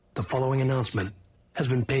The following announcement has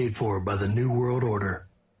been paid for by the New World Order.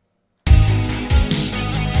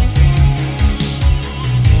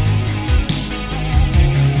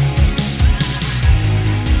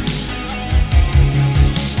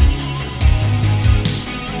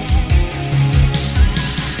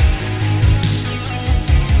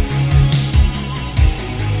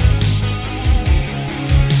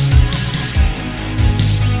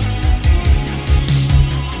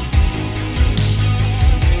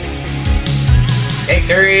 Hey,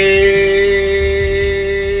 Curry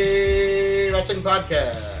Wrestling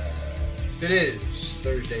Podcast. It is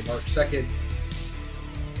Thursday, March 2nd.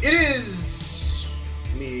 It is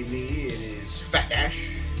me. It is Fat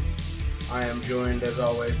Dash. I am joined, as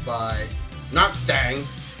always, by not Stang.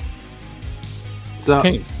 So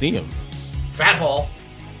can't even see him. Fat Hall.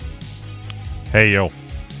 Hey, yo.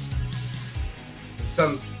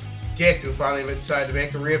 Some dick who finally decided to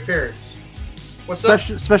make a reappearance. What's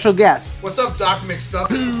special guest. What's up, Doc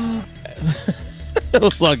McStuffins?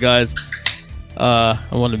 What's up, guys?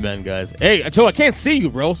 I'm one of the men, guys. Hey, Joe, I can't see you,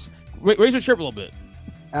 bro. Raise your chair a little bit.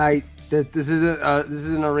 This isn't a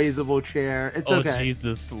raisable chair. It's okay. Oh,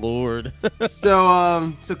 Jesus Lord.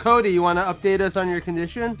 So Cody, you want to update us on your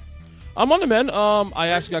condition? I'm on the men. I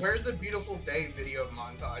actually got. Where's the beautiful day video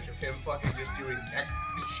montage of him fucking just doing neck,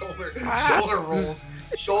 shoulder rolls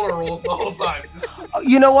the whole time?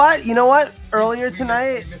 You know what? Earlier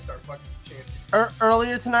tonight,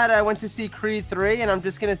 I went to see Creed 3, and I'm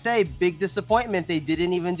just gonna say, big disappointment. They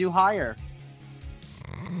didn't even do higher.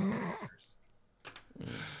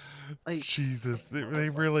 Like, Jesus, they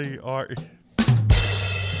really are.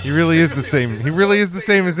 He really is the same. He really is the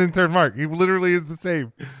same as intern Mark. He literally is the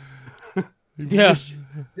same. Yeah.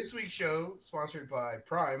 This week's show sponsored by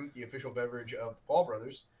Prime, the official beverage of the Paul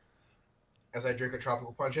Brothers. As I drink a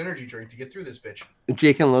tropical punch energy drink to get through this bitch.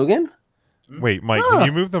 Jake and Logan? Wait, Mike, can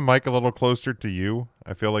you move the mic a little closer to you?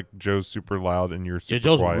 I feel like Joe's super loud and you're super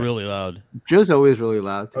Joe's quiet. really loud. Joe's always really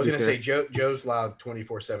loud. I was going to say Joe's loud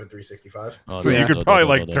 24/7, 365. So you could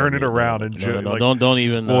probably turn it around and Joe. Don't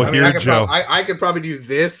even. We'll hear Joe. I could probably do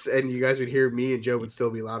this, and you guys would hear me, and Joe would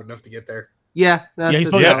still be loud enough to get there. Yeah, do that.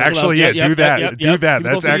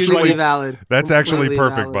 That's actually valid. That's actually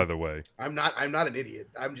perfect, by the way. I'm not an idiot.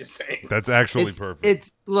 I'm just saying. That's actually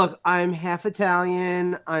perfect. Look, I'm half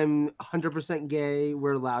Italian. I'm 100% gay.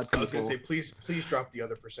 We're loud people. I was gonna say, please drop the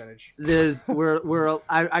other percentage.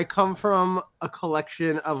 I come from a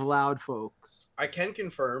collection of loud folks. I can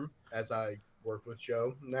confirm, as I work with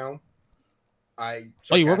Joe now.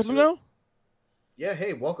 You work with him now? Yeah.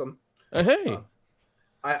 Hey, welcome. Hey.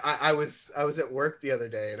 I was at work the other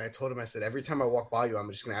day, and I told him, I said, every time I walk by you, I'm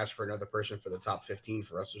just going to ask for another person for the top 15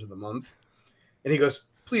 for Wrestlers of the Month. And he goes,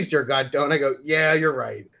 please, dear God, don't. I go, yeah, you're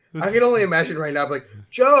right. I can only imagine right now, like,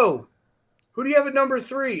 Joe, who do you have at number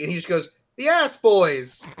 3? And he just goes, the Ass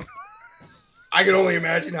Boys. I can only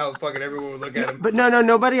imagine how fucking everyone would look at him. But no,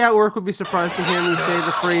 nobody at work would be surprised to hear me say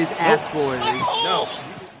the phrase Ass Boys. No.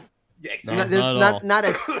 Yeah, exactly. Not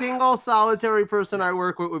a single solitary person I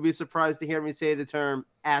work with would be surprised to hear me say the term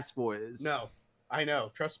ass boys. No, I know.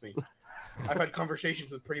 Trust me. I've had conversations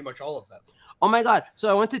with pretty much all of them. Oh my God. So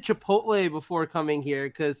I went to Chipotle before coming here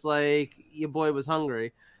because your boy was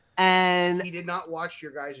hungry. And he did not watch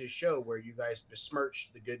your guys' show where you guys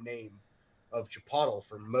besmirched the good name of Chipotle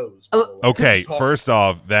from Moe's. Okay, first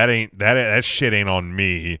off, that shit ain't on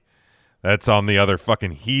me. That's on the other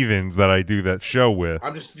fucking heathens that I do that show with.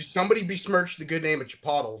 Somebody besmirched the good name of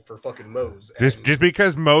Chipotle for fucking Moe's. Just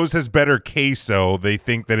because Moe's has better queso, they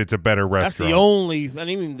think that it's a better restaurant. That's the only, and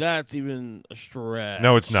even that's even a stretch.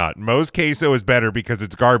 No, it's not. Moe's queso is better because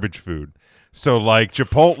it's garbage food. So like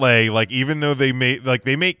Chipotle, like even though they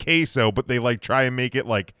make queso, but they like try and make it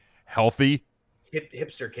like healthy.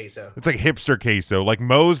 Hipster queso. It's like hipster queso. Like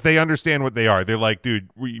Moe's, they understand what they are. They're like, dude,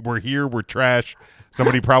 we're here, we're trash.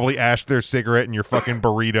 Somebody probably ashed their cigarette in your fucking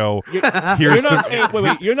burrito.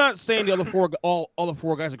 You're not saying the other all the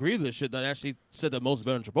four guys agree to this shit that actually said that Moe's is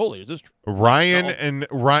better than Chipotle. Is this true? Ryan,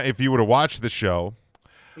 if you would have watched the show,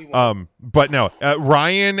 but no,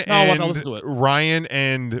 Ryan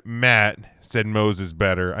and Matt said Moe's is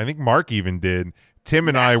better. I think Mark even did. Tim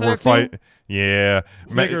and I were fighting. Yeah,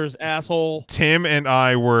 Figures, asshole. Tim and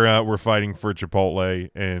I were fighting for Chipotle,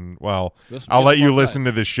 and I'll let you listen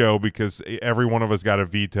to the show because every one of us got a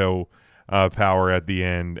veto power at the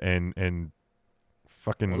end, and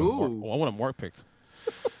fucking. Ooh, I want a Mark picked.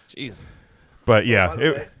 Jeez. But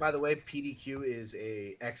yeah. By the way, PDQ is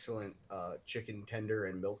a excellent chicken tender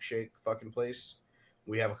and milkshake fucking place.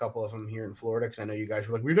 We have a couple of them here in Florida because I know you guys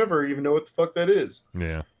were like, we never even know what the fuck that is.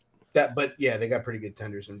 Yeah. But yeah, they got pretty good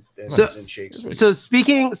tenders and shakes. So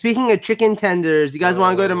speaking of chicken tenders, you guys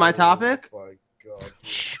want to go to my topic? Oh my God.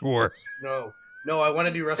 Sure. No, I want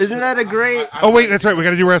to do wrestlers. Isn't that a great? Wait, that's right. We got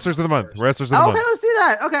to do wrestlers of the month. Wrestlers of the month. Okay, let's do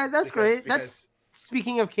that. Okay, that's great. That's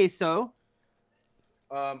speaking of queso.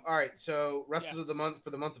 All right, so wrestlers of the month for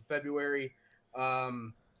the month of February.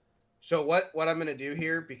 So what I'm gonna do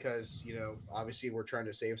here, because obviously we're trying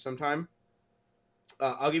to save some time.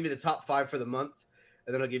 I'll give you the top 5 for the month,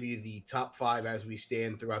 and then I'll give you the top 5 as we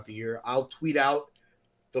stand throughout the year. I'll tweet out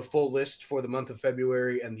the full list for the month of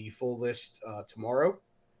February and the full list tomorrow.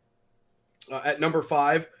 At number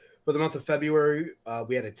 5 for the month of February,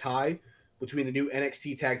 we had a tie between the new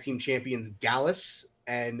NXT Tag Team Champions Gallus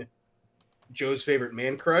and Joe's favorite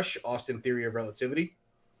man crush, Austin Theory of Relativity,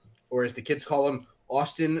 or as the kids call him,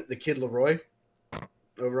 Austin the Kid Leroy,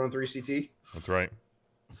 over on 3CT. That's right.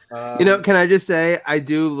 Can I just say I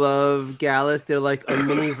do love Gallus? They're like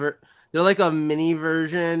a mini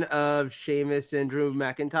version of Sheamus and Drew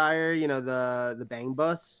McIntyre. The Bang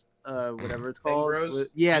Bus. Whatever it's called. Bros?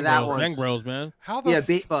 Yeah, Bang that Bros, one. Bang Bros, man.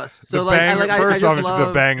 Bait Bus. So first off, it's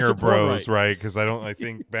the Banger It's a Bros, right. right? Because I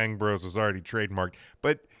think Bang Bros was already trademarked.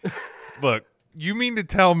 But look, you mean to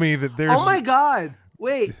tell me that there's? Oh my God!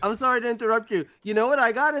 Wait, I'm sorry to interrupt you. You know what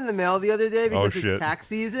I got in the mail the other day because it's tax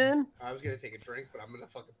season? I was gonna take a drink, but I'm gonna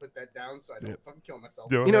fucking put that down so I don't fucking kill myself.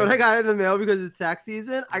 Do You know what I got in the mail because it's tax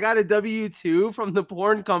season? I got a W-2 from the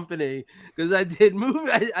porn company because I did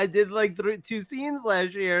I did like 2 scenes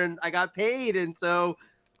last year and I got paid, and so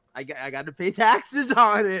I got to pay taxes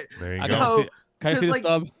on it. There you I go. Can I see the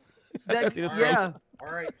stub? Yeah.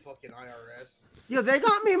 All right, fucking IRS. Yeah, they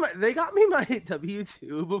got me my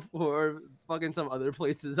W-2 before fucking some other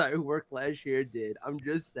places I worked last year did. I'm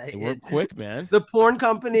just saying. It worked quick, man. The porn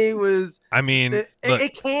company was. I mean,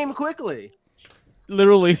 it came quickly.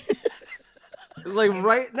 Literally. Like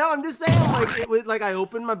right now, I'm just saying. Like it was like I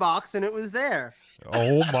opened my box and it was there.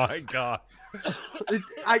 oh my God.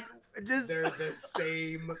 They're the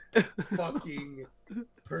same fucking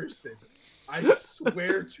person. I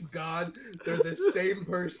swear to God, they're the same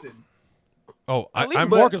person. Oh, at least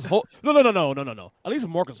Mark is no. At least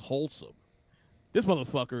Mark is wholesome. This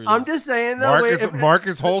motherfucker is. I'm just saying though. Mark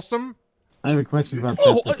is wholesome. I have a question about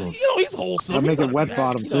testicles. He's wholesome. I'll make it wet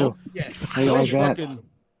bottom too. Yeah. How you like that?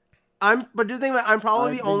 But do you think I'm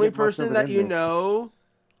probably the only person that you know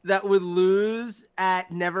that would lose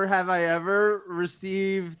at Never Have I Ever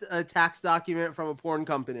received a tax document from a porn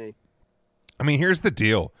company? I mean, here's the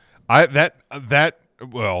deal.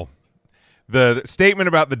 The statement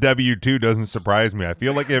about the W-2 doesn't surprise me. I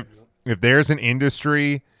feel like if there's an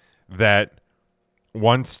industry that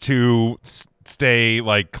wants to stay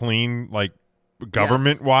like clean, like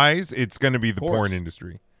government wise, it's going to be the porn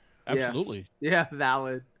industry. Absolutely. Yeah,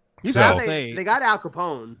 valid. They got Al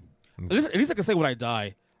Capone. At least I can say when I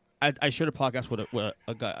die, I shared a podcast with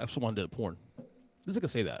a guy, someone did porn. At least I can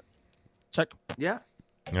say that. Check. Yeah.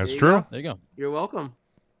 That's true. There you go. You're welcome.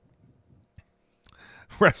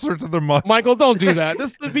 Wrestlers of the month. Michael, don't do that.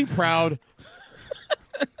 Just be proud.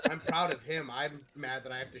 I'm proud of him. I'm mad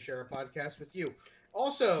that I have to share a podcast with you.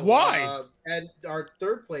 Also, why? At our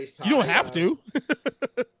third place tie, you don't have to.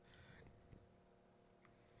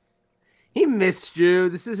 He missed you.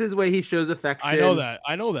 This is his way he shows affection. I know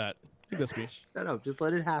that. He missed me. Shut up. Just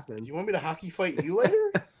let it happen. Do you want me to hockey fight you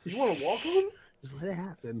later? You want to walk on? Just let it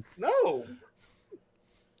happen. No.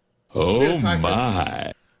 Oh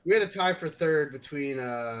my. We had a tie for third between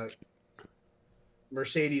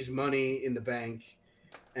Mercedes Money in the Bank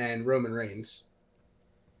and Roman Reigns.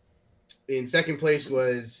 In second place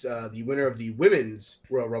was the winner of the women's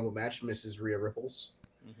Royal Rumble match, Mrs. Rhea Ripples.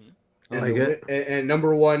 Mm-hmm. And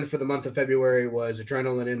number 1 for the month of February was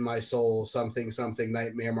Adrenaline in My Soul, something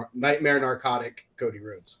Nightmare Narcotic, Cody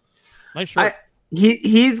Rhodes. Nice shirt.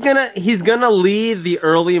 He's gonna lead the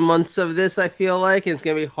early months of this. I feel like and it's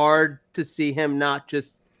gonna be hard to see him not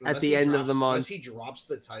just at the end of the month. Unless he drops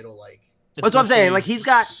the title, like that's what I'm saying. Like he's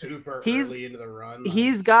early into the run.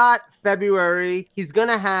 He's got February. He's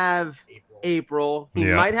gonna have April. He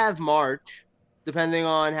might have March, depending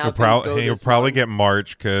on how he'll probably get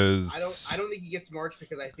March because I don't think he gets March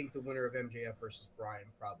because I think the winner of MJF versus Bryan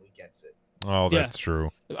probably gets it. Oh, that's true.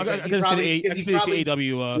 I can see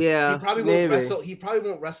AW. Yeah, he probably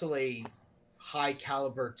won't wrestle a high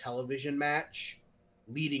caliber television match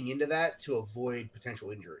leading into that to avoid potential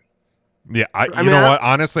injury. Yeah, you know what?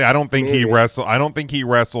 Honestly, I don't think he wrestles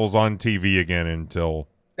on TV again until.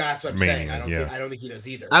 That's what I'm saying. I don't think he does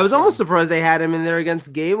either. I was almost surprised they had him in there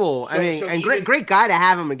against Gable. Great guy to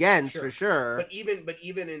have him against for sure. But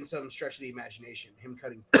even in some stretch of the imagination, him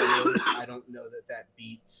cutting promos, I don't know that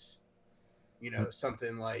beats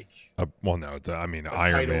something like well, no, it's I mean a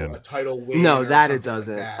Iron title, Man a title win. No, or that it something like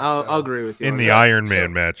doesn't. that. I'll So, agree with you. in on the that. Iron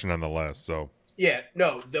Man match, nonetheless. So yeah,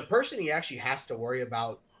 no, the person he actually has to worry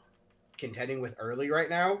about contending with early right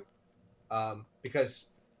now, because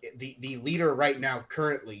the leader right now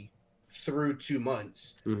currently through 2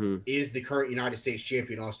 months is the current United States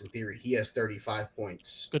champion Austin Theory. He has 35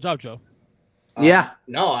 points. Good job, Joe. Yeah.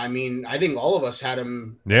 No, I mean, I think all of us had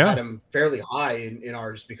him fairly high in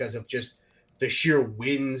ours because of just the sheer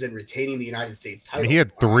wins and retaining the United States title. I mean, he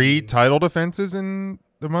had 3 title defenses in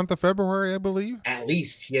the month of February, I believe. At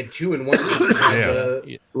least he had 2 in one.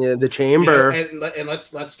 The chamber. And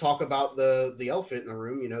let's talk about the elephant in the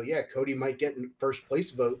room. Cody might get first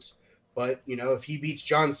place votes, but if he beats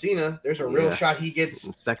John Cena, there's a real shot he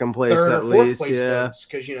gets second place third at or fourth least. place Yeah, votes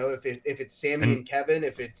because if it's Sammy and Kevin,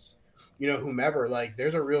 if it's whomever, like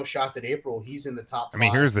there's a real shot that April he's in the top 5. I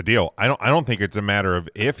mean, here's the deal. I don't think it's a matter of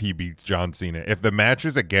if he beats John Cena. If the match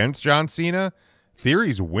is against John Cena,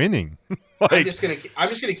 Theory's winning. I'm just gonna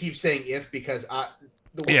keep saying if because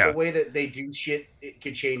the way that they do shit, it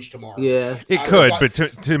could change tomorrow. Yeah, it could, but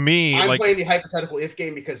to me, I'm playing the hypothetical if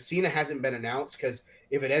game because Cena hasn't been announced. Because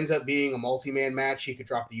if it ends up being a multi-man match, he could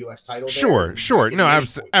drop the U.S. title. Sure, no,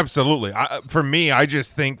 absolutely. For me, I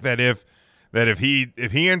just think that if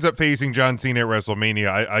he ends up facing John Cena at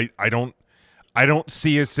WrestleMania, I don't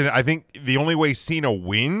see a Cena. I think the only way Cena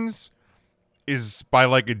wins is by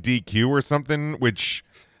like a DQ or something, which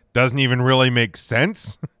doesn't even really make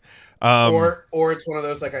sense. Or it's one of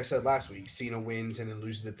those, like I said last week, Cena wins and then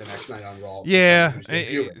loses it the next night on Raw. Yeah,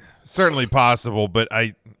 certainly possible, but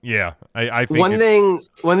I think one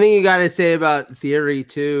thing you got to say about Theory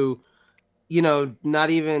too. Not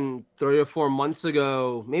even 3 or 4 months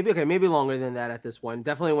ago, maybe longer than that at this point.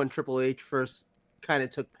 Definitely when Triple H first kind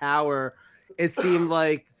of took power, it seemed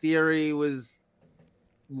like Theory was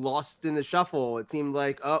lost in the shuffle. It seemed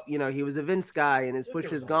like, he was a Vince guy and his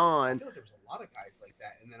push is gone. I feel like there was a lot of guys like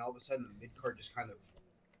that, and then all of a sudden the mid card just kind of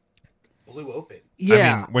blew open.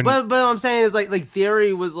 Yeah, I mean, but what I'm saying is like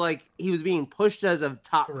Theory was like he was being pushed as a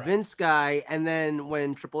top Vince guy, and then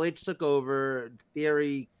when Triple H took over,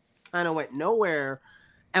 Theory kind of went nowhere,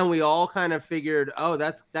 and we all kind of figured, oh,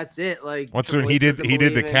 that's it. Like once he did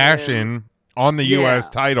the cash in on the U.S.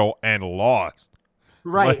 title and lost.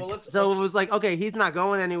 Right. So it was like, okay, he's not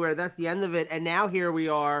going anywhere. That's the end of it. And now here we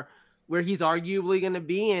are where he's arguably going to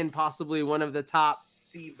be in possibly one of the top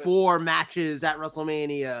 4 matches at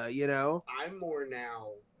WrestleMania, I'm more now.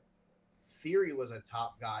 Theory was a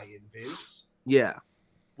top guy in Vince. Yeah.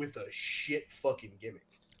 With a shit fucking gimmick.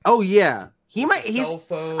 Oh, yeah.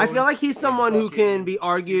 I feel like he's and someone who can be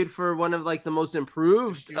argued for one of like the most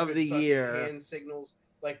improved of the year. Hand signals.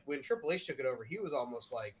 Like when Triple H took it over, he was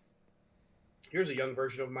almost like, here's a young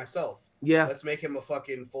version of myself. Yeah. Let's make him a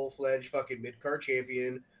fucking full-fledged fucking mid-card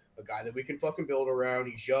champion, a guy that we can fucking build around.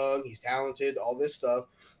 He's young, he's talented, all this stuff.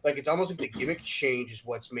 Like, it's almost like the gimmick change is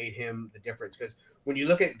what's made him the difference. Because when you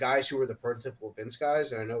look at guys who are the prototypical Vince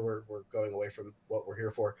guys, and I know we're going away from what we're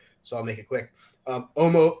here for, so I'll make it quick.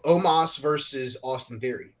 Omos versus Austin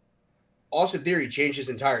Theory. Austin Theory changed his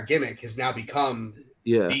entire gimmick, has now become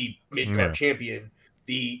the mid-card champion,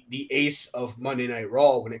 the ace of Monday Night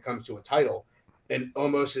Raw when it comes to a title. And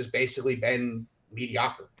Omos has basically been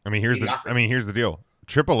mediocre. I mean, here's the deal.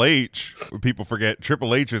 Triple H, people forget,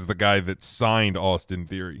 Triple H is the guy that signed Austin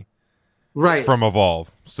Theory, right, from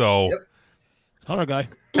Evolve. So, Hunter guy.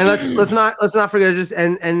 And let's not forget just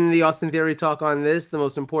and the Austin Theory talk on this. The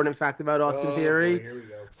most important fact about Austin Theory: boy, here we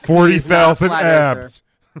go. 40,000 abs.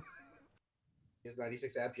 He has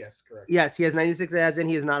 96 abs. Yes, correct. Yes, he has 96 abs, and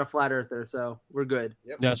he is not a flat earther, so we're good.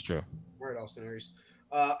 Yep, that's true. All right, Austin Aries.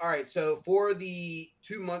 All right, so for the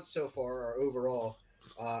 2 months so far, or overall,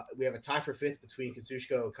 we have a tie for 5th between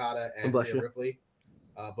Kazuchika Okada and Rhea Ripley,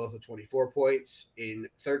 both with 24 points. In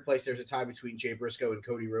 3rd place, there's a tie between Jay Briscoe and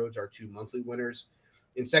Cody Rhodes, our 2 monthly winners.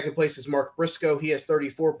 In 2nd place is Mark Briscoe. He has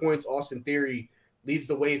 34 points. Austin Theory leads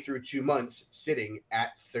the way through 2 months, sitting at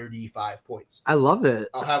 35 points. I love it.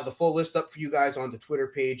 I'll have the full list up for you guys on the Twitter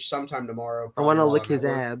page sometime tomorrow. I want to lick his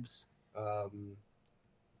abs.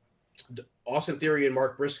 Austin Theory and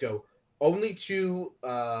Mark Briscoe, only to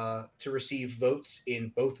receive votes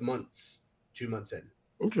in both months, 2 months in.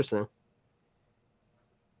 Interesting.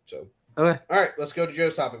 So, okay. All right, let's go to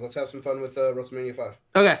Joe's topic. Let's have some fun with WrestleMania 5.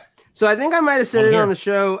 Okay. So I think I might have said it on the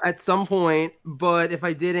show at some point, but if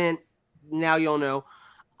I didn't, now you'll know.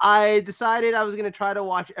 I decided I was going to try to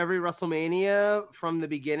watch every WrestleMania from the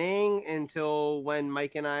beginning until when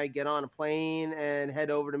Mike and I get on a plane and head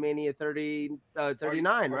over to Mania 39,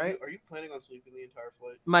 right? Are you planning on sleeping the entire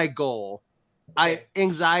flight? My goal.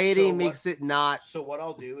 anxiety So makes it not So what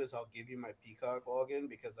I'll do is I'll give you my Peacock login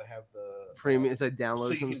because I have the premium. So I download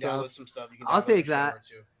so you some can stuff. download some stuff. You can I'll download take a show that. or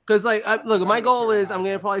two. Because look, I'm my gonna goal turn is on I'm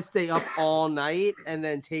gonna iPad. probably stay up all night and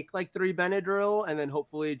then take like 3 Benadryl and then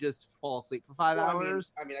hopefully just fall asleep for 5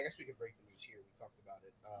 hours. I mean, I guess we could break the news here. We talked about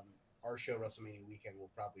it. Our show WrestleMania weekend will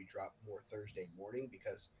probably drop more Thursday morning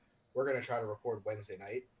because we're gonna try to record Wednesday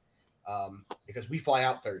night. Because we fly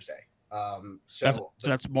out Thursday. So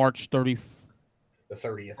that's March 30th. The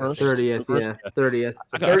 30th. 30th, yeah, 30th.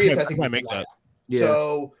 The 30th, I think I we make fly that. out.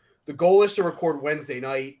 So the goal is to record Wednesday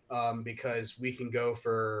night, because we can go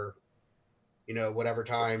for, whatever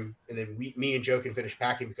time, and then me and Joe can finish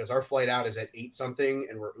packing because our flight out is at 8 something,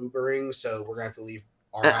 and we're Ubering, so we're gonna have to leave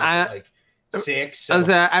our house at like 6.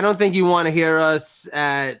 So. I don't think you want to hear us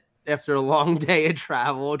after a long day of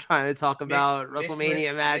travel trying to talk about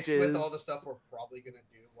WrestleMania matches. With all the stuff we're probably gonna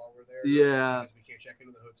do while we're there. Yeah. Because we can't check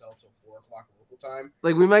into the hotel till 4 o'clock local time.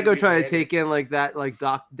 Like we might go try to take in like that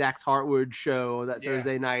Dax Hartwood show that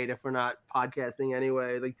Thursday night if we're not podcasting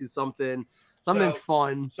anyway. Like do something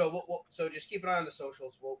fun. So so just keep an eye on the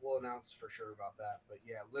socials. We'll announce for sure about that. But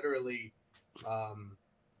yeah, literally,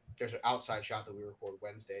 there's an outside shot that we record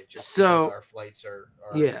Wednesday just because our flights are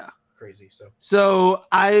crazy. So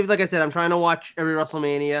like I said, I'm trying to watch every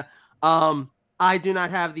WrestleMania. I do not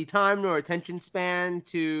have the time nor attention span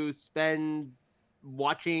to spend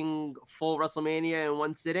watching full WrestleMania in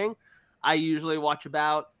one sitting. I usually watch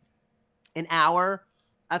about an hour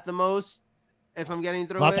at the most if I'm getting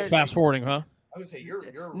through Lots of fast forwarding, huh? I would say you're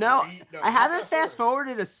no, I haven't fast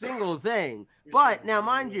forwarded a single thing. But now,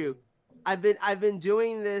 mind you, I've been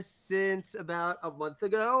doing this since about a month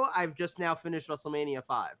ago. I've just now finished WrestleMania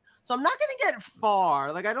 5. So I'm not going to get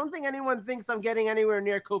far. Like, I don't think anyone thinks I'm getting anywhere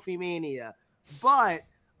near Kofi Mania. But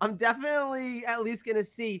I'm definitely at least going to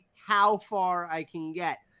see how far I can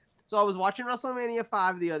get. So I was watching WrestleMania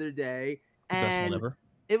 5 the other day. And best one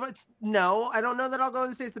ever. I don't know that I'll go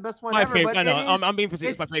and say it's the best one my ever. Favorite, but I'm being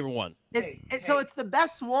facetious. It's my favorite one. So it's the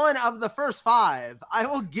best one of the first 5. I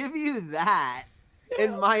will give you that,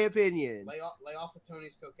 in my opinion. Lay off of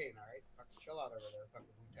Tony's cocaine, all right? Fucking chill out over there.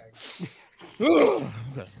 Okay.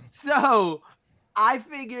 So I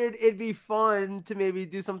figured it'd be fun to maybe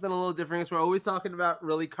do something a little different because we're always talking about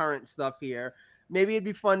really current stuff here. Maybe it'd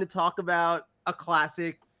be fun to talk about a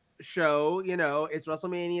classic show. It's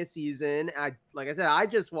WrestleMania season. Like I said, I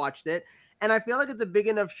just watched it, and I feel like it's a big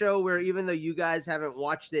enough show where even though you guys haven't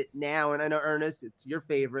watched it now, and I know Ernest, it's your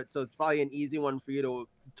favorite, so it's probably an easy one for you to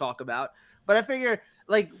talk about. But I figure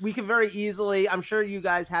like we could very easily. I'm sure you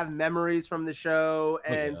guys have memories from the show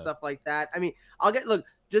and stuff like that. I mean, I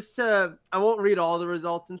won't read all the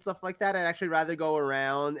results and stuff like that. I'd actually rather go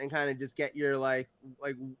around and kind of just get your like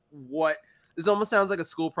what. This almost sounds like a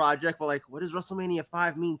school project, but like, what does WrestleMania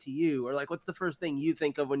 5 mean to you? Or like, what's the first thing you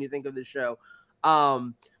think of when you think of the show?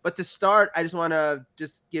 But to start, I just want to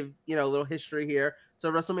give, a little history here.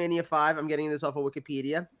 So WrestleMania 5, I'm getting this off of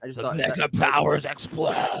Wikipedia. I just thought mega powers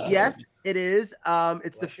explode. Yes, it is.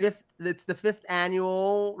 It's the fifth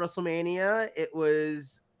annual WrestleMania. It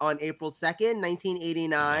was on April 2nd,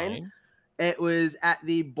 1989. It was at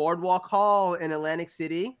the Boardwalk Hall in Atlantic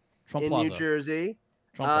City New Jersey.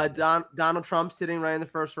 Donald Trump sitting right in the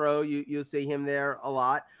first row. You'll see him there a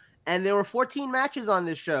lot. And there were 14 matches on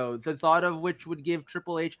this show, the thought of which would give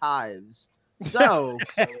Triple H hives. So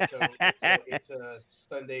it's a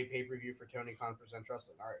Sunday pay-per-view for Tony Khan Presents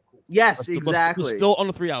Wrestling. All right, cool. Yes, exactly. It was still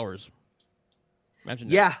under 3 hours. Imagine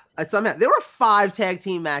that. Yeah, somehow there were 5 tag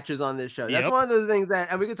team matches on this show. That's one of the things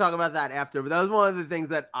that, and we can talk about that after, but that was one of the things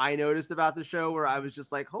that I noticed about the show where I was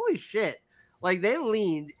just like, holy shit. Like, they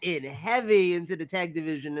leaned in heavy into the tag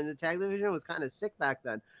division, and the tag division was kind of sick back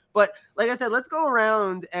then. But like I said, let's go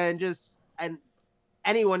around and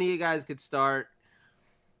any one of you guys could start.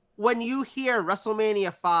 When you hear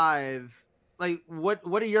WrestleMania 5, like, what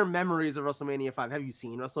are your memories of WrestleMania 5? Have you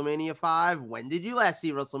seen WrestleMania 5? When did you last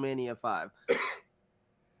see WrestleMania 5?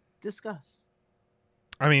 Discuss.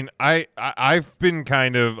 I mean, I've been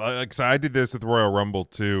kind of like, so I did this with Royal Rumble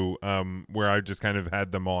too, where I just kind of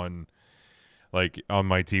had them on my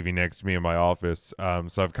TV next to me in my office.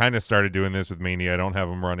 So I've kind of started doing this with Mania. I don't have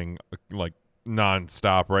them running like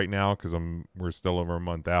nonstop right now because we're still over a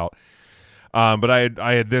month out. But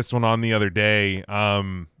I had this one on the other day,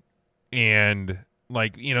 and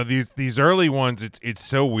like, these early ones, it's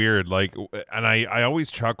so weird. Like, and I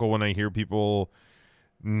always chuckle when I hear people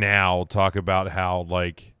now talk about how,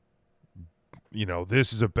 like,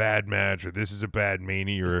 this is a bad match or this is a bad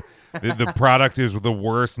Mania or the product is the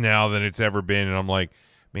worst now than it's ever been. And I'm like,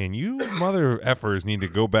 man, you mother effers need to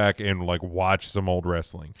go back and like watch some old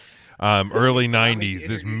wrestling. Early 90s,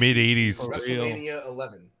 this mid 80s. WrestleMania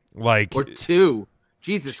 11. Like Or 2.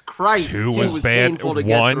 Jesus Christ. 2 was bad. painful to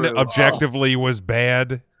get 1 through. objectively was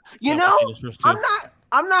bad. You Yeah, know, I've seen those first 2.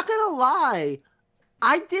 I'm not gonna lie.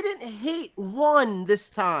 I didn't hate 1 this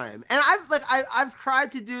time, and I've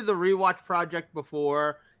tried to do the rewatch project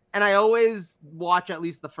before, and I always watch at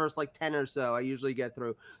least the first like 10 or so. I usually get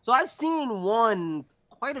through, so I've seen 1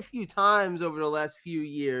 quite a few times over the last few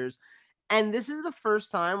years, and this is the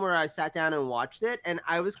first time where I sat down and watched it, and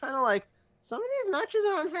I was kind of like, some of these matches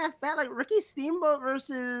aren't half bad. Like Ricky Steamboat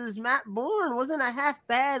versus Matt Bourne wasn't a half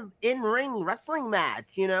bad in-ring wrestling match,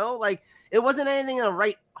 you know? Like it wasn't anything to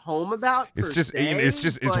write home about. It's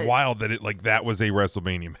wild that it like that was a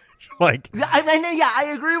WrestleMania match. Like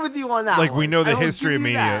I agree with you on that. Like one. we know the I will history of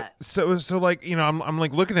give you Mania. that. So like, you know, I'm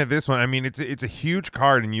like looking at this one. I mean, it's a huge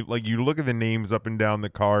card, and you look at the names up and down the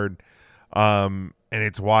card, and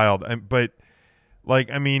it's wild. But like,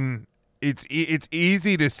 I mean, it's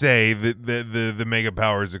easy to say that the Mega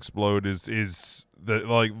Powers Explode is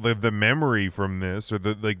the memory from this, or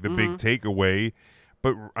the big takeaway.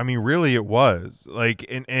 But I mean, really, it was like,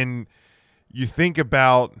 and you think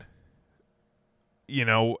about, you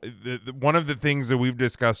know, one of the things that we've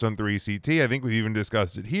discussed on 3CT, I think we've even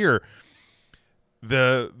discussed it here.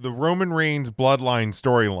 The Roman Reigns bloodline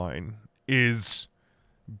storyline is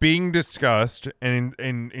being discussed, and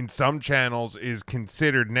in some channels is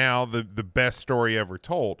considered now the best story ever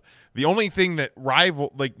told. The only thing that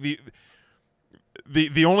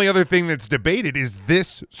the only other thing that's debated is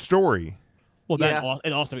this story. Well,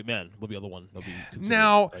 and Austin McMahon will be the other one.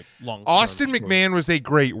 Now, like, Austin McMahon was a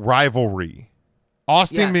great rivalry.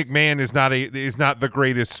 Austin McMahon is not the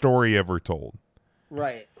greatest story ever told.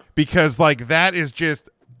 Right. Because like that is just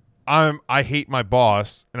I hate my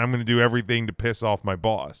boss and I'm going to do everything to piss off my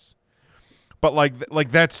boss. But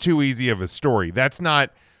like that's too easy of a story. That's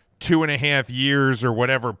not 2.5 years or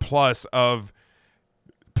whatever plus of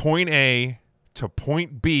point A to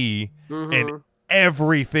point B and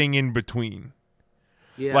everything in between.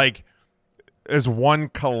 Yeah. Like as one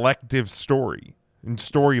collective story and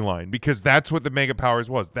storyline, because that's what the Mega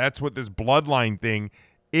Powers was. That's what this bloodline thing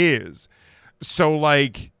is. So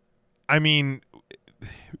like, I mean,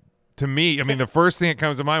 to me, I mean, the first thing that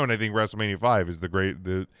comes to mind when I think WrestleMania 5 is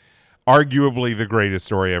arguably the greatest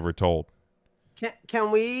story ever told.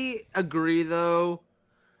 Can we agree though?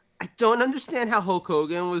 I don't understand how Hulk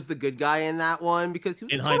Hogan was the good guy in that one, because he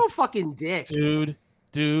was a total fucking dick. Dude.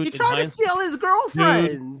 He tried to steal his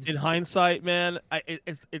girlfriend. Dude, in hindsight, man,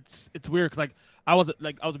 it's weird because like I was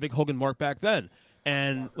a big Hogan mark back then,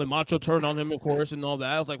 and when Macho turned on him, of course, and all that,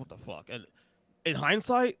 I was like, what the fuck? And in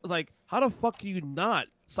hindsight, like, how the fuck do you not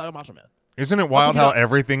side with Macho Man? Isn't it wild how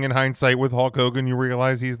everything in hindsight with Hulk Hogan, you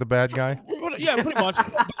realize he's the bad guy? Yeah, pretty much.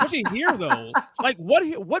 Especially here, though. Like,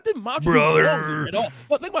 what did Macho do wrong here at all?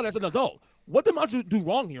 Well, think about it as an adult. What did Macho do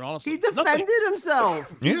wrong here, honestly? He defended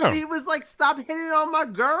himself. Yeah. He was like, stop hitting on my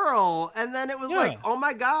girl. And then it was like, oh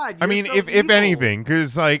my God. I mean, if anything,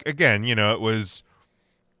 because, like, again, you know, it was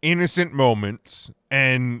innocent moments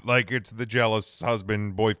and, like, it's the jealous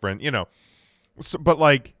husband, boyfriend, you know. So, but,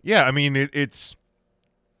 like, yeah, I mean, it's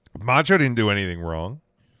Macho didn't do anything wrong.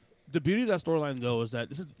 The beauty of that storyline, though, is that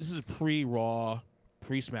this is pre-Raw,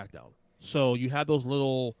 pre-SmackDown. So you have those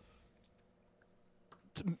little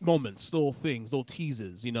moments, little things, little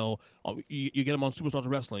teases. You know, you get them on Superstars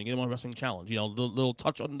Wrestling, you get them on Wrestling Challenge. You know, the little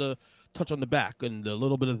touch on the back, and a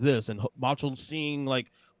little bit of this, and Macho seeing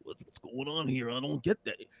like what's going on here. I don't get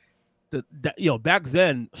that. You know, back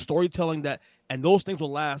then, storytelling that, and those things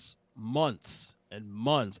will last months and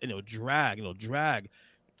months, and it'll drag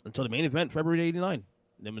until the main event, February '89.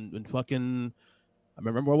 And then when fucking, I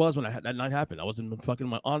remember where I was when that night happened. I was in fucking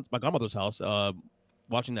my godmother's house,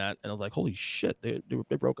 watching that, and I was like, holy shit, they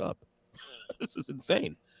broke up. This is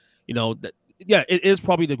insane. You know, it is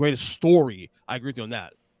probably the greatest story. I agree with you on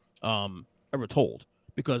that, ever told,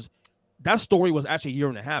 because that story was actually a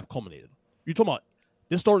 1.5 years culminated. You're talking about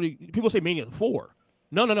this story, people say Mania 4.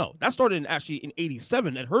 No. That started actually in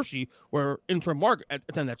 87 at Hershey, where intern Mark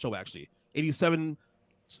attended that show, actually. 87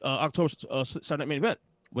 October Saturday Night Main Event,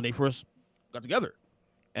 when they first got together.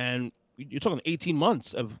 And you're talking 18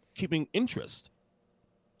 months of keeping interest.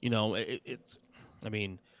 You know, it's, I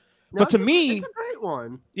mean, but to me, it's a great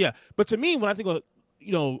one. Yeah, but to me, when I think of,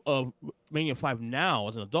 you know, of Mania 5 now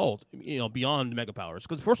as an adult, you know, beyond the Mega Powers,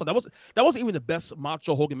 because first off, that wasn't even the best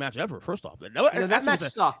Macho Hogan match ever. First off, that match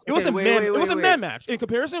sucked. It was a man match. In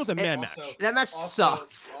comparison, it was a man match. That match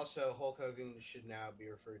sucked. Also, Hulk Hogan should now be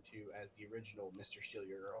referred to as the original Mr. Steal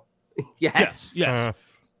Your Girl. Yes.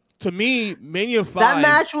 to me, Mania 5.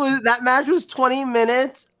 That match was 20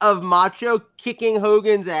 minutes of Macho kicking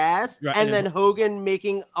Hogan's ass, Right, and then Hogan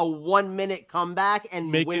making a 1 minute comeback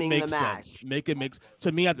and winning the match. Make it make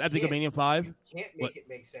to me. I think of Mania 5. You can't make it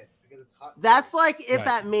make sense because it's hot. That's like if Right.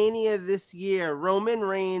 at Mania this year, Roman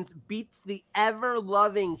Reigns beats the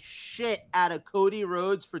ever-loving shit out of Cody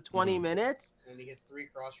Rhodes for 20 minutes. And he hits 3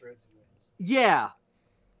 crossroads and wins. Yeah.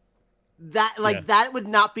 That would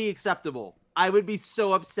not be acceptable. I would be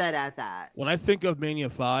so upset at that. When I think of Mania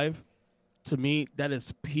 5, to me, that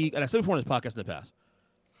is peak. And I said before in this podcast in the past,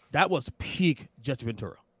 that was peak Jesse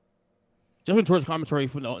Ventura. Jesse Ventura's commentary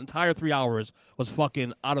for the entire 3 hours was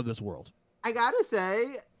fucking out of this world. I gotta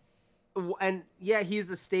say, and yeah, he's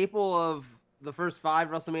a staple of the first 5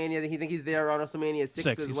 WrestleMania. He think he's there on WrestleMania 6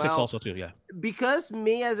 as He's well. 6 also too, yeah. Because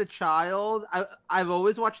me as a child, I've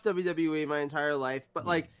always watched WWE my entire life, but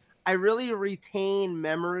like I really retain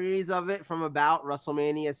memories of it from about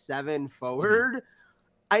WrestleMania 7 forward.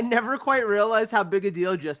 I never quite realized how big a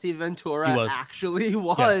deal Jesse Ventura actually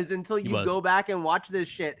was until you go back and watch this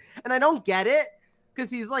shit. And I don't get it because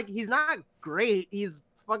he's not great. He's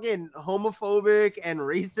fucking homophobic and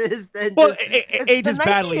racist. And well, ages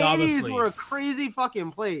badly, the 1980s obviously. were a crazy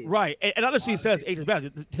fucking place. Right. And honestly, he says ages bad.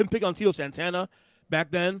 Him picking on Tito Santana back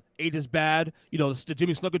then, age is bad. You know, the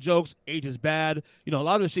Jimmy Snuka jokes, age is bad. You know, a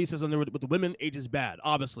lot of the shit he says on there with the women, age is bad,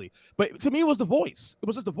 obviously. But to me, it was the voice. It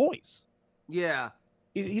was just the voice. Yeah.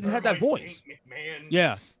 He just had that voice. Man.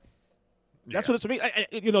 Yeah. That's what it's to me.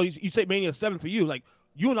 You know, you say Mania 7 for you. Like,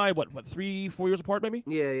 you and I, what 3-4 years apart, maybe?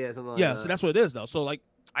 Yeah, something like that. that. So that's what it is, though. So, like,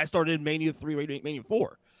 I started in Mania 3, Mania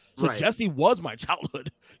 4. So Jesse was my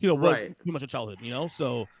childhood. You know, was pretty much a childhood, you know?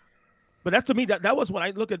 So, but that's to me, that was when I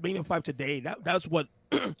look at Mania 5 today, that's what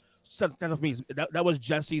stands out for me. That was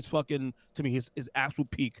Jesse's fucking, to me, his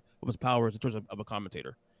absolute peak of his powers in terms of a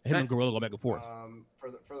commentator. Him and Gorilla go back and forth.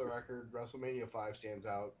 For the record, WrestleMania 5 stands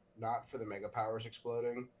out not for the mega powers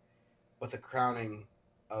exploding, but the crowning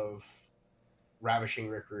of Ravishing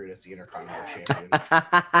Rick Rude as the Intercontinental Champion.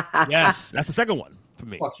 Yes, that's the second one for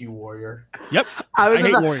me. Fuck you, Warrior. Yep, I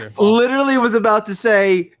hate Warrior. Literally was about to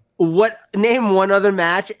say, name one other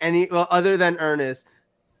match other than Ernest.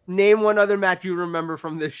 Name one other match you remember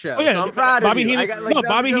from this show. Oh, yeah. So I'm proud Bobby of you.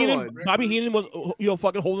 Heenan, Bobby Heenan was, you know,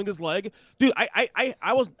 fucking holding his leg. Dude,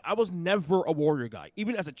 I was never a Warrior guy.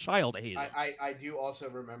 Even as a child, I hated him. I do also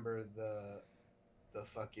remember the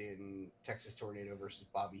fucking Texas Tornado versus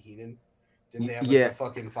Bobby Heenan. Didn't they have a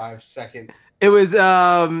fucking 5-second? It was it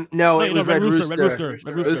was Red Rooster.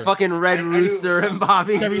 It was fucking Red Rooster and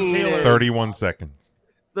Bobby Heenan. 31 seconds.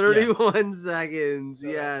 31 seconds. So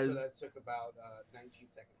yes. So that took about 19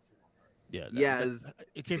 seconds. Yeah. Yes.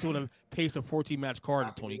 In case you want to pace a 14-match card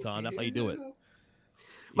at Tony Khan, that's how you do it.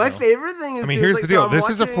 My favorite thing is, here's the deal. This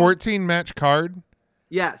is a 14-match card.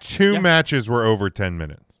 Yes. 2 matches were over 10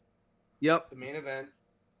 minutes. Yep. The main event,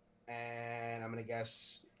 and I'm gonna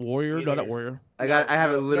guess Warrior. No, not Warrior. I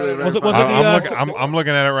have it literally. Was it I'm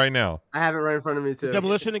looking at it right now. I have it right in front of me too.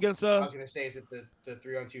 Demolition against. I was gonna say, is it the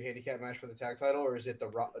 3-on-2 handicap match for the tag title, or is it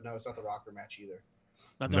no, it's not the Rocker match either.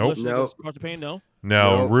 Not Demolition against Carter Payne,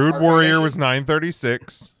 No. Rude Warrior was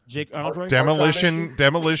 9:36. Jake Andre. Demolition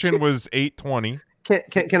was 8:20.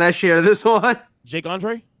 Can I share this one? Jake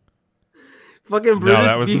Andre. Fucking Brutus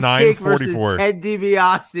that was Beefcake 9:44. versus Ted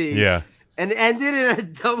DiBiase. Yeah. And ended in a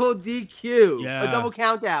double DQ. Yeah. A double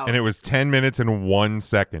count out. And it was 10 minutes and 1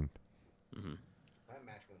 second. Mm-hmm. That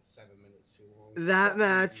match went 7 minutes too long. That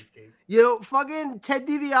match. Fucking Ted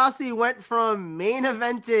DiBiase went from main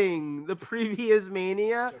eventing the previous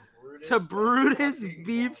Mania to Brutus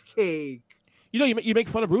Beefcake. You know, you make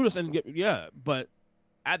fun of Brutus but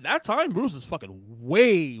at that time, Brutus is fucking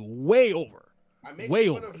way over.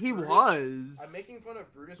 He was. I'm making fun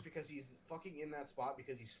of Brutus because he's fucking in that spot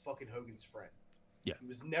because he's fucking Hogan's friend. Yeah. He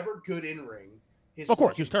was never good in ring. Of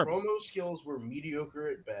course, he was terrible. Promo skills were mediocre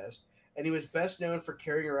at best, and he was best known for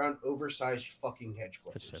carrying around oversized fucking hedge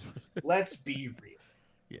clippers. Let's be real.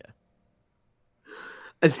 Yeah.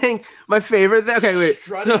 I think my favorite thing. Okay, wait.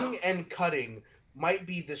 Strutting and cutting might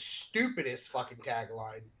be the stupidest fucking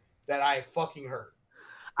tagline that I fucking heard.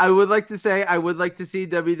 I would like to see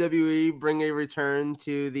WWE bring a return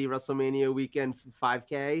to the WrestleMania weekend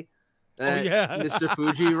 5K. Mr.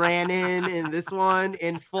 Fuji ran in this one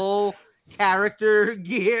in full character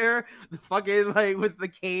gear, the fucking with the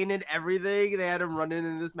cane and everything. They had him running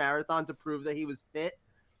in this marathon to prove that he was fit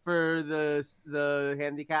for the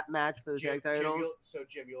handicap match for the tag titles.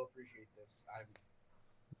 Jim, you'll appreciate this. I'm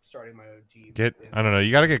starting my own team. I don't know.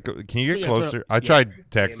 You gotta get. Can you get closer? I tried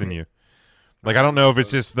texting you. I don't know if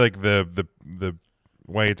it's just the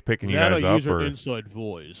way it's picking you guys up. Use your inside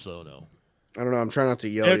voice, so no. I don't know. I'm trying not to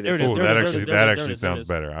yell There- either. there it is, Oh, there that it is, actually there it is, there it actually is, there it sounds is.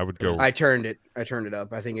 better. I would go. I turned it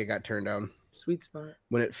up. I think it got turned down Sweet spot.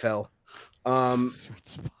 when it fell. Sweet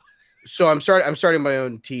spot. So I'm starting my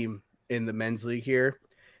own team in the men's league here,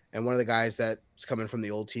 and one of the guys that's coming from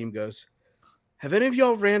the old team goes, "Have any of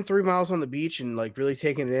y'all ran 3 miles on the beach and like really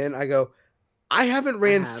taken it in?" I go, "I haven't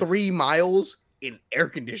ran 3 miles in air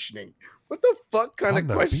conditioning. What the fuck kind On of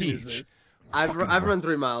the question is beach? this?" I've run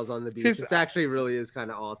 3 miles on the beach. His- It's actually really is kind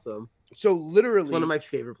of awesome. So It's literally, one of my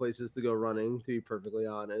favorite places to go running, to be perfectly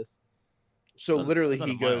honest. so Not- literally not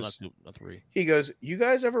he a mile, goes, not 3. he goes, "You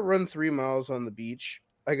guys ever run 3 miles on the beach?"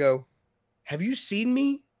 I go, "Have you seen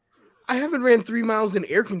me? I haven't ran 3 miles in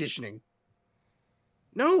air conditioning."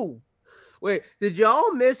 No. Wait, did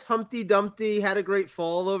y'all miss Humpty Dumpty had a great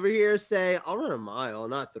fall over here? Say, I'll run a mile,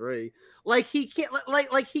 not 3. Like he can't,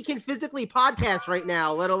 like he can physically podcast right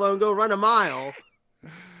now, let alone go run a mile.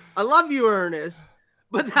 I love you, Ernest,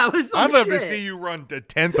 but that was some I'd love to shit. see you run a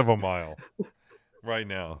 1/10 of a mile right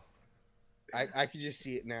now. I could just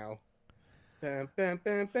see it now. Wait,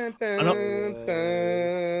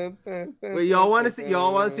 Wait, y'all want to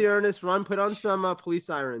see Ernest run? Put on some police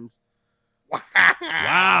sirens.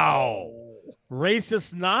 Wow.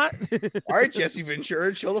 Racist not? All right, Jesse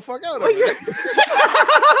Ventura, chill the fuck out. Wait, Over there.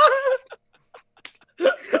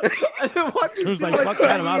 I didn't want She to was do like, "Fuck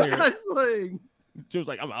that, I'm outta here." wrestling. She was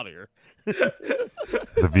like, I'm out of here.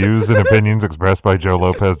 The views and opinions expressed by Joe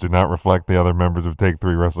Lopez do not reflect the other members of Take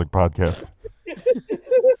 3 Wrestling Podcast.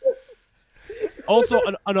 Also,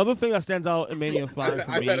 another thing that stands out in Mania 5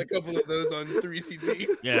 for I've me. had a couple of those on 3CT.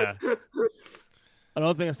 Yeah.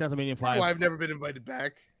 Another thing that stands out in Mania 5 Oh, I've never been invited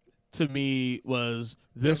back. to me was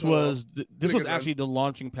this Yeah, well, was this pretty was good actually the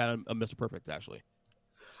launching pad of Mr. Perfect, actually.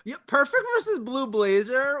 Yeah, Perfect versus Blue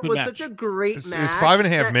Blazer Good was match. such a great It's match. 5.5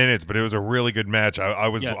 that- minutes, but it was a really good match. I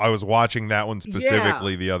was watching that one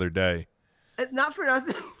specifically the other day. Not for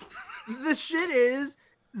nothing. The shit is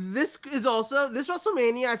this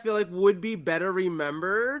WrestleMania. I feel like would be better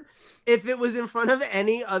remembered if it was in front of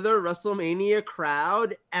any other WrestleMania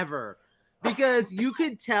crowd ever, because you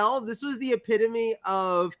could tell this was the epitome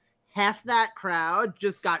of half that crowd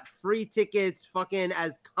just got free tickets fucking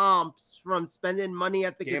as comps from spending money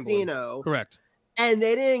at the Gambling. casino. Correct. And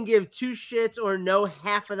they didn't give 2 shits or know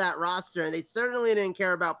half of that roster. And they certainly didn't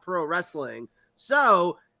care about pro wrestling.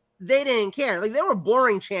 So they didn't care. Like, there were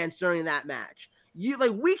boring chants during that match.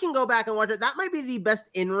 We can go back and watch it. That might be the best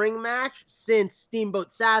in-ring match since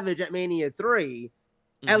Steamboat Savage at Mania 3.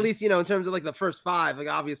 At Mhm. least, in terms of like the first 5, like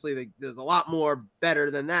obviously there's a lot more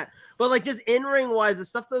better than that. But like just in-ring wise, the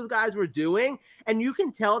stuff those guys were doing, and you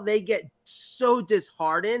can tell they get so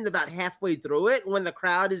disheartened about halfway through it when the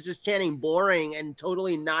crowd is just chanting boring and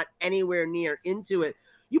totally not anywhere near into it.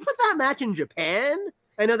 You put that match in Japan.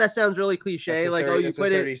 I know that sounds really cliche. Like, you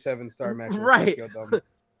put it 37-star match, Right. Tokyo Dome.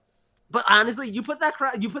 But honestly, you put that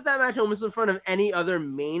match almost in front of any other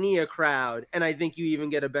Mania crowd, and I think you even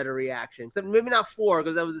get a better reaction. Except maybe not 4,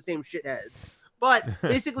 because that was the same shitheads. But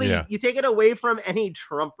basically, Yeah. you take it away from any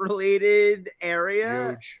Trump-related area,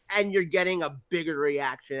 Huge. and you're getting a bigger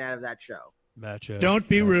reaction out of that show. Matchup. Don't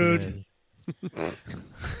be rude.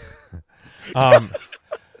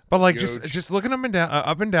 But like Huge. just looking up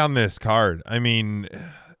and down this card, I mean,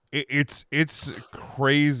 it's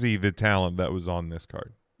crazy the talent that was on this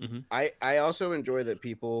card. I also enjoy that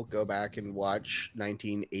people go back and watch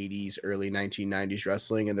 1980s, early 1990s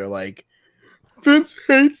wrestling, and they're like, Vince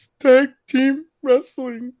hates tag team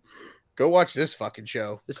wrestling. Go watch this fucking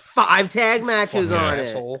show. There's 5 tag matches Fucking on it.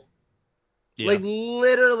 asshole. Yeah. Like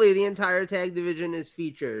literally, the entire tag division is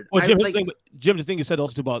featured. Well, Jim, I, like, the thing you said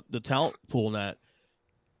also about the talent pool and that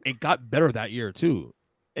it got better that year too.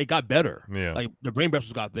 It got better. Yeah. Like the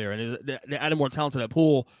Brainbusters got there, and they added more talent to that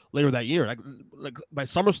pool later that year. Like by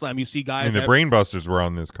SummerSlam, you see I guys. mean, the that- Brainbusters were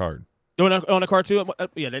on this card. on the card too. Yeah,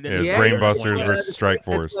 Yeah, Yeah, Brainbusters yeah, versus Strike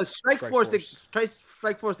Force.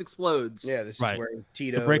 Strike Force explodes. Yeah, this Right. is where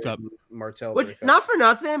Tito breakup. and Martel Which, break up. not for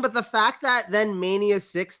nothing, but the fact that then Mania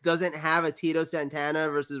 6 doesn't have a Tito Santana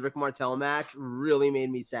versus Rick Martel match really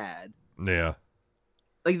made me sad. Yeah.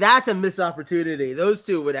 Like, that's a missed opportunity. Those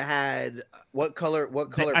two would have had. What color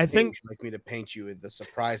I paint think- would you like me to paint you with the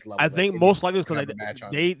surprise level? I that think they most need likely to because have a match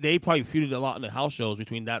on? they probably feuded a lot in the house shows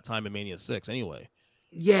between that time and Mania 6 anyway.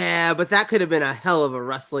 Yeah, but that could have been a hell of a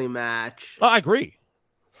wrestling match. Oh, I agree.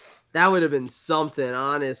 That would have been something,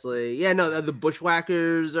 honestly. Yeah, no, the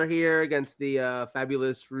Bushwhackers are here against the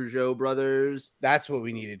fabulous Rougeau brothers. That's what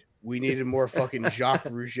we needed. We needed more fucking Jacques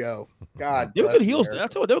Rougeau. God, They were bless good heels. America.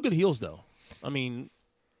 That's what they were good heels though. I mean,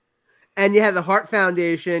 And you had the Hart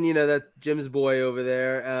Foundation, that Jim's boy over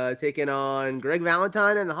there, taking on Greg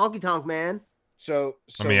Valentine and the Honky Tonk Man. So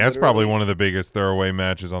I mean, that's probably literally- one of the biggest throwaway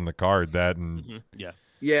matches on the card. That and Yeah.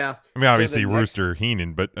 Yeah. I mean, obviously the next- Rooster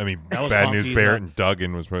Heenan, but I mean, That was Bad News Honky's, Barrett and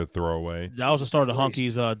Duggan was both throwaway. That was the start of Christ.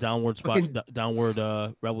 Honky's downward spot, Fucking- downward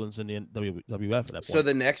relevance in the WWF at that point. So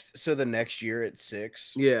the next year at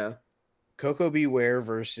 6, Yeah. Coco Beware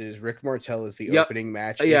versus Rick Martel is the Yep. opening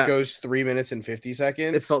match. Yeah. It goes 3 minutes and 50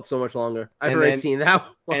 seconds. It felt so much longer. I've And already then- seen that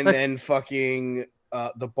one. And then fucking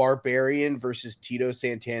the Barbarian versus Tito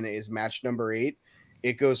Santana is match number 8.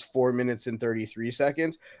 It goes 4 minutes and 33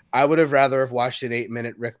 seconds. I would have rather have watched an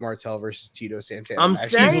 8-minute Rick Martel versus Tito Santana. I'm match.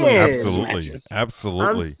 saying. Absolutely, Matches. I'm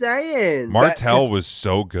absolutely. saying. Martel 'cause- was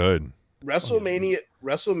so good.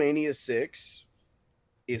 WrestleMania 6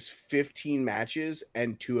 is 15 matches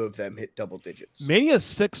and 2 of them hit double digits. Mania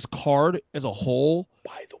 6 card as a whole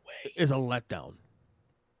By the way, is a letdown.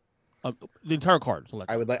 The entire card is a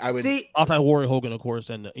letdown. I would See, Outside Warrior Hogan, of course,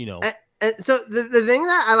 and and so the thing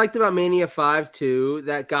that I liked about Mania 5 too,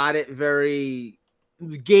 that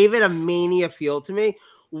gave it a Mania feel to me,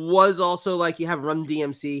 was also like you have Run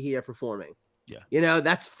DMC here performing. Yeah. You know,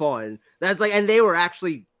 that's fun. That's like, and they were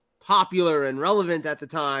actually popular and relevant at the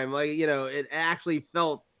time. Like, you know, it actually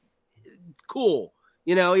felt cool.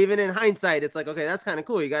 You know, even in hindsight, it's like, okay, that's kind of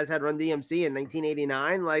cool. You guys had Run DMC in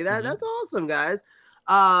 1989. Like that, that's awesome, guys.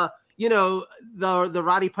 You know, the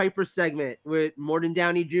Roddy Piper segment with Morton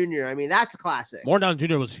Downey Jr. I mean, that's a classic. Morton Downey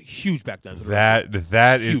Jr. was huge back then. That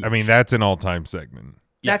is, I mean, Huge. that's an all-time segment.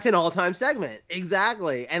 That's an all-time segment.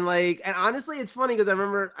 Exactly. And honestly, it's funny because I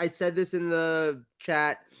remember I said this in the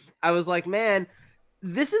chat. I was like, man,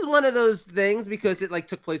 this is one of those things because it like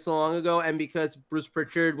took place so long ago, and because Bruce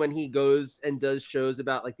Pritchard, when he goes and does shows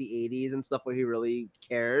about like the 80s and stuff where he really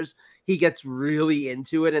cares, he gets really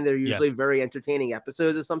into it, and they're usually very entertaining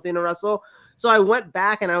episodes of something to wrestle. So I went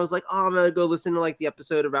back and I was like, oh, I'm gonna go listen to like the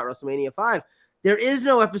episode about WrestleMania 5. There is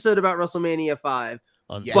no episode about WrestleMania 5.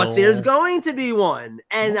 But there's going to be one.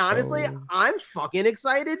 And honestly, I'm fucking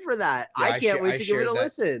excited for that. Yeah, I can't wait to give it a shared that.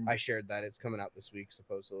 listen. I shared that. It's coming out this week,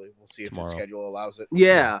 supposedly. We'll see if Tomorrow. the schedule allows it.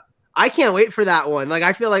 Yeah. I can't wait for that one. Like,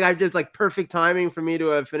 I feel like I've just like perfect timing for me to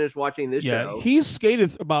have finished watching this show. He's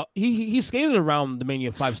skated about he skated around the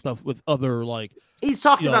Mania 5 stuff with other like He's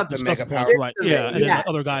talked you know, about the the mega discussing power. points, right? Yeah, and Yeah. then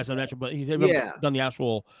other guys on that, but he's done the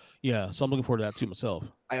actual. Yeah, so I'm looking forward to that too myself.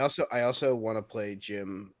 I also want to play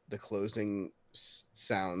Jim the closing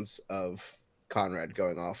sounds of Conrad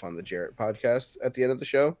going off on the Jarrett podcast at the end of the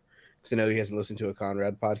show, because I know he hasn't listened to a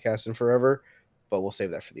Conrad podcast in forever, but we'll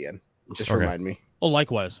save that for the end. Just Okay. remind me. Oh,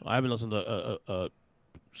 likewise, I haven't listened to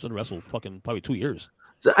Sun Wrestle fucking probably 2 years.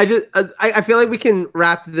 So I feel like we can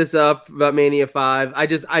wrap this up about Mania 5. I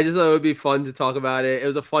just thought it would be fun to talk about it. It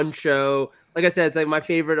was a fun show. Like I said, it's like my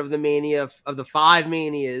favorite of the Mania of the 5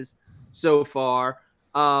 Manias so far.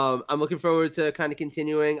 I'm looking forward to kind of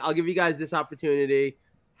continuing. I'll give you guys this opportunity.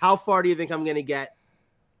 How far do you think I'm going to get?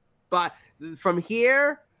 But from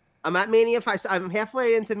here, I'm at Mania 5. So I'm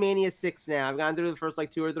halfway into Mania 6 now. I've gone through the first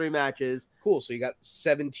like 2 or 3 matches. Cool. So you got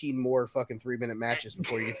 17 more fucking 3-minute matches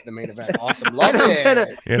before you get to the main event. Awesome. Love And I'm it. gonna-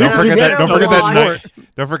 Yeah, And don't I'm forget that. gonna Don't forget that. watch-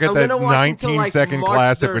 Don't forget I'm that gonna watch until, 19-second like, March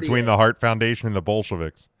classic 30th. between the Hart Foundation and the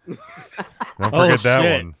Bolsheviks. Don't Oh, forget that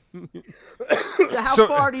shit. one. So how So-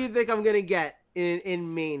 far do you think I'm going to get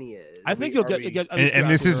in Mania? I think Are you'll we- get. And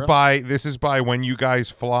this is by when you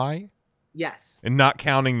guys fly, Yes. and not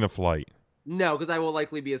counting the flight. No, because I will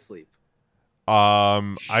likely be asleep.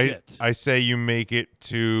 Shit. I say you make it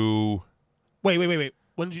to. Wait.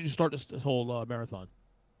 When did you start this whole marathon?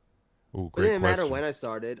 Oh, It great didn't matter question. when I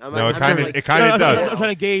started. No, it kinda does. I'm trying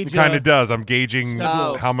to gauge. It kind of does. I'm gauging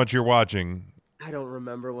schedule. how much you're watching. I don't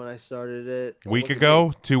remember when I started it. Week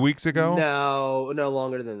ago, 2 weeks ago. No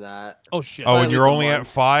longer than that. Oh shit. Oh, At and you're least a only at month.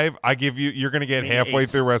 5. I give you. You're gonna get Maybe halfway 8.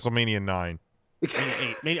 through WrestleMania 9.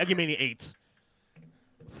 Maybe 8. I give Mania 8.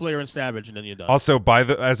 Flair and Savage, and then you're done. Also, by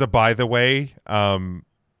the way,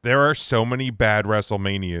 there are so many bad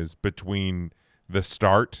WrestleManias between the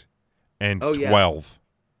start and Oh, yeah. 12.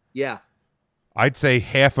 Yeah. I'd say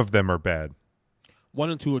half of them are bad. 1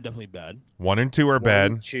 and 2 are definitely bad. 1 and 2 are 1,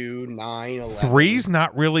 bad. 2, 9, 11. 3's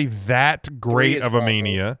not really that great is of a awful.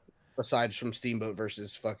 mania. Aside from Steamboat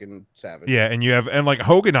versus fucking Savage. Yeah, and like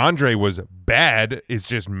Hogan Andre was bad. It's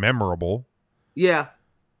just memorable. Yeah.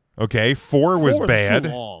 Okay, 4 was 4 bad.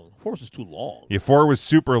 Is too long. 4 is too long. Yeah, 4 was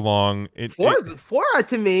super long. Four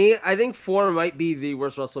to me, I think 4 might be the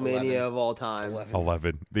worst WrestleMania 11. of all time.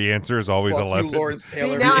 11. The answer is always Fuck 11. You, Lawrence See,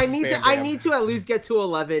 Taylor now I versus need Bam I Bam. need to at least get to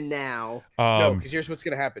 11 now. No, because here's what's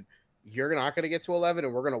gonna happen. You're not gonna get to 11,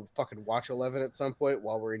 and we're gonna fucking watch 11 at some point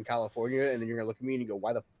while we're in California, and then you're gonna look at me and you go,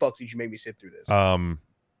 "Why the fuck did you make me sit through this?"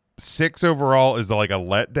 6 overall is like a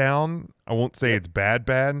letdown. I won't say it's bad.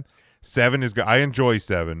 7 is good. I enjoy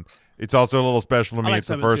 7. It's also a little special to me. like It's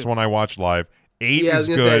the 7 first too. one I watched live. 8 Yeah, I is was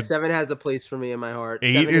gonna say good. 7 has a place for me in my heart.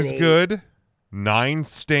 8 7 and is 8. good. 9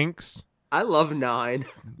 stinks. I love 9.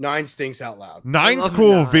 9 stinks out loud. 9's love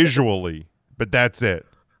cool 9. visually, but that's it.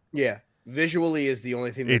 Yeah, visually is the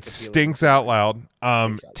only thing. It That's stinks out loud.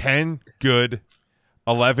 Stinks out 10 good.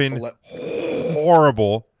 11 Ele-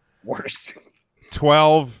 horrible. Worst.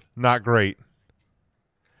 12 not great.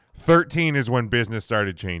 13 is when business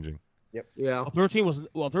started changing. Yeah. 13 was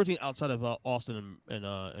 13 outside of Austin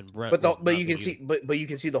and Brett. But you can see but you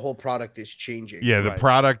can see the whole product is changing. Yeah, the Right.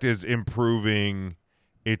 product is improving.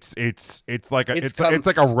 It's like a It's it's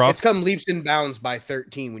like a rough. It's come leaps and bounds by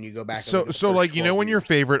 13 when you go back. and look at the So first like, you know 12 when your years.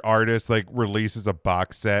 favorite artist like releases a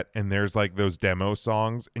box set and there's like those demo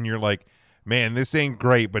songs and you're like, man, this ain't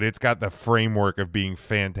great, but it's got the framework of being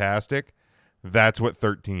fantastic. That's what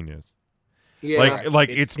 13 is. Yeah. Like It's-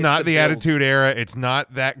 it's it's not the the build. Attitude Era. It's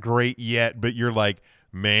not that great yet, but you're like,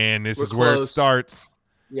 man, this We're is where it close. starts.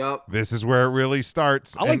 Yep. This is where it really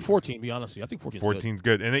starts. I like And 14. To be honest, with you. I think 14. 14's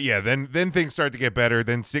good. And then things start to get better.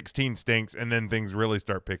 Then 16 stinks, and then things really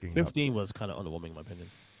start picking up. 15 was kind of underwhelming in my opinion.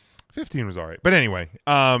 15 was all right. But anyway,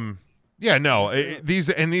 yeah, no,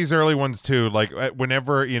 these early ones too, like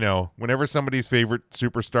whenever somebody's favorite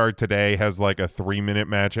superstar today has like a 3-minute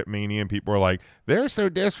match at Mania and people are like, they're so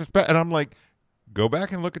disrespectful. And I'm like, go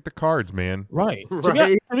back and look at the cards, man. Right.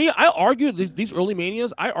 Right. For me, I argue these early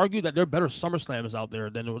Manias. I argue that there are better SummerSlams out there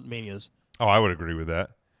than Manias. Oh, I would agree with that.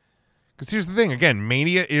 Because here's the thing. Again,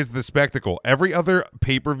 Mania is the spectacle. Every other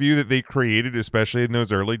pay-per-view that they created, especially in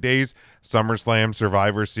those early days, SummerSlam,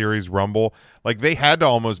 Survivor Series, Rumble, like they had to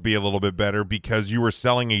almost be a little bit better because you were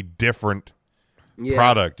selling a different Yeah.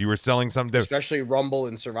 product. You were selling something different. especially Rumble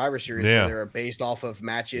and Survivor Series, Yeah. where they were based off of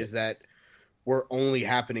matches that were only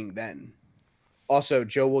happening then. Also,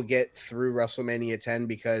 Joe will get through WrestleMania 10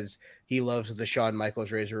 because he loves the Shawn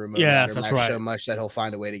Michaels Razor Ramon Yes, ladder that's match right. so much that he'll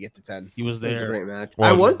find a way to get to 10. He was That's a there. great match. Well,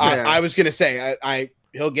 I was there. I was gonna say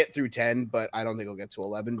he'll get through 10, but I don't think he'll get to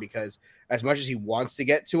 11 because as much as he wants to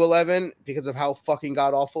get to 11 because of how fucking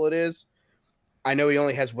god awful it is, I know he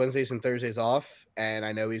only has Wednesdays and Thursdays off, and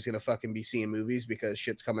I know he's gonna fucking be seeing movies because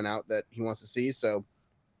shit's coming out that he wants to see. So,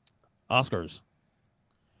 Oscars.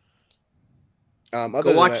 other Go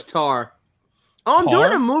than watch that, Tar. Oh, I'm Tar?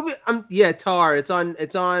 doing a movie. Yeah, Tar. It's on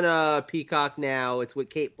Peacock now. It's with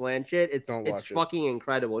Kate Blanchett. It's Don't watch it. fucking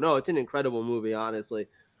incredible. No, it's an incredible movie, honestly.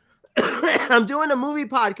 I'm doing a movie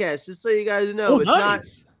podcast, just so you guys know. Oh, It's not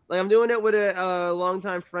nice. like I'm doing it with a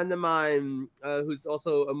longtime friend of mine who's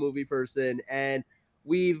also a movie person, and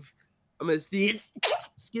I'm gonna sneeze.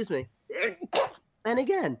 Excuse me. And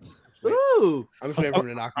again, ooh, I'm just waiting for him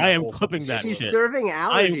to knock. I my am whole clipping fucking that shit she's shit. off. serving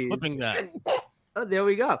I am allergies. clipping that. Oh, there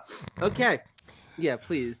we go. Okay. Yeah,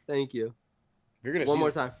 please. Thank you. You're gonna One see more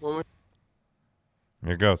it. time. One more.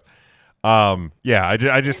 Here it goes. Yeah,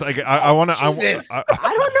 I just like I want to Jesus. I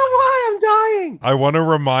don't know why I'm dying. I want to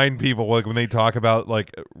remind people, like, when they talk about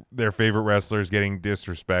like their favorite wrestlers getting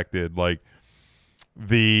disrespected, like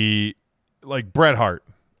Bret Hart.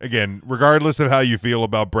 Again, regardless of how you feel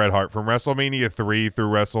about Bret Hart, from WrestleMania 3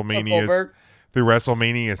 through Goldberg?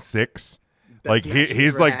 WrestleMania 6, like Best match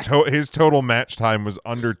his ever like had. his total match time was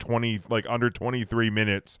under 23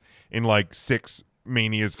 minutes in like 6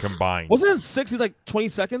 Manias combined. Wasn't it 6? He's like 20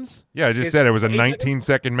 seconds. Yeah, I just His- said it was a 8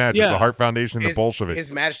 19-second match. It was Yeah. the Hart Foundation and the His- Bolsheviks.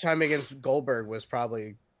 His match time against Goldberg was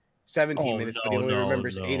probably 17 minutes, but he only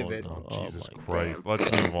remembers 8 of it. no. Jesus Oh my Christ. God.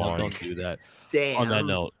 Let's move No, on. don't do that. Damn. On that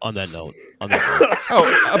note.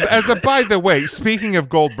 Oh, by the way, speaking of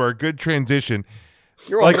Goldberg, good transition.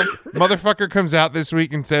 You're Like, welcome. motherfucker comes out this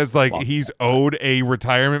week and says, like, he's owed a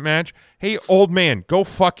retirement match. Hey, old man, go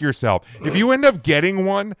fuck yourself. If you end up getting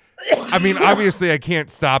one, I mean, obviously I can't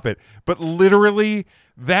stop it, but literally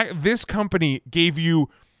this company gave you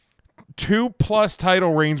 2+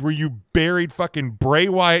 title reigns where you buried fucking Bray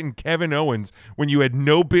Wyatt and Kevin Owens when you had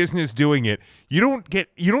no business doing it. You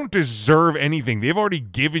don't deserve anything. They've already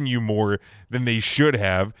given you more than they should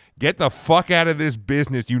have. Get the fuck out of this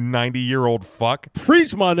business, you 90-year-old fuck.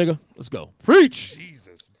 Preach, my nigga. Let's go. Preach.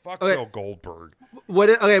 Jesus, fuck Okay. Bill Goldberg.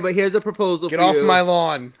 Okay, but here's a proposal Get for off you. my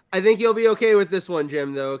lawn. I think you'll be okay with this one,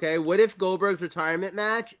 Jim, though, okay? What if Goldberg's retirement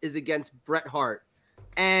match is against Bret Hart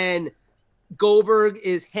and Goldberg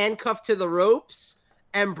is handcuffed to the ropes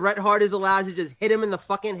and Bret Hart is allowed to just hit him in the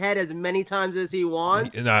fucking head as many times as he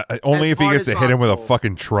wants? Only As if he hard gets as to hit him with a possible.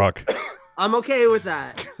 fucking truck. I'm okay with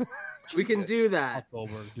that. We can do that.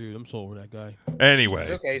 Goldberg, dude, I'm so over that guy.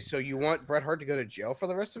 Anyway, Okay, so you want Bret Hart to go to jail for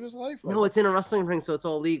the rest of his life? No, it's in a wrestling ring, so it's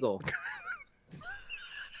all legal.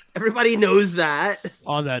 Everybody knows that.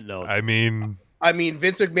 On that note, I mean, I mean,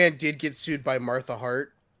 Vince McMahon did get sued by Martha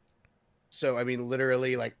Hart So I mean,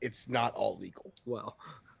 literally, like it's not all legal. Well,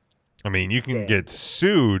 I mean, you can Yeah. get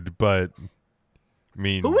sued, but I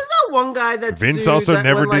mean, who was that one guy that Vince sued also that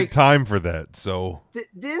never when, did like, time for that. So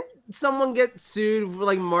didn't someone get sued for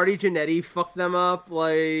like Marty Jannetty fucked them up?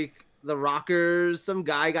 Like the Rockers, some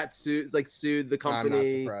guy got sued the I'm not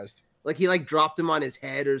company. surprised. Like he like dropped him on his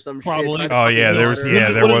head or some Probably. shit. oh yeah, there was What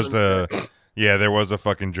there was a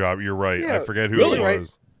fucking job. You're right. Yeah, I forget who really, it right?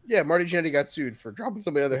 was. Yeah, Marty Jannetty got sued for dropping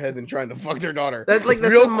somebody on their head and trying to fuck their daughter. That's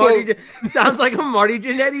real a Marty. quote. Sounds like a Marty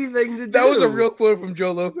Jannetty thing to do. That was a real quote from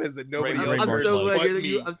Joe Lopez that nobody Great, else great heard I'm so Marty. glad but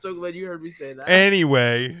me. I'm so glad you heard me say that.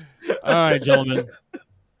 Anyway, All right, gentlemen.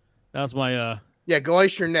 That's my Yeah, go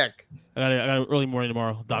ice your neck. I got an early morning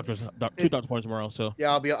tomorrow. Two doctor's appointments tomorrow. So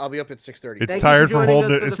Yeah, I'll be up at 6:30. It's Thank tired you for from joining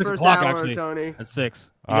holding us it. for It's the 6 first o'clock, hour, actually. Tony. at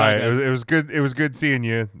 6. all right, it was good. It was good seeing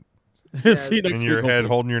you. See you next In week. your head, hopefully.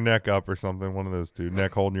 holding your neck up or something. One of those two.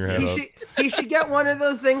 Neck holding your head up. He should get one of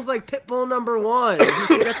those things like Pitbull #1. He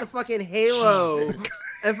should get the fucking halo,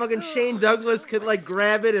 and fucking Shane Douglas could like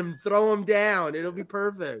grab it and throw him down. It'll be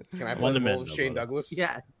perfect. Can I play One the to men, role of though, Shane brother. Douglas?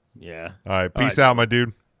 Yeah. Yeah. All right, All peace right. out, my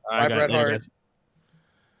dude. All right, Bye, Bret guys. Later, Hart. guys.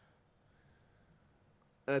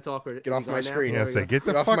 That's awkward. Get Is off he my gone now? screen. Yeah, say get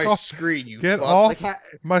the Get off fuck my off. screen, you Get fuck. off Like,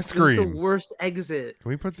 my this is the screen. worst exit. Can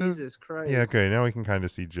we put this? Jesus Christ. Yeah, okay. Now we can kind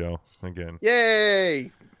of see Joe again.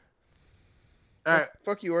 Yay! All right.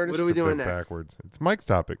 Fuck you, Ernest. What are we It's a doing bit next? backwards. It's Mike's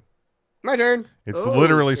topic. My turn. It's Oh,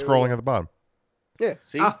 literally here we scrolling go. at the bottom. Yeah,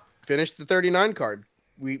 see? Ah. Finished the 39 card.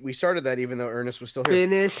 We started that even though Ernest was still here.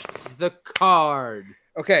 Finish the card.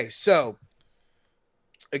 Okay, so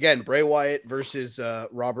again, Bray Wyatt versus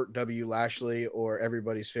Robert W. Lashley, or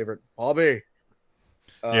everybody's favorite Bobby.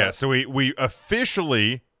 Yeah, so we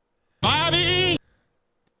officially Bobby.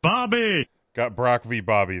 got Brock v.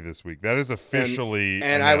 Bobby this week. That is officially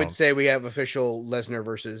and I would announced. say we have official Lesnar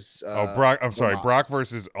versus Brock. I'm sorry, Omos. Brock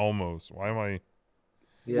versus Almost. Why am I?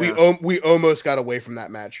 Yeah. We almost got away from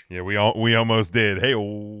that match. Yeah, we almost did. Hey,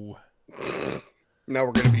 oh. Now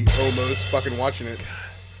we're gonna be almost fucking watching it.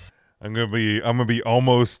 I'm gonna be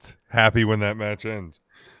almost happy when that match ends.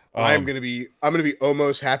 I'm gonna be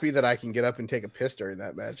almost happy that I can get up and take a piss during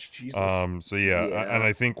that match. Jesus. So yeah, Yeah. and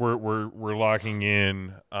I think we're locking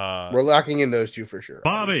in We're locking in those two for sure.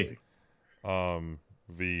 Bobby.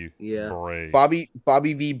 v Yeah. Bray.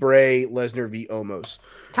 Bobby v Bray, Lesnar v Omos.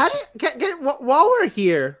 How do while we're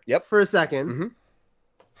here Yep. for a 2nd, Mhm.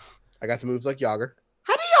 I got the moves like Yager.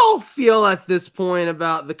 how do y'all feel at this point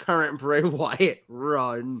about the current Bray Wyatt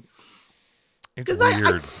run? It's 'Cause I-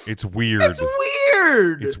 weird. It's weird. It's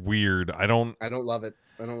weird. It's weird. I don't love it.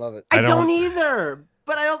 I I don't don't- either.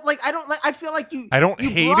 But I feel like you I don't you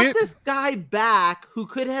hate brought it. this guy back who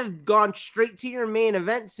could have gone straight to your main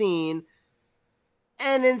event scene,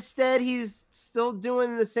 and instead he's still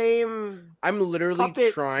doing the same I'm literally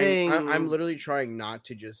puppet trying. thing. I'm literally trying not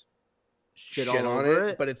to just shit, shit all on over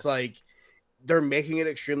it, but it's like they're making it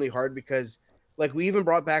extremely hard because, like, we even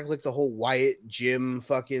brought back like the whole Wyatt Jim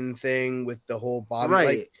fucking thing with the whole Bobby. Right.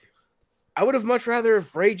 Like, I would have much rather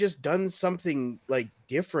if Bray just done something like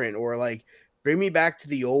different, or like bring me back to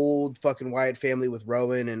the old fucking Wyatt family with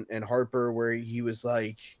Rowan and Harper, where he was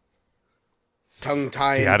like tongue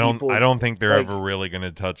tying. See, I don't think they're like- ever really going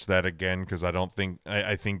to touch that again because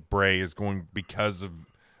I think Bray is going because of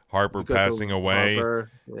Harper because of passing away.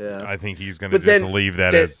 Harper. Yeah. I think he's going to But just then leave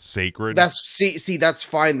that that- as sacred. See, that's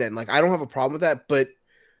fine then. Like, I don't have a problem with that, but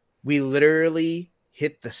we literally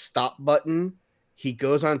hit the stop button. He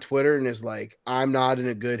goes on Twitter and is like, I'm not in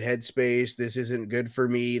a good headspace. This isn't good for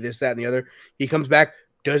me. This, that, and the other. He comes back,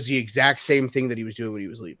 does the exact same thing that he was doing when he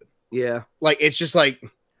was leaving. Yeah. Like, it's just like,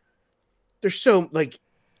 there's so, like,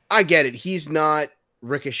 I get it. He's not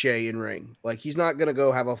Ricochet in ring. Like, he's not going to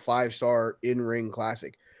go have a 5-star in ring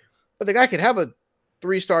classic. But the guy could have a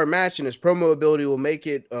 3-star match and his promo ability will make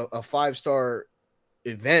it a 5-star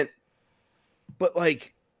event. But,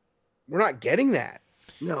 like, we're not getting that.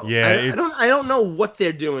 No. Yeah, I don't know what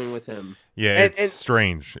they're doing with him. yeah, and- it's and-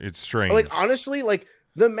 strange. It's strange. Like, honestly, like,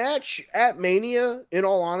 the match at Mania, in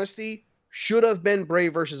all honesty, should have been Bray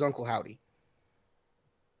versus Uncle Howdy.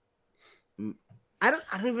 I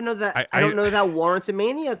don't even know that. I- I don't know that warrants a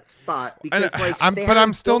Mania spot because like. I'm they but I'm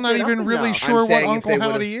haven't still built not it up even really enough. sure what saying if Uncle they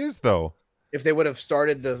would've- Howdy is, though. If they would have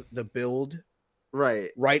started the build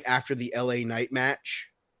Right. right after the LA Knight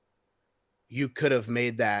match, you could have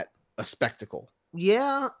made that a spectacle.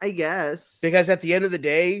 Yeah, I guess. Because at the end of the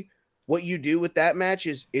day, what you do with that match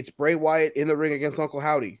is it's Bray Wyatt in the ring against Uncle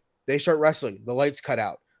Howdy. They start wrestling. The lights cut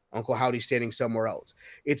out. Uncle Howdy standing somewhere else.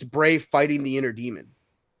 It's Bray fighting the inner demon.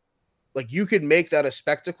 Like, you could make that a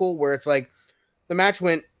spectacle where it's like the match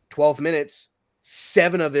went 12 minutes.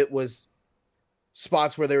 7 of it was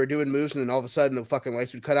spots where they were doing moves, and then all of a sudden the fucking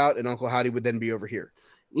lights would cut out, and Uncle Howdy would then be over here,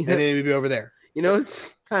 You and know, then he'd be over there. you know, it's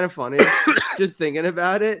kind of funny just thinking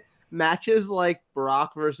about it. Matches like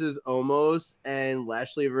Brock versus Omos and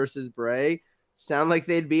Lashley versus Bray sound like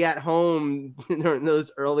they'd be at home during those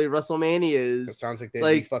early WrestleManias. It sounds like they'd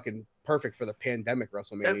Like- be fucking perfect for the pandemic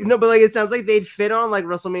WrestleMania. No, but like it sounds like they'd fit on like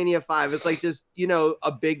WrestleMania 5. It's like just, you know,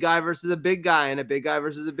 a big guy versus a big guy and a big guy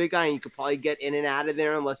versus a big guy, and you could probably get in and out of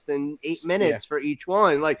there in less than 8 minutes for each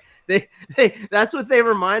one. Like they that's what they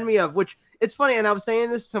remind me of, which it's funny. And I was saying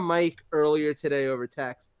this to Mike earlier today over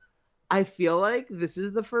text. I feel like this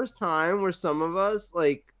is the first time where some of us,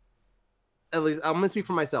 like, at least I'm gonna speak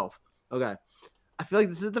for myself. Okay. I feel like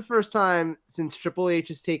this is the first time since Triple H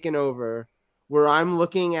has taken over where I'm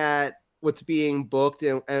looking at what's being booked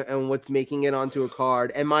and what's making it onto a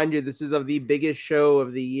card. And mind you, this is of the biggest show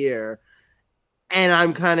of the year. And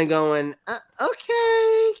I'm kind of going,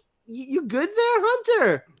 okay, you good there,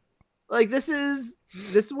 Hunter? Like, this is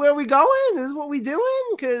where we going? This is what we doing?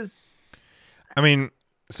 Because I mean,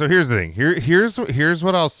 so here's the thing. Here's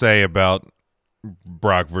what I'll say about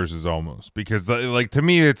Brock versus Omos, because like to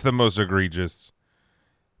me it's the most egregious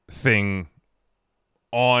thing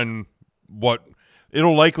on what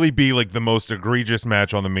it'll likely be like the most egregious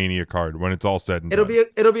match on the Mania card when it's all said and done.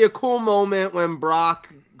 it'll be a cool moment when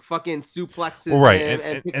Brock fucking suplexes him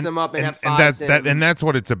and picks him up and F5s him. That's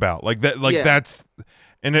what it's about. Like that, like that's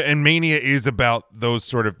and Mania is about those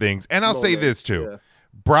sort of things. And I'll say this too. Yeah.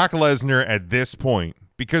 Brock Lesnar at this point,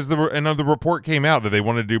 because the report came out that they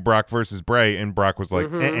wanted to do Brock versus Bray, and Brock was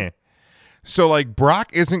like, So like Brock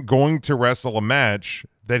isn't going to wrestle a match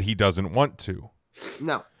that he doesn't want to.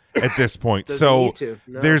 No. At this point. Doesn't So need to.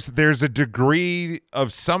 No. there's a degree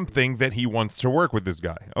of something that he wants to work with this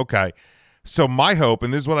guy. Okay. So my hope,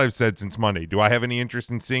 and this is what I've said since Monday, do I have any interest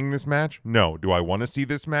in seeing this match? No. Do I want to see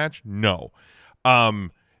this match? No.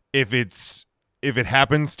 If it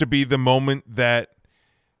happens to be the moment that,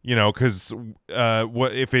 you know, because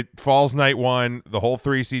what if it falls night one, the whole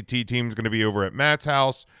 3CT team is going to be over at Matt's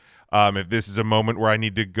house. If this is a moment where I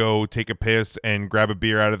need to go take a piss and grab a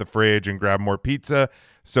beer out of the fridge and grab more pizza,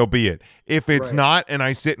 so be it. If it's not and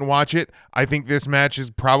I sit and watch it, I think this match is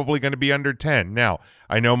probably going to be under 10. Now,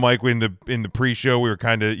 I know, Mike, in the pre-show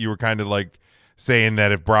you were kind of like saying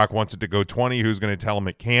that if Brock wants it to go 20, who's going to tell him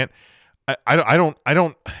it can't? I don't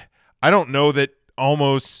know that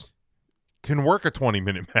almost can work a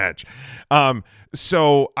 20-minute match.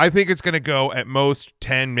 So I think it's going to go at most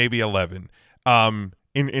 10, maybe 11. In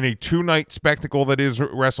a 2-night spectacle that is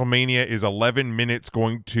WrestleMania, is 11 minutes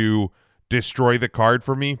going to destroy the card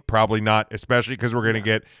for me? Probably not, especially because we're going to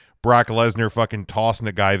get Brock Lesnar fucking tossing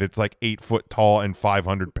a guy that's like 8 foot tall and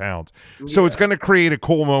 500 pounds. So it's going to create a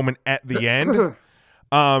cool moment at the end.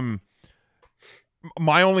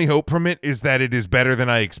 My only hope from it is that it is better than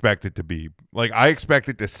I expect it to be. Like, I expect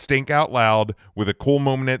it to stink out loud with a cool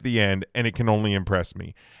moment at the end, and it can only impress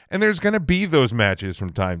me. And there's going to be those matches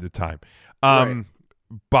from time to time.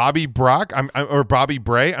 Bobby Brock, or Bobby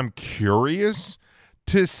Bray, I'm curious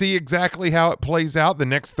to see exactly how it plays out the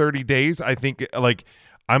next 30 days. I think, like,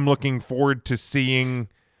 I'm looking forward to seeing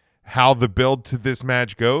how the build to this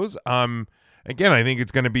match goes. Again, I think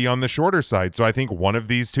it's going to be on the shorter side. So I think one of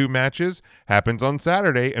these two matches happens on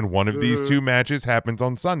Saturday and one of these two matches happens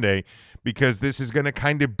on Sunday, because this is going to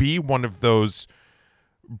kind of be one of those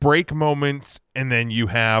break moments, and then you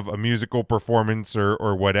have a musical performance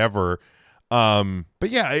or whatever. But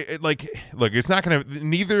yeah, look, it's not going to,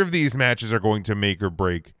 neither of these matches are going to make or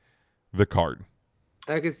break the card.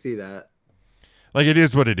 I can see that. Like, it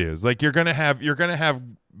is what it is. Like, you're going to have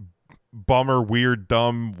bummer, weird,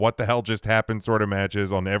 dumb, what the hell just happened sort of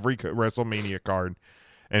matches on every WrestleMania card.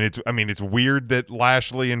 And it's weird that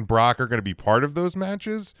Lashley and Brock are going to be part of those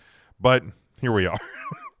matches, but here we are.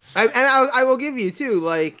 I will give you too,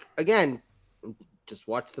 like, again, just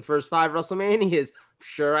watch the first 5 WrestleManias.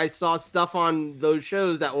 Sure, I saw stuff on those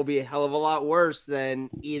shows that will be a hell of a lot worse than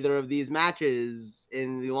either of these matches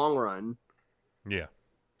in the long run. Yeah.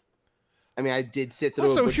 I mean, I did sit through.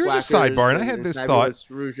 Also, here's a sidebar, and I had this thought.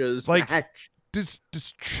 Rougeau's like, match. does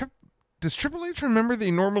Triple H remember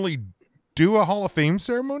they normally do a Hall of Fame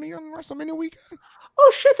ceremony on WrestleMania weekend?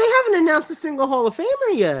 Oh shit, they haven't announced a single Hall of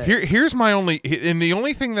Famer yet. Here's my only, and the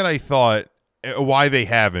only thing that I thought why they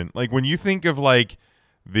haven't, like, when you think of like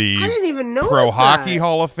the I didn't even know Pro Hockey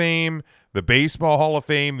Hall of Fame, the Baseball Hall of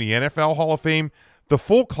Fame, the NFL Hall of Fame, the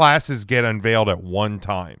full classes get unveiled at one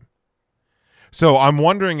time. So I'm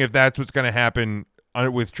wondering if that's what's going to happen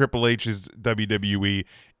with Triple H's WWE,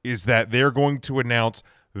 is that they're going to announce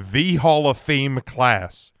the Hall of Fame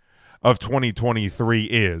class of 2023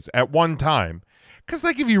 is at one time. Because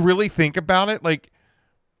like if you really think about it, like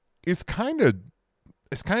it's kind of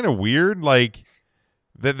weird, like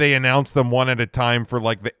that they announced them one at a time for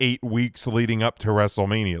like the 8 weeks leading up to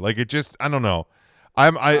WrestleMania. Like it just, I don't know.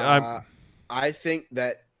 I think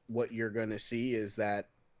that what you're gonna see is that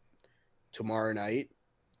tomorrow night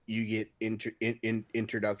you get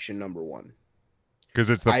introduction number 1 because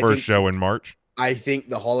it's the first show in March. I think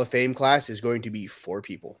the Hall of Fame class is going to be 4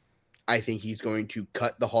 people. I think he's going to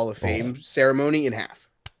cut the Hall of Fame ceremony in half.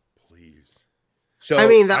 Please. So I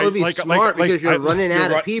mean, that would be smart because you're running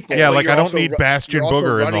out of people. Yeah, like I don't need Bastion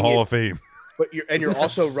Booger in the Hall of Fame. But you're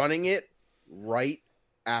also running it right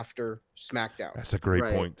after SmackDown. That's a great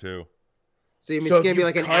point too. So it's going to be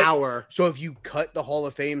like an hour. So if you cut the Hall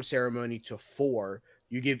of Fame ceremony to 4,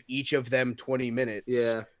 you give each of them 20 minutes.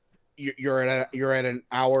 Yeah. You're at an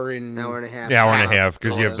hour and a half. Yeah, hour and a half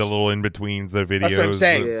because you have the little in betweens, the videos. That's what I'm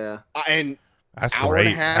saying. Yeah. And that's hour great.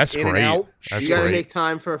 And a half that's in great. And out. That's you got to great. make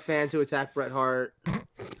time for a fan to attack Bret Hart.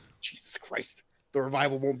 Jesus Christ. The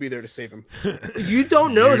Revival won't be there to save him. You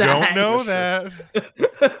don't know that. Don't know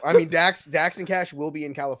that. I mean, Dax and Cash will be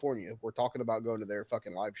in California. We're talking about going to their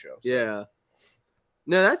fucking live show. So. Yeah.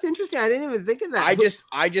 No, that's interesting. I didn't even think of that.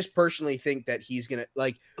 I just personally think that he's gonna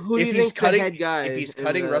like. Who do you think's the head guy? If he's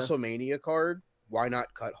cutting WrestleMania card, why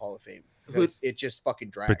not cut Hall of Fame? Because it just fucking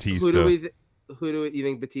drags. Batista. Who do you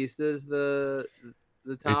think Batista's the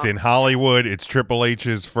top? It's in Hollywood. It's Triple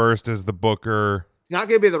H's first as the booker. It's not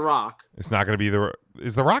gonna be The Rock. It's not gonna be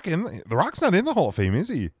Is The Rock in? The Rock's not in the Hall of Fame, is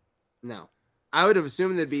he? No. I would have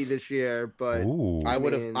assumed it'd be this year, but I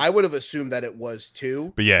would have assumed that it was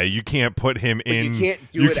too. But yeah, you can't put him in. You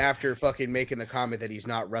can't do it after fucking making the comment that he's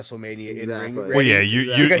not WrestleMania in ring. Well, yeah,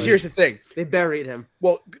 because here's the thing. They buried him.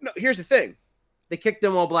 Well, no, here's the thing. They kicked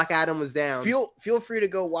him while Black Adam was down. Feel free to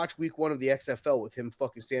go watch week 1 of the XFL with him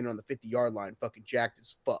fucking standing on the 50-yard line, fucking jacked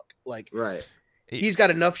as fuck. Like, right. He's got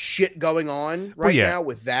enough shit going on now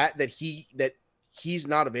with that he's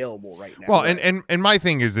not available right now. Well, and my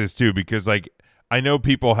thing is this too, because like I know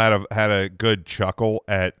people had a good chuckle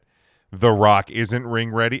at The Rock isn't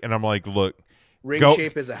ring ready, and I'm like, look, ring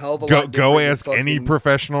shape is a hell of a lot. Go ask any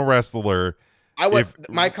professional wrestler.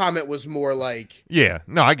 My comment was more like, yeah,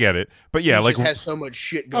 no, I get it, but yeah, he like just has so much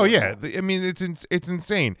shit going. Oh yeah, on. I mean it's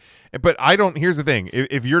insane. But I don't. Here's the thing: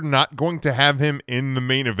 if you're not going to have him in the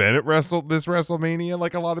main event at this WrestleMania,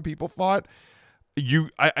 like a lot of people thought, you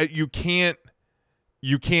can't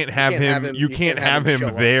have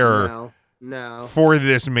him there. No. For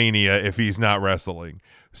this Mania if he's not wrestling.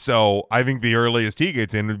 So I think the earliest he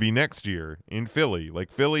gets in would be next year in Philly. Like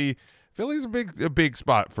Philly's a big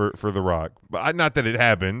spot for The Rock. But not that it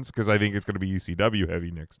happens, because I think it's going to be ECW heavy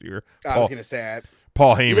next year. I was going to say that.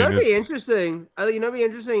 Paul Heyman. It'd be interesting. It'd be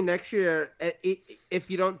interesting next year if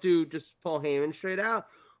you don't do just Paul Heyman straight out.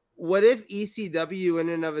 What if ECW in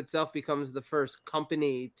and of itself becomes the first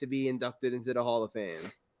company to be inducted into the Hall of Fame?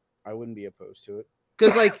 I wouldn't be opposed to it.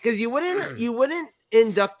 Because you wouldn't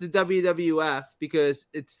induct the WWF because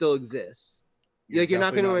it still exists. You're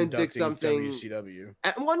not going to induct something. WCW.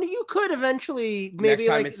 One you could eventually, maybe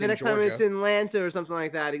like the next time it's in Atlanta or something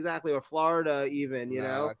like that, exactly, or Florida even. You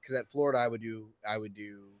know, because at Florida I would do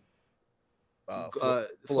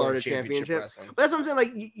Florida Championship. But that's what I'm saying. Like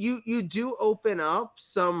you do open up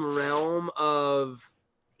some realm of.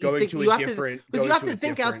 You have to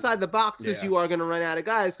think outside the box because you are going to run out of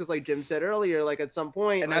guys. Because, like Jim said earlier, like at some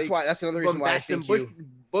point, and that's another reason why I think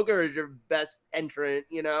Booger is your best entrant.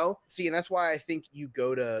 You know, see, and that's why I think you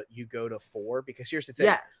go to 4 because here's the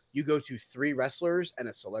thing: you go to 3 wrestlers and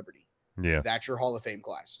a celebrity. Yeah, that's your Hall of Fame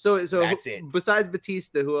class. So that's it. Besides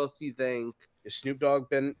Batista, who else do you think? Has Snoop Dogg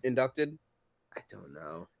been inducted? I don't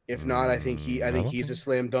know. If not, I think he's a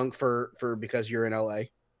slam dunk for because you're in LA.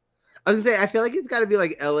 I was gonna say, I feel like it's got to be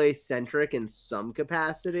like LA centric in some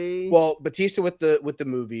capacity. Well, Batista with the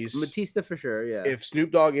movies, Batista for sure. Yeah. If Snoop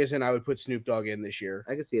Dogg isn't, I would put Snoop Dogg in this year.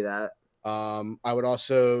 I could see that. I would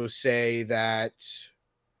also say that.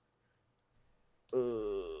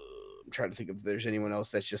 I'm trying to think if there's anyone else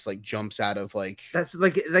that's just like jumps out of like. That's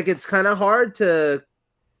like it's kind of hard to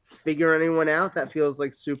figure anyone out that feels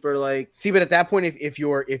like super like. See, but at that point, if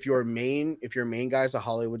your main guy's a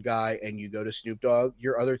Hollywood guy and you go to Snoop Dogg,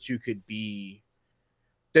 your other two could be.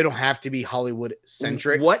 They don't have to be Hollywood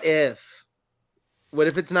centric. What if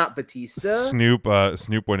it's not Batista? Snoop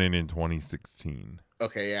went in 2016.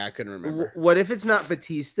 Okay, yeah, I couldn't remember. What if it's not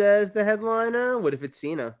Batista as the headliner? What if it's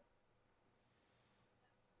Cena?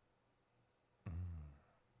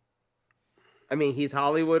 I mean, he's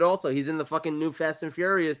Hollywood also. He's in the fucking new Fast and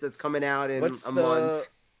Furious that's coming out in month.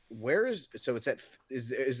 Where is it's at?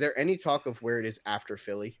 Is there any talk of where it is after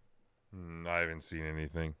Philly? I haven't seen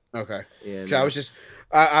anything. Okay. Yeah, I was just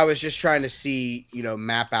I was just trying to see,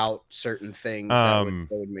 map out certain things that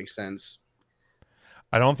would make sense.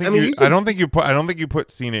 I don't think I don't think you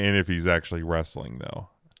put Cena in if he's actually wrestling though.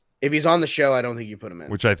 If he's on the show, I don't think you put him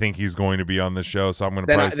in. Which I think he's going to be on the show, so I'm going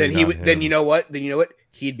to probably say then he would. him. Then you know what?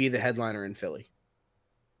 He'd be the headliner in Philly.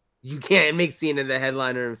 You can't make Cena the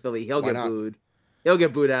headliner in Philly. He'll Why get not? booed. He'll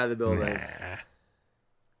get booed out of the building. Nah.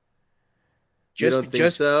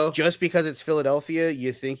 Just because it's Philadelphia,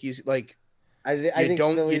 you think he's like? I think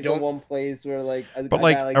Philly's the one place where a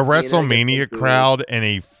WrestleMania crowd and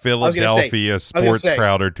a Philadelphia sports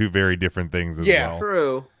crowd are two very different things as well.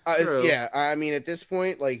 True. Yeah, I mean at this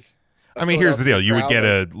point, like, here's the deal: you would get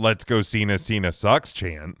a "Let's go Cena sucks"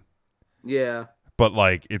 chant. Yeah, but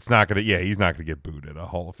like it's not gonna. Yeah, he's not gonna get booed at a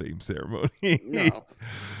Hall of Fame ceremony. No.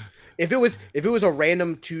 If it was a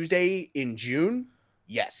random Tuesday in June,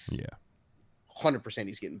 yes. Yeah. 100%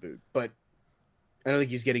 he's getting booed, but I don't think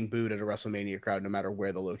he's getting booed at a WrestleMania crowd, no matter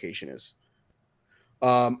where the location is.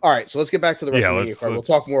 All right, so let's get back to the WrestleMania card. We'll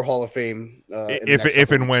talk more Hall of Fame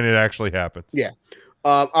if and when it actually happens. Yeah.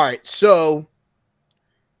 All right, so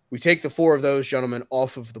we take the 4 of those gentlemen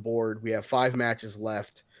off of the board. We have 5 matches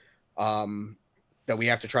left that we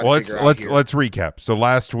have to try to figure out. Let's recap. So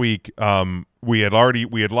last week, we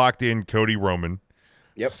had locked in Cody Roman,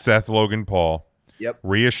 Seth Logan Paul,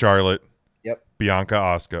 Rhea Charlotte, Bianca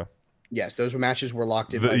Asuka. Yes, those were matches were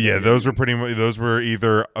locked in. Those were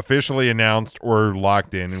either officially announced or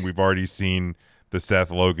locked in, and we've already seen the Seth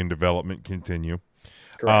Logan development continue.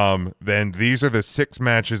 Correct. Then these are the 6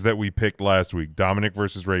 matches that we picked last week: Dominic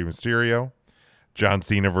versus Rey Mysterio, John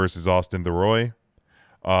Cena versus Austin Theroy,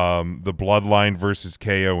 the Bloodline versus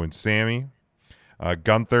KO and Sammy,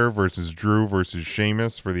 Gunther versus Drew versus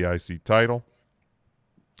Sheamus for the IC title,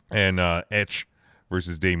 and Edge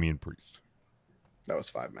versus Damian Priest. That was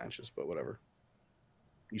 5 matches, but whatever.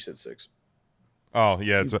 You said 6. Oh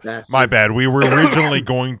yeah, it's my bad. We were originally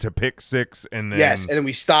going to pick 6, and then and then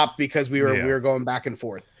we stopped because we were going back and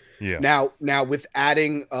forth. Yeah. Now with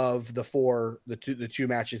adding of the 2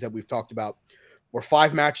 matches that we've talked about, we're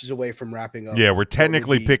 5 matches away from wrapping up. Yeah, we're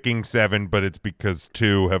technically picking 7, but it's because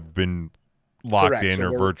 2 have been locked in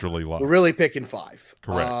or virtually locked. We're really picking 5.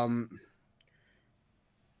 Correct.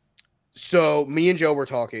 So me and Joe were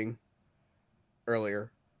talking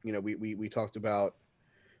earlier. We talked about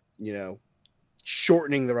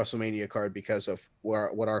shortening the WrestleMania card because of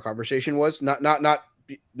what our conversation was. Not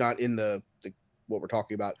in the what we're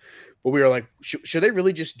talking about, but we were like, should they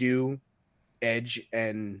really just do Edge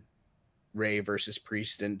and Rey versus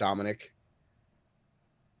Priest and Dominic?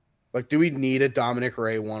 Like, do we need a Dominic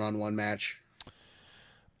Rey 1-on-1 match?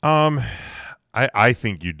 I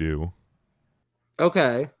think you do.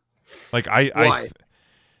 Okay. Like Why?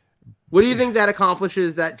 What do you think that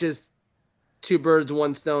accomplishes that just 2 birds,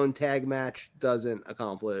 1 stone tag match doesn't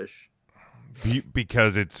accomplish?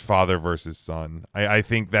 Because it's father versus son. I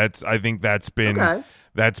think that's been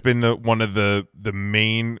the one of the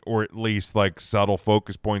main, or at least like subtle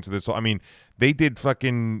focus points of this. I mean, they did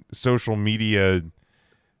fucking social media.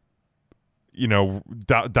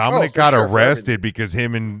 Dominic got arrested because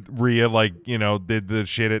him and Rhea did the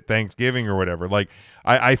shit at Thanksgiving or whatever. Like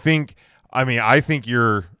I think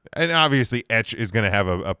you're. And obviously, Edge is going to have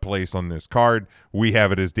a place on this card. We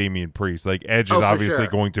have it as Damian Priest. Like, Edge is obviously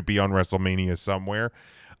going to be on WrestleMania somewhere.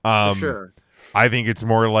 For sure. I think it's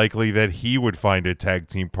more likely that he would find a tag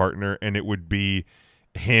team partner, and it would be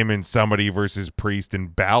him and somebody versus Priest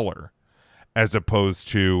and Balor, as opposed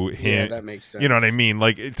to him. Yeah, that makes sense. You know what I mean?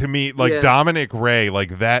 Like, to me, Dominic Rey,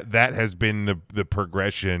 like that has been the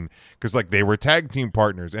progression, because like they were tag team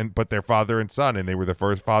partners, but they're father and son, and they were the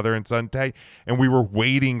first father and son tag, and we were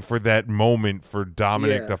waiting for that moment for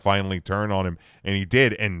Dominic to finally turn on him, and he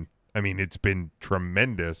did, and I mean it's been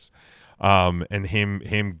tremendous, and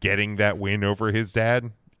him getting that win over his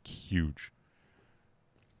dad, huge.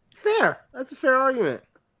 Fair. That's a fair argument.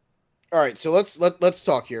 All right, so let's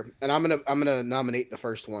talk here, and I'm gonna nominate the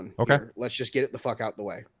first one. Okay, here. Let's just get it the fuck out the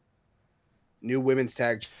way. New women's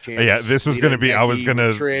tag champs. Yeah, this was gonna be. I was gonna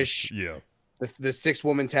Trish. Yeah, the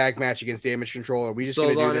 6-woman tag match against Damage Control. Are we just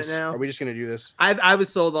gonna do this? Are we just gonna do this? I was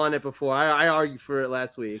sold on it before. I argued for it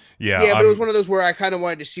last week. Yeah, but it was one of those where I kind of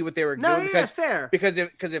wanted to see what they were doing. Because, fair. Because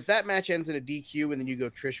if that match ends in a DQ and then you go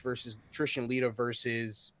Trish and Lita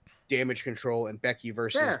versus Damage Control and Becky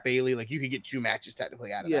versus Bayley, like you could get 2 matches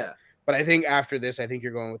technically out of that. But I think after this, I think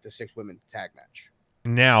you're going with the 6-women tag match.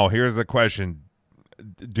 Now, here's the question.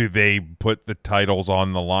 Do they put the titles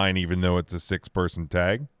on the line even though it's a 6-person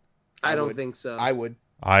tag? I don't think so. I would.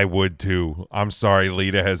 I would too. I'm sorry.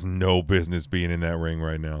 Lita has no business being in that ring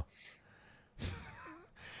right now.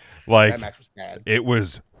 Like That match was bad. it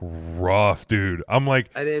was rough, dude. I'm like,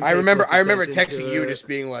 I remember texting you just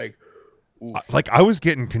being like, oof. I was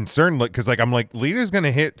getting concerned, like, because I'm like, Lita's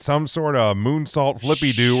gonna hit some sort of moonsault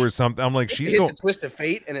flippy do or something. I'm like, she she's hit going. the twist of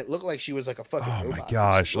fate, and it looked like she was like a fucking. Oh robot. my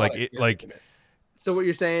gosh! She was Like it, a like. minute. So what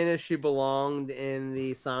you're saying is she belonged in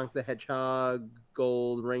the Sonic the Hedgehog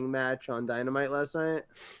gold ring match on Dynamite last night?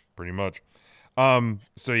 Pretty much.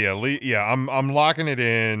 So yeah, I'm locking it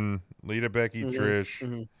in. Lita, Becky, Trish.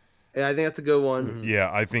 Mm-hmm. Yeah, I think that's a good one. Mm-hmm. Yeah,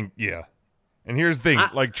 I think And here's the thing,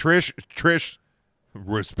 like Trish,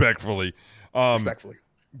 respectfully,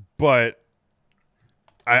 but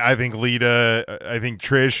I think Lita, I think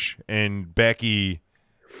Trish and Becky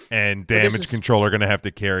and Damage Control are gonna have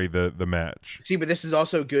to carry the match. See, but this is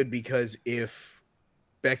also good because if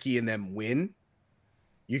Becky and them win,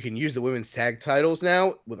 you can use the women's tag titles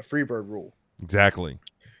now with a Freebird rule. Exactly.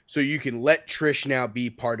 So you can let Trish now be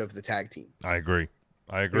part of the tag team. I agree.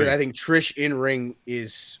 Because I think Trish in ring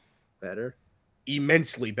is better,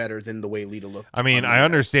 immensely better than the way Lita looked. I mean, I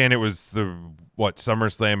understand it was the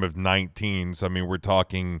SummerSlam of 19. So I mean, we're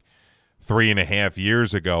talking 3.5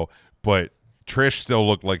 years ago, but Trish still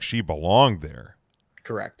looked like she belonged there.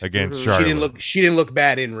 Correct. Against Charlotte. She didn't look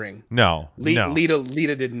bad in ring. No.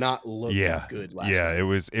 Lita did not look good last night.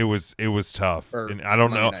 It was tough. Or and I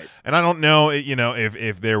don't know. night. And I don't know,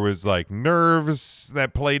 if there was like nerves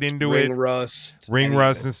that played into ring rust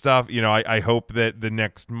and stuff. I hope that the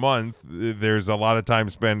next month there's a lot of time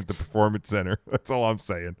spent at the Performance Center. That's all I'm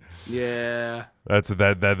saying. Yeah. That's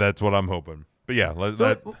what I'm hoping. But yeah,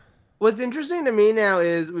 what's interesting to me now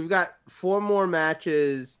is we've got 4 more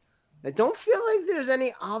matches. I don't feel like there's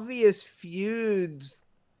any obvious feuds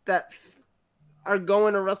that are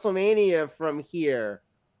going to WrestleMania from here.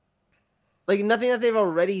 Like nothing that they've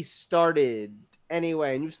already started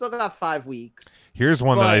anyway, and you've still got 5 weeks. Here's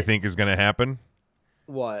one that I think is going to happen.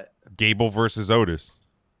 What? Gable versus Otis.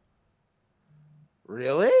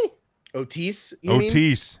 Really? Otis?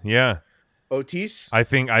 Otis, yeah. Otis? I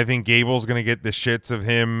think Gable's going to get the shits of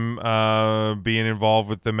him being involved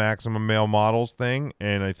with the Maximum Male Models thing,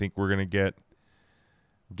 and I think we're going to get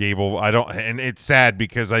Gable. And it's sad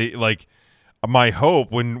because my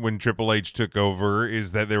hope when Triple H took over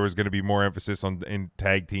is that there was going to be more emphasis in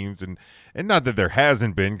tag teams, and not that there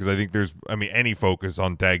hasn't been, because I think any focus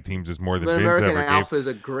on tag teams is more than Vince American ever Alpha gave. is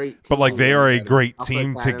a great team. But they are a great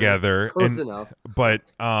team together. Close enough. But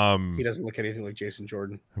he doesn't look anything like Jason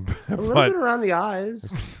Jordan. A little bit around the eyes.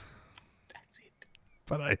 That's it.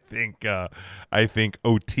 But I think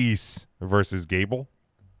Otis versus Gable.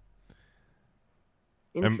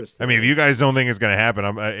 Interesting. I mean, if you guys don't think it's going to happen,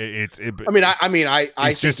 it's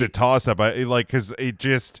just a toss up. Because it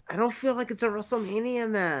just. I don't feel like it's a WrestleMania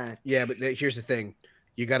match. Yeah, but here's the thing: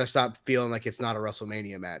 you got to stop feeling like it's not a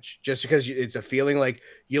WrestleMania match just because it's a feeling. Like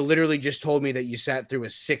you literally just told me that you sat through a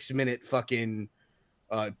 6-minute fucking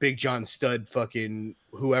Big John Studd fucking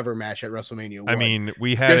whoever match at WrestleMania 1. I mean,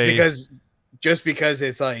 we had just because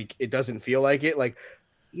it's like it doesn't feel like it. Like,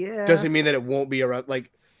 yeah, doesn't mean that it won't be a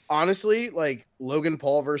like. Honestly, like Logan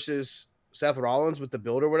Paul versus Seth Rollins with the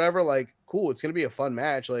build or whatever, like cool, it's gonna be a fun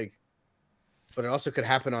match, like, but it also could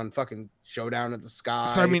happen on fucking Showdown at the Sky.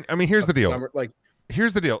 So I mean, here's the deal.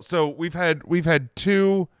 Here's the deal. So we've had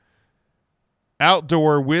 2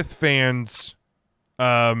 outdoor with fans,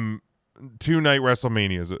 2-night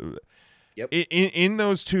WrestleManias. Yep. In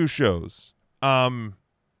those 2 shows, I'm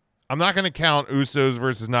not gonna count Usos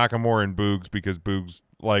versus Nakamura and Boogs because Boogs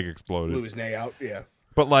exploded. Blew his knee out, yeah.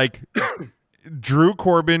 But Drew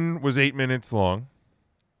Corbin was 8 minutes long.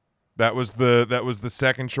 That was the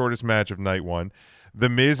second shortest match of night 1. The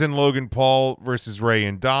Miz and Logan Paul versus Ray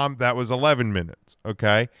and Dom, that was 11 minutes.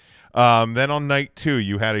 Okay. Then on night 2,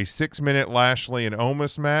 you had a 6-minute Lashley and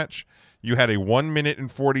Omos match. You had a 1 minute and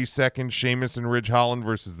 40-second Sheamus and Ridge Holland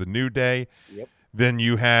versus the New Day. Yep. Then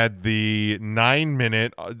you had the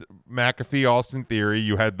 9-minute McAfee Austin Theory.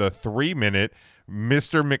 You had the 3-minute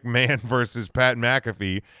Mr. McMahon versus Pat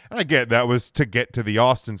McAfee. And I get that was to get to the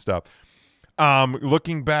Austin stuff.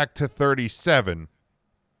 Looking back to 37,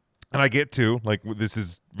 and I get to, this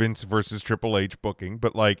is Vince versus Triple H booking,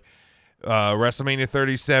 but WrestleMania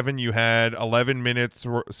 37, you had 11 minutes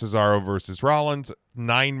Cesaro versus Rollins,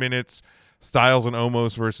 9 minutes Styles and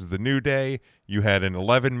Omos versus the New Day. You had an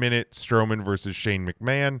 11-minute Strowman versus Shane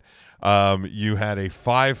McMahon. You had a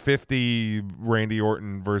 5:50 Randy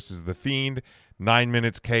Orton versus The Fiend. 9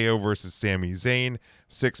 minutes KO versus Sami Zayn.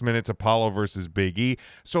 6 minutes Apollo versus Big E.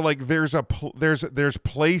 So there's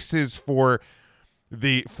places for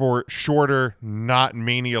shorter, not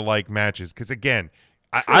Mania-like matches. Because again,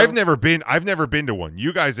 I've never been to one.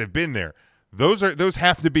 You guys have been there. those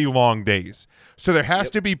have to be long days. So there has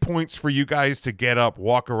to be points for you guys to get up,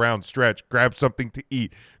 walk around, stretch, grab something to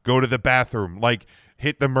eat, go to the bathroom, like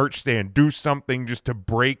hit the merch stand, do something just to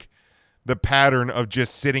break the pattern of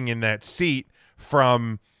just sitting in that seat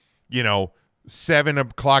from,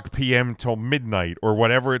 7:00 p.m. till midnight or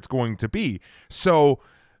whatever it's going to be. So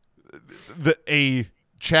a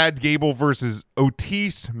Chad Gable versus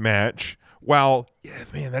Otis match,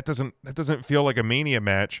 that doesn't feel like a Mania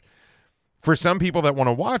match. For some people that want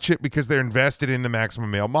to watch it because they're invested in the Maximum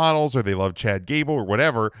Male Models or they love Chad Gable or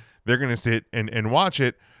whatever, they're going to sit and watch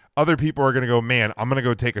it. Other people are going to go, man, I'm going to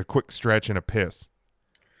go take a quick stretch and a piss.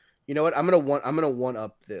 You know what? I'm going to one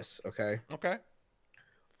up this, okay? Okay.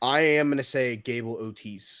 I am going to say Gable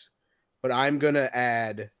Otis, but I'm going to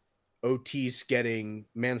add Otis getting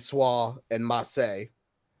Mansois and Massey.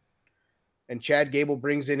 And Chad Gable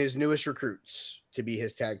brings in his newest recruits to be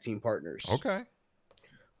his tag team partners. Okay.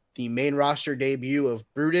 The main roster debut of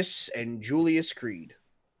Brutus and Julius Creed.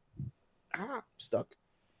 Stuck.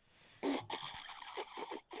 Oh,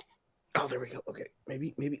 there we go. Okay,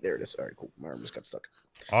 maybe there it is. All right, cool. My arm just got stuck.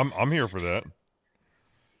 I'm here for that.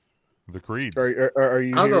 The Creeds. Are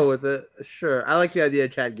you? I'll here? go with it. Sure, I like the idea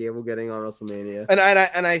of Chad Gable getting on WrestleMania.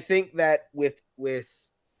 And I think that with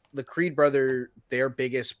the Creed brother, their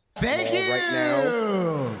biggest flaw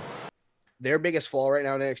right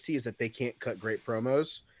now in NXT is that they can't cut great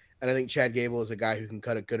promos. And I think Chad Gable is a guy who can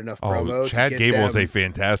cut a good enough promo. Chad Gable is a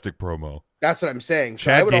fantastic promo. That's what I'm saying.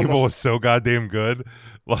 Chad Gable is so goddamn good.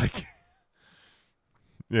 Like,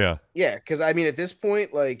 yeah. Yeah, because I mean, at this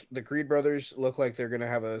point, like the Creed brothers look like they're gonna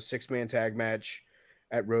have a 6-man tag match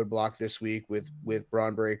at Roadblock this week with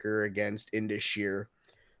Braun Breaker against Indus Shear.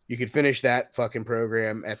 You could finish that fucking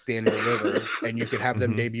program at Stand and Deliver, and you could have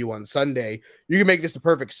them debut on Sunday. You can make this the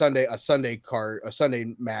perfect Sunday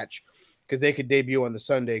match. Because they could debut on the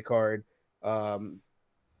Sunday card, and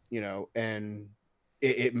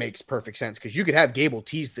it makes perfect sense. Because you could have Gable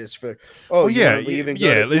tease this for, you want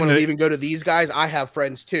to even go to these guys? I have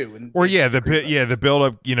friends too, and the build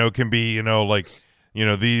up, can be,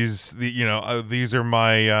 these are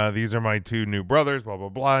my two new brothers, blah blah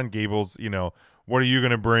blah, and Gable's, what are you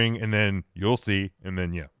gonna bring, and then you'll see, and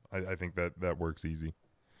then I think that works easy.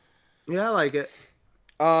 Yeah, I like it.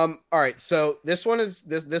 All right, so this one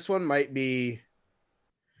might be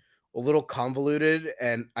a little convoluted,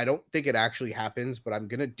 and I don't think it actually happens, but I'm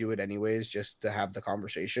gonna do it anyways just to have the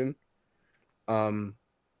conversation. The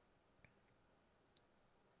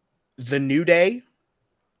New Day,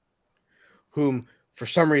 whom for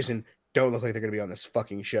some reason don't look like they're gonna be on this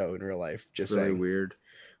fucking show in real life. Just really saying. Weird.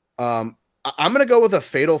 I'm gonna go with a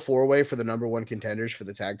fatal 4-way for the number one contenders for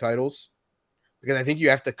the tag titles, because I think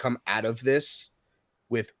you have to come out of this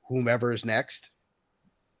with whomever is next.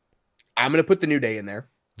 I'm going to put the New Day in there.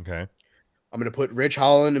 Okay. I'm going to put Ridge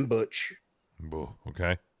Holland and Butch.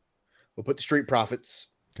 Okay. We'll put the Street Profits.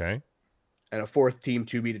 Okay. And a fourth team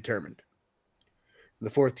to be determined. And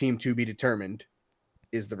the fourth team to be determined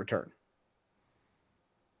is the Return.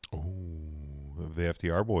 Oh, the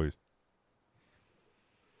FTR boys.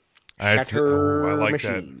 I like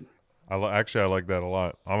Machine. that. I like that a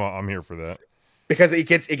lot. I'm here for that. Because it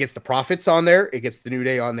gets the Profits on there, it gets the New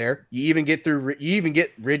Day on there. You even get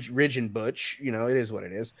Ridge and Butch. It is what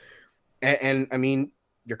it is. And I mean,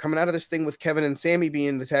 you're coming out of this thing with Kevin and Sammy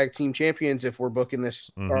being the tag team champions if we're booking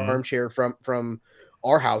this armchair from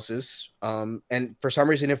our houses. And for some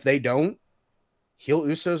reason, if they don't, heel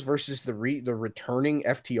Usos versus the returning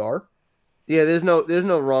FTR. Yeah, there's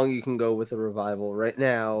no wrong you can go with a revival right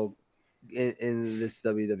now in this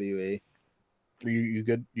WWE. You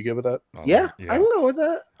good? You good with that? Yeah, I can go with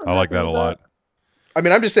that. I like that a lot. I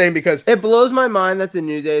mean, I'm just saying because it blows my mind that the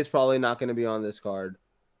New Day is probably not going to be on this card.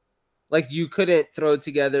 Like, you couldn't throw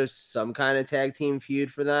together some kind of tag team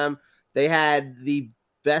feud for them. They had the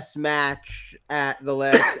best match at the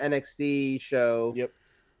last NXT show. Yep.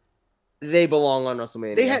 They belong on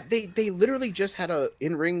WrestleMania. They literally just had a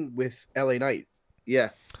in-ring with LA Knight. Yeah.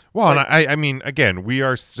 Well, and I mean, again, we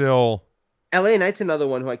are still. LA Knight's another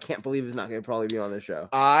one who I can't believe is not going to probably be on this show.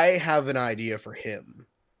 I have an idea for him.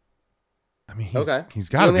 I mean, he's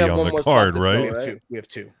got to be on the card, right? We have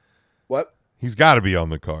two. What? He's got to be on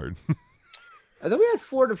the card. I thought we had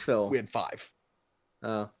 4 to fill. We had 5.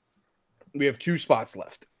 Oh. We have 2 spots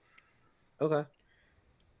left. Okay.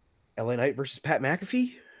 LA Knight versus Pat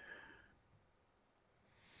McAfee?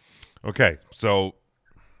 Okay, so.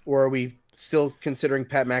 Or are we still considering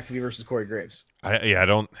Pat McAfee versus Corey Graves? I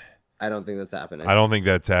don't think that's happening. I don't think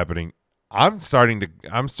that's happening. I'm starting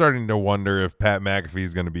to wonder if Pat McAfee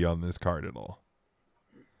is going to be on this card at all.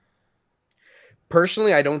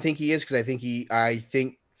 Personally, I don't think he is, because I think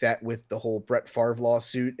that with the whole Brett Favre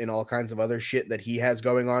lawsuit and all kinds of other shit that he has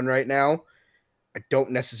going on right now, I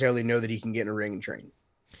don't necessarily know that he can get in a ring and train.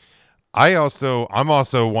 I'm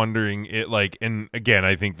also wondering it, like, and again,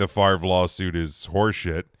 I think the Favre lawsuit is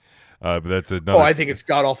horseshit. But that's another. Oh, I think it's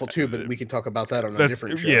god awful too, but we can talk about that on a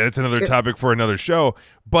different show. Yeah, it's another topic for another show.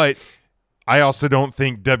 But I also don't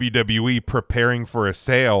think WWE preparing for a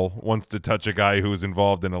sale wants to touch a guy who is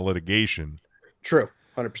involved in a litigation. True,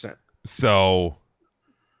 100%. So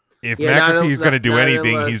if McAfee's going to do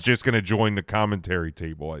anything, he's just going to join the commentary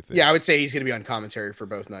table, I think. Yeah, I would say he's going to be on commentary for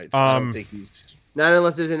both nights. I don't think he's... Not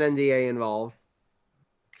unless there's an NDA involved.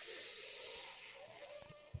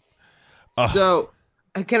 So,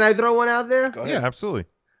 can I throw one out there? Go ahead. Yeah, absolutely.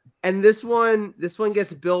 And this one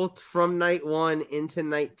gets built from night 1 into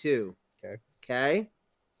night 2. Okay?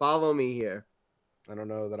 Follow me here. I don't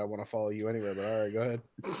know that I want to follow you anywhere, but all right, go ahead.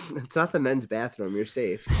 It's not the men's bathroom. You're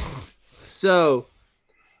safe. So,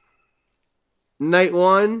 night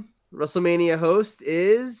 1, WrestleMania host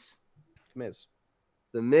is Miz.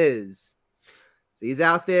 The Miz. So he's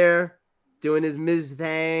out there doing his Miz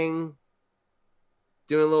thing,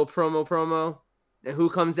 doing a little promo. And who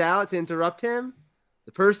comes out to interrupt him?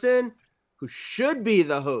 The person who should be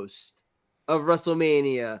the host of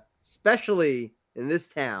WrestleMania, especially in this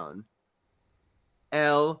town,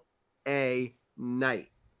 L.A. Knight.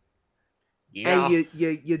 Yeah. And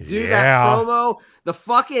you do that promo, the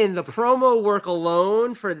promo work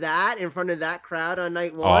alone for that in front of that crowd on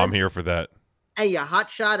night 1. Oh, I'm here for that. And you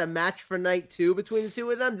hotshot a match for night 2 between the two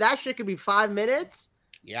of them. That shit could be 5 minutes.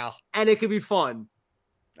 Yeah. And it could be fun.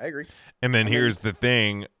 I agree. And then here's the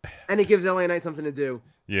thing. And it gives LA Knight something to do.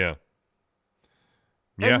 Yeah.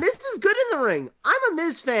 And Miz is good in the ring. I'm a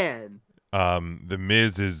Miz fan. The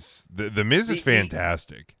Miz is the Miz is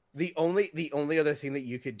fantastic. The only other thing that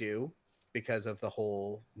you could do, because of the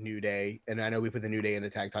whole New Day, and I know we put the New Day in the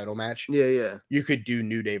tag title match. Yeah. You could do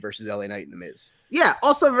New Day versus LA Knight and the Miz. Yeah,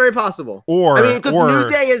 also very possible. Because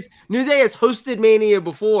New Day has hosted Mania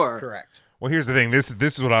before. Correct. Well, here's the thing. This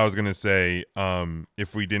is what I was gonna say.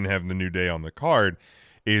 If we didn't have the New Day on the card,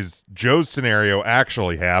 is Joe's scenario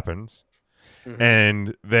actually happens,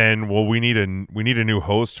 and then we need a new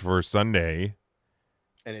host for Sunday,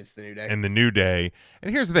 and it's the New Day. And the New Day.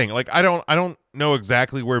 And here's the thing. Like I don't know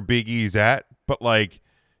exactly where Big E's at, but like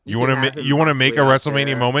you want to make a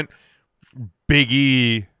WrestleMania moment. Big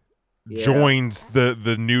E joins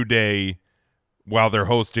the New Day while they're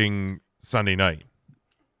hosting Sunday night.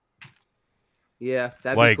 Yeah,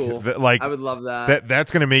 that'd be cool. I would love that. That's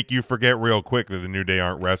going to make you forget real quick that the New Day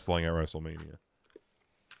aren't wrestling at WrestleMania.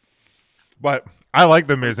 But I like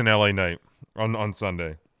the Miz and LA Knight on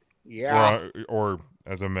Sunday. Yeah. Or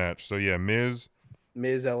as a match. So yeah, Miz,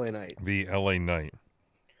 LA Knight. The LA Knight.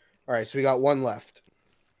 All right, so we got one left.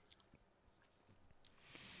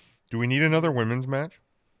 Do we need another women's match?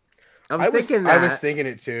 I was thinking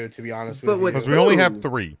it too, to be honest with you. Because we only have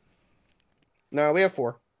 3. No, we have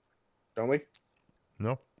 4. Don't we?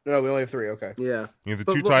 No, we only have 3. Okay. Yeah. You have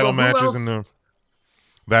the 2 title matches and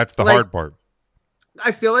that's the hard part.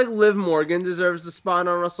 I feel like Liv Morgan deserves the spot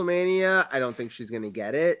on WrestleMania. I don't think she's going to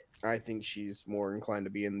get it. I think she's more inclined to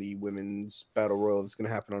be in the women's battle royal that's going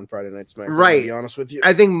to happen on Friday Night SmackDown. Right. To be honest with you,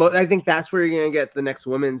 I think that's where you're going to get the next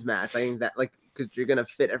women's match. I think that because you're going to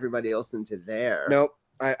fit everybody else into there. Nope.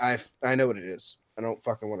 I know what it is. I don't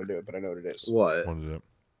fucking want to do it, but I know what it is. What? What is it?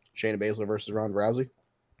 Shayna Baszler versus Ronda Rousey.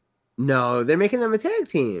 No, they're making them a tag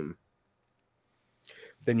team.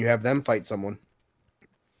 Then you have them fight someone.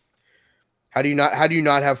 How do you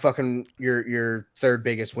not have fucking your third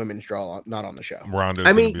biggest women's draw not on the show? Ronda's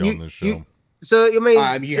gonna be on this show. You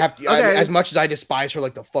have to. Okay. As much as I despise her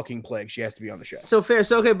like the fucking plague, she has to be on the show. So fair.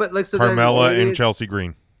 So okay, but Carmella and Chelsea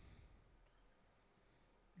Green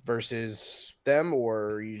versus them,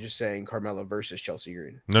 or are you just saying Carmella versus Chelsea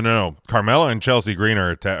Green? No. Carmella and Chelsea Green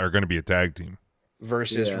are going to be a tag team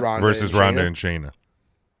versus Ronda and Shayna.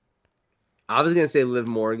 I was gonna say Liv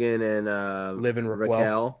Morgan and Liv and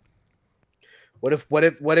Raquel. What if?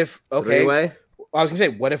 Okay, three-way? I was gonna say,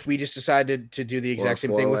 what if we just decided to do the exact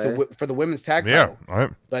same thing for the women's tag title? Yeah,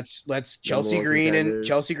 let's Chelsea Green and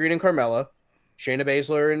Carmella, Shayna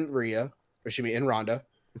Baszler and and Ronda,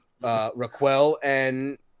 Raquel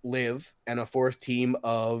and Liv, and a 4th team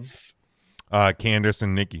of Candice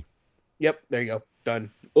and Nikki. Yep, there you go, done.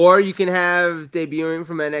 Or you can have debuting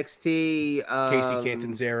from NXT, Casey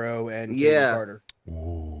Catanzaro and Kayla Carter.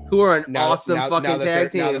 Ooh. Who are an awesome fucking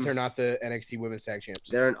tag team. Now that they're not the NXT Women's Tag Champs.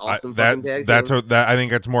 They're an awesome fucking tag team. I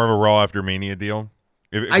think that's more of a Raw after Mania deal.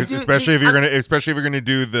 Especially if you're gonna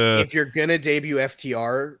do the. If you're gonna debut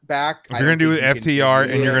FTR back, If you're gonna do FTR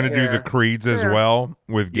and you're gonna do the Creeds as well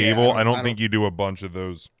with Yeah, Gable, I don't think you do a bunch of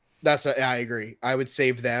those. I agree. I would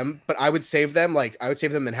save them, but I would save them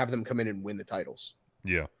and have them come in and win the titles.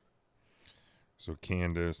 Yeah. So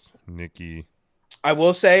Candice, Nikki. I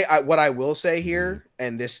will say what I will say here,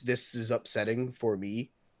 and this is upsetting for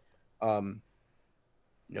me.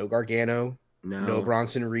 No Gargano, no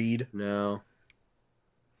Bronson Reed, no.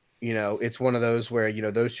 You know, it's one of those where, you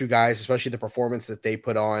know, those two guys, especially the performance that they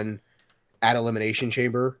put on at Elimination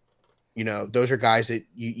Chamber, you know, those are guys that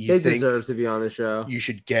you think deserve to be on the show. You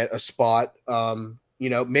should get a spot. You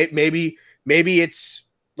know, maybe it's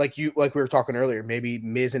like we were talking earlier. Maybe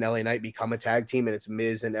Miz and LA Knight become a tag team, and it's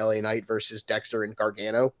Miz and LA Knight versus Dexter and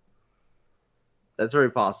Gargano. That's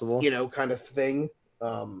very possible. You know, kind of thing.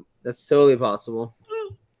 That's totally possible.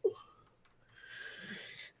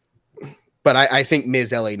 But I think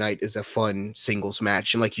Miz LA Knight is a fun singles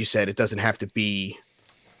match, and like you said, it doesn't have to be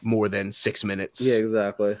more than 6 minutes. Yeah,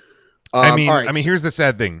 exactly. I mean, here's the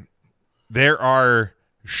sad thing: there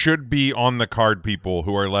should be on the card people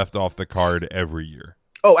who are left off the card every year.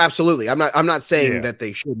 Oh, absolutely. I'm not saying that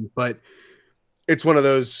they shouldn't, but it's one of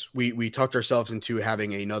those we talked ourselves into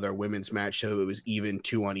having another women's match, so it was even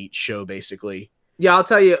 2 on each show, basically. Yeah, I'll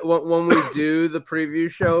tell you when we do the preview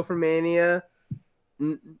show for Mania.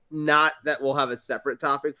 Not that we'll have a separate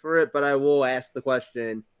topic for it, but I will ask the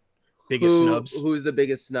question: snubs? Who's the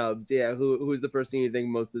biggest snubs? Yeah, who's the person you think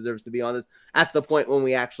most deserves to be on this at the point when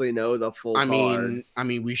we actually know the full card? I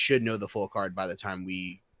mean, we should know the full card by the time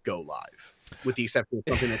we go live, with the exception of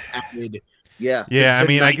something that's added. Yeah. I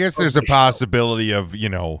mean, I guess there's a possibility of, you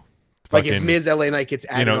know, like if Miz LA Knight gets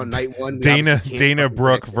added on night one, Dana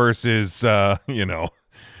Brooke versus you know.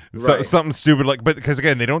 So, something stupid like, but because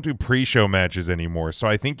again, they don't do pre-show matches anymore, so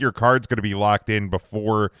I think your card's going to be locked in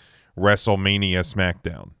before WrestleMania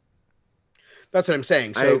SmackDown. That's what I'm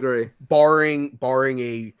saying. So I agree. Barring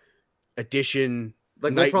a addition,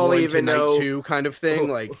 like night we'll probably one even to know night 2 kind of thing.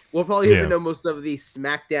 Like we'll probably even know most of the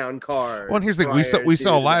SmackDown cards. Well, and here's the thing: we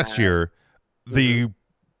saw last year the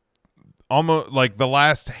almost like the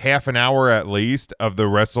last half an hour at least of the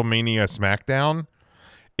WrestleMania SmackDown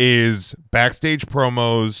is backstage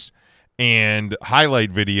promos and highlight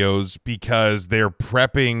videos because they're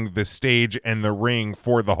prepping the stage and the ring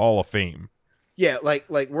for the Hall of Fame. Yeah, like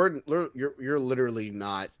you're literally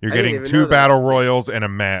not. You're getting 2 battle royals and a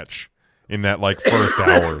match in that like first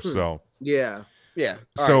hour. So yeah. All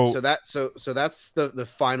right, so that's the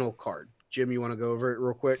final card. Jim, you want to go over it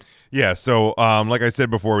real quick? Yeah. So like I said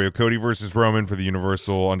before, we have Cody versus Roman for the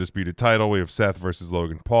Universal Undisputed title. We have Seth versus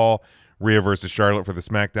Logan Paul. Rhea versus Charlotte for the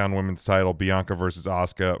SmackDown Women's title. Bianca versus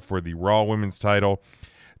Asuka for the Raw Women's title.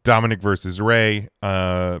 Dominic versus Ray.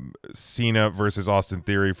 Cena versus Austin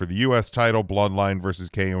Theory for the U.S. title. Bloodline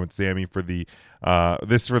versus KO and Sammy for the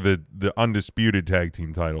this for the undisputed tag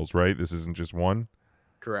team titles, right? This isn't just one.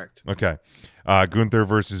 Correct. Okay. Gunther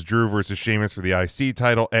versus Drew versus Sheamus for the IC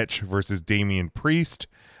title. Edge versus Damian Priest.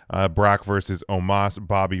 Brock versus Omos.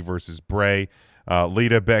 Bobby versus Bray.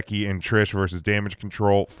 Lita, Becky, and Trish versus Damage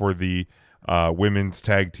Control for the women's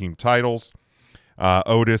tag team titles.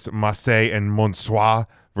 Otis, Massey, and Monsois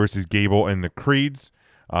versus Gable and the Creeds.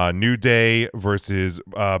 New Day versus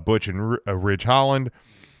Butch and Ridge Holland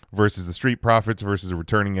versus the Street Profits versus a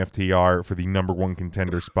returning FTR for the number 1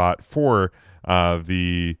 contender spot for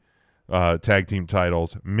the tag team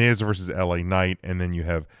titles. Miz versus LA Knight, and then you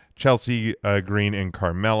have Chelsea Green and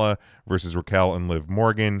Carmella versus Raquel and Liv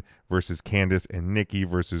Morgan versus Candice and Nikki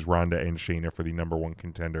versus Ronda and Shayna for the number 1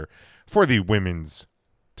 contender for the women's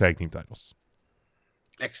tag team titles.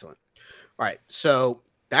 Excellent. All right, so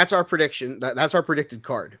that's our prediction. That's our predicted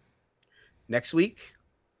card. Next week,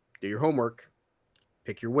 do your homework.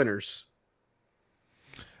 Pick your winners.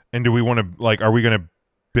 And do we want to, like, are we going to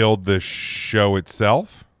build the show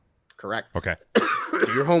itself? Correct. Okay.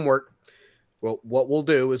 Do your homework. Well, what we'll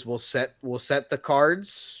do is we'll set the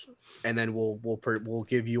cards, and then we'll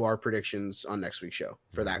give you our predictions on next week's show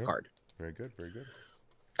for that card. Very good. Very good.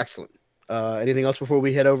 Excellent. Anything else before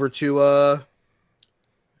we head over to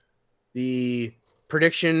the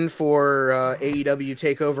prediction for AEW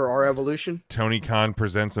Takeover Our Evolution? Tony Khan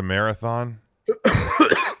presents a marathon.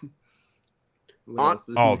 That's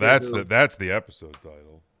the episode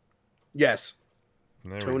title. Yes.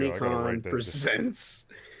 Tony Khan presents.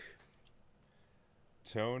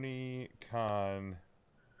 Tony Khan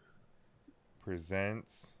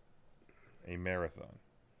presents a marathon.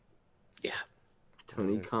 Yeah.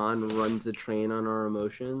 Tony Khan runs a train on our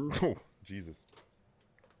emotions. Oh, Jesus.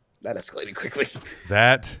 That escalated quickly.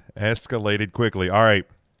 That escalated quickly. All right.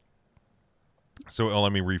 So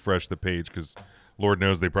let me refresh the page because Lord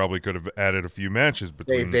knows they probably could have added a few matches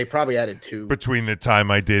They probably added 2 between the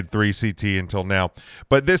time I did 3CT until now.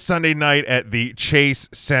 But this Sunday night at the Chase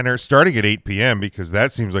Center, starting at 8 p.m., because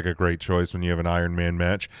that seems like a great choice when you have an Iron Man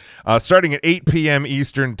match. Starting at 8 p.m.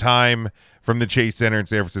 Eastern Time from the Chase Center in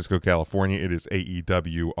San Francisco, California, it is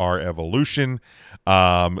AEW Our Evolution.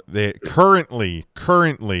 They currently,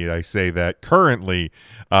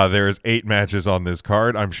 there is 8 matches on this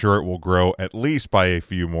card. I'm sure it will grow at least by a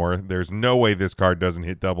few more. There's no way this card doesn't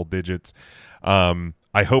hit double digits.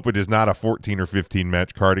 I hope it is not a 14 or 15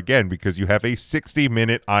 match card again, because you have a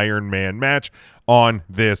 60-minute Iron Man match on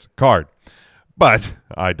this card. But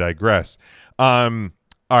I digress. All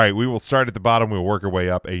right, we will start at the bottom. We'll work our way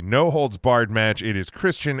up. A no-holds-barred match. It is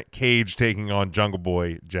Christian Cage taking on Jungle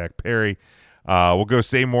Boy Jack Perry. We'll go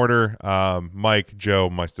same order. Mike, Joe,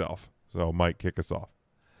 myself. So, Mike, kick us off.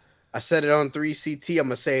 I said it on 3CT. I'm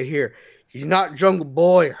gonna say it here. He's not Jungle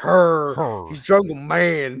Boy. He's Jungle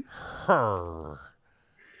Man. I'll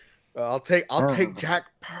take Jack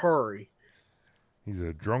Perry. He's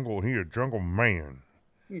a jungle man.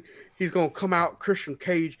 He's gonna come out Christian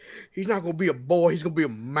Cage. He's not gonna be a boy. He's gonna be a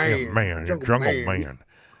man. Jungle man.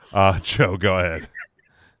 Joe, go ahead.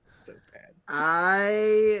 So bad.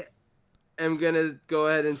 I am gonna go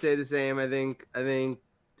ahead and say the same. I think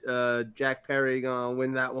Jack Perry gonna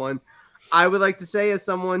win that one. I would like to say, as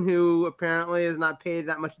someone who apparently has not paid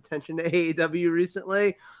that much attention to AEW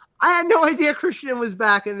recently, I had no idea Christian was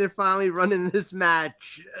back, and they're finally running this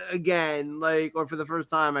match again, or for the first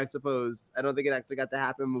time, I suppose. I don't think it actually got to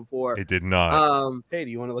happen before. It did not. Hey,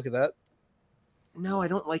 do you want to look at that? No, I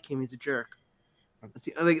don't like him. He's a jerk.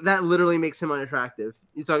 See, that literally makes him unattractive.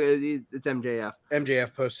 It's MJF.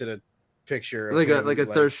 MJF posted a picture of like him,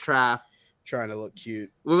 a thirst trap, trying to look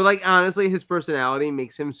cute. Well, honestly, his personality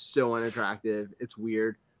makes him so unattractive. It's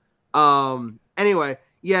weird. Anyway.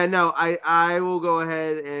 Yeah, no, I will go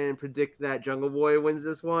ahead and predict that Jungle Boy wins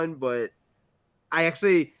this one, but I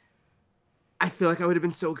feel like I would have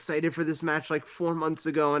been so excited for this match 4 months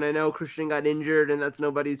ago, and I know Christian got injured, and that's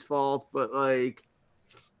nobody's fault, but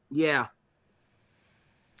yeah.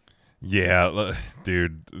 Yeah,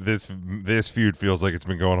 dude, this feud feels like it's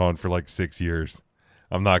been going on for 6 years.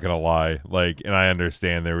 I'm not gonna lie, and I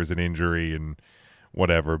understand there was an injury and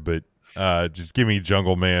whatever, but just give me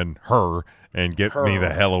Jungle Man, and get me the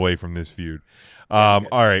hell away from this feud. All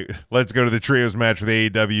right, let's go to the trios match for the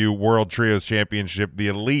AEW World Trios Championship. The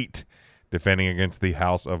Elite defending against the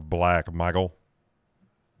House of Black. Michael?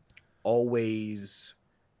 Always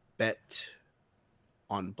bet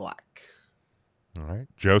on Black. All right.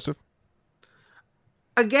 Joseph?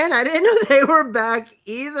 Again, I didn't know they were back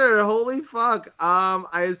either. Holy fuck.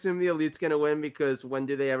 I assume the Elite's going to win, because when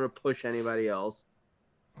do they ever push anybody else?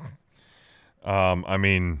 I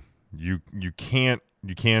mean, you can't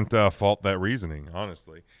fault that reasoning,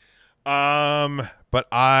 honestly. But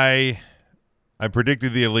I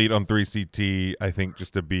predicted the Elite on 3CT. I think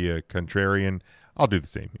just to be a contrarian, I'll do the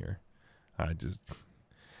same here.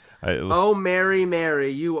 Oh,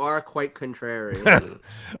 Mary, you are quite contrary.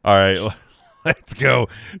 All right, let's go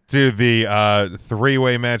to the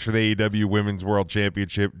three-way match for the AEW Women's World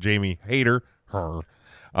Championship. Jamie Hayter,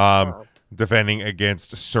 defending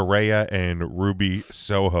against Saraya and Ruby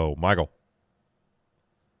Soho. Michael?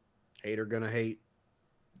 Hater gonna hate.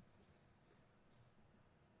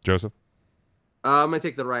 Joseph? I'm going to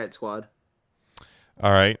take the Riot Squad.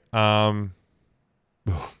 All right.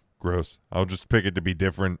 Gross. I'll just pick it to be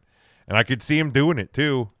different. And I could see him doing it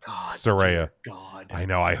too. God, Saraya. God. I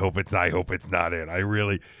know. I hope it's not it. I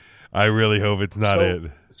really hope it's not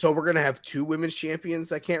it. So we're gonna have 2 women's champions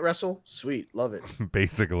that can't wrestle? Sweet. Love it.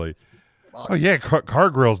 Basically. Fuck. Oh yeah,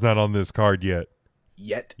 Cargirl's not on this card yet.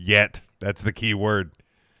 Yet. That's the key word.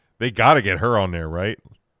 They got to get her on there, right?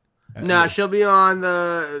 Nah, she'll be on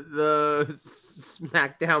the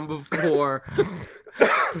SmackDown before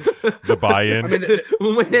the buy-in. I mean,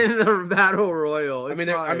 winning the Battle Royal.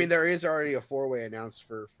 There is already a 4-way announced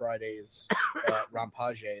for Friday's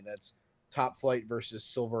Rampage. That's Top Flight versus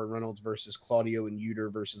Silver and Reynolds versus Claudio and Uter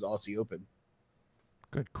versus Aussie Open.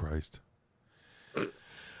 Good Christ.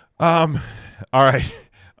 All right.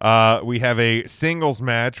 We have a singles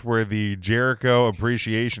match where the Jericho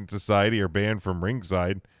Appreciation Society are banned from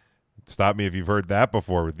ringside. Stop me if you've heard that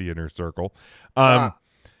before with the Inner Circle.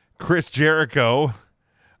 Chris Jericho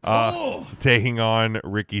taking on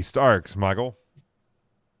Ricky Starks. Michael?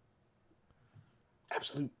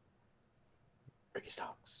 Absolute Ricky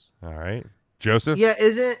Starks. All right. Joseph? Yeah,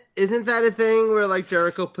 isn't that a thing where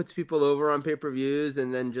Jericho puts people over on pay-per-views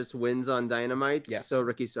and then just wins on Dynamite? Yes. So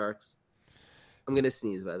Ricky Starks. I'm gonna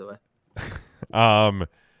sneeze, by the way.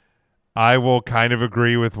 I will kind of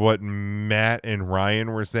agree with what Matt and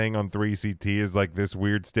Ryan were saying on 3CT is like this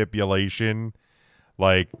weird stipulation,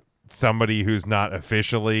 like somebody who's not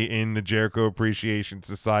officially in the Jericho Appreciation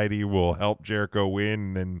Society will help Jericho win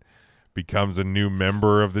and then becomes a new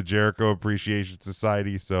member of the Jericho Appreciation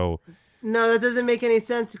Society. So No, that doesn't make any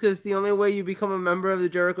sense because the only way you become a member of the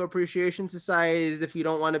Jericho Appreciation Society is if you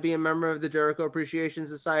don't want to be a member of the Jericho Appreciation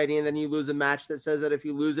Society and then you lose a match that says that if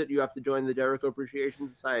you lose it, you have to join the Jericho Appreciation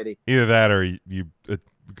Society. either that or you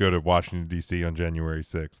go to Washington, D.C. on January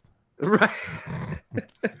 6th. Right.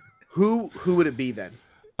 Who would it be then?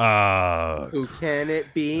 Who can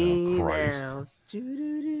it be Christ. now?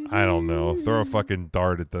 I don't know. Throw a fucking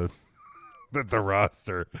dart at the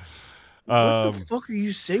roster. What the fuck are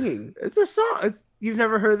you singing? It's a song. You've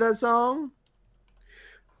never heard that song?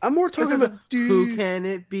 I'm more talking about Who can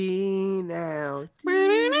it be now?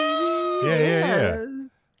 Yeah.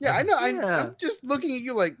 Yeah, I know. Yeah. I'm just looking at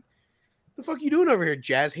you like, the fuck you doing over here,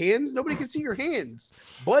 jazz hands? Nobody can see your hands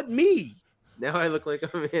but me. Now I look like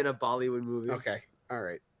I'm in a Bollywood movie. Okay, all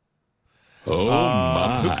right. Oh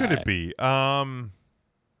my! Who could it be?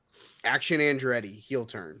 Action Andretti heel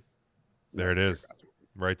turn. There it is.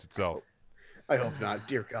 Writes itself. I hope not.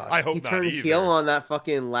 Dear God. I hope He not turned either. heel on that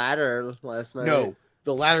fucking ladder last night. No,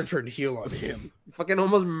 the ladder turned heel on him. Fucking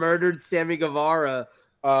almost murdered Sammy Guevara.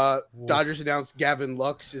 Dodgers announced Gavin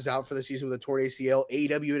Lux is out for the season with a torn ACL.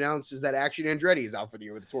 AEW announces that Action Andretti is out for the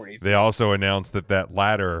year with a torn ACL. They also announced that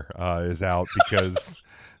ladder is out because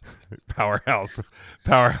Powerhouse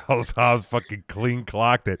Hobbs fucking clean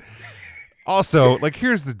clocked it. Also, like,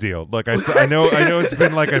 here's the deal. Look, I know it's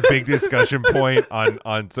been like a big discussion point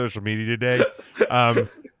on social media today.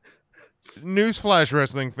 Newsflash,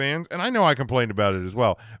 wrestling fans, and I know I complained about it as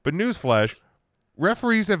well, but newsflash,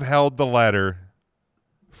 referees have held the ladder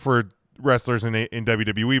for wrestlers in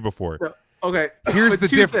WWE before. Okay. Here's but the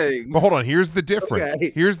two difference. things. But hold on, here's the difference.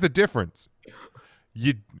 Okay. Here's the difference.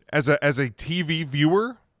 You as a TV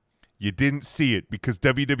viewer, you didn't see it because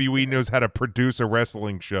WWE knows how to produce a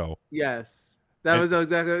wrestling show. Yes. That was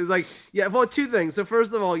exactly. It was like, yeah. Well, two things. So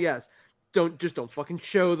first of all, yes, don't fucking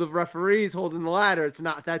show the referees holding the ladder. It's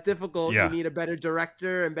not that difficult. Yeah. You need a better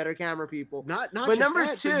director and better camera people. Not But just number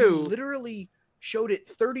that, two- but you literally showed it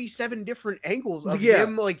 37 different angles of Yeah.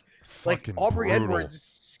 him like Fucking Aubrey brutal. Edwards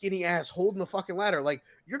skinny ass holding the fucking ladder. Like,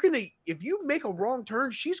 you're gonna, if you make a wrong turn,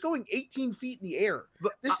 she's going 18 feet in the air.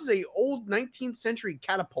 But This is a old 19th century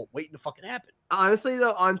catapult waiting to fucking happen. honestly,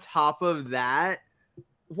 though, on top of that,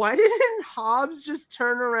 why didn't Hobbs just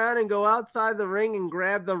turn around and go outside the ring and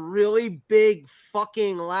grab the really big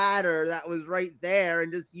fucking ladder that was right there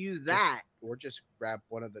and just use that? Or just grab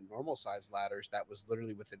one of the normal size ladders that was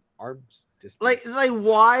literally within arm's distance. Like,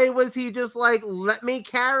 why was he just like, let me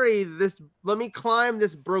climb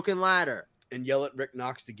this broken ladder? And yell at Rick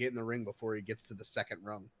Knox to get in the ring before he gets to the second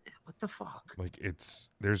rung. What the fuck? Like,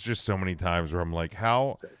 there's just so many times where I'm like,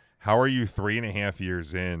 how are you 3.5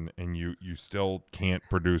 years in and you still can't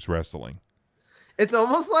produce wrestling? It's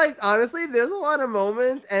almost like, honestly, there's a lot of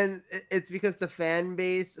moments, and it's because the fan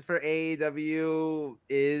base for AEW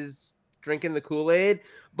is drinking the Kool-Aid,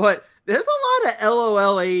 but there's a lot of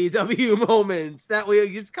LOL AEW moments that we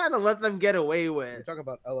just kind of let them get away We're with. talking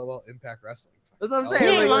about LOL Impact Wrestling. That's what I'm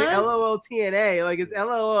saying. Like LOL TNA, like it's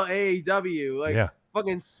LOL AEW, like Yeah.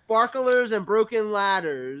 fucking sparklers and broken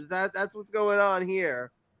ladders. That's what's going on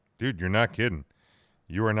here. Dude, you're not kidding.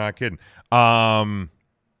 You are not kidding.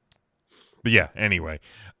 But yeah, anyway.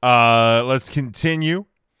 Let's continue.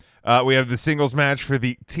 We have the singles match for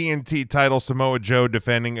the TNT title. Samoa Joe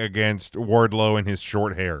defending against Wardlow and his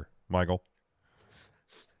short hair. Michael?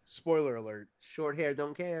 Spoiler alert. Short hair,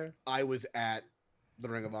 don't care. I was at the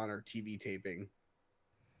Ring of Honor TV taping.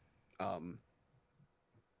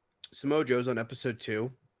 Samoa Joe's on episode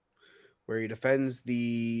 2, where he defends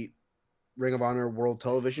the Ring of Honor World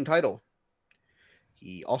Television title.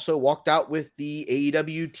 He also walked out with the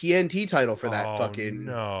AEW TNT title for that fucking.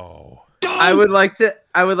 No. I would like to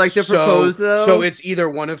propose though. So it's either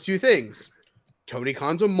one of two things. Tony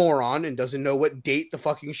Khan's a moron and doesn't know what date the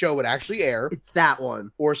fucking show would actually air, it's that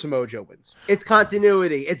one. or Samoa Joe wins. It's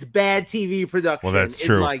continuity. It's bad TV production. Well, that's is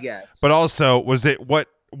true. my guess. But also, was it what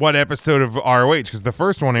episode of ROH? Because the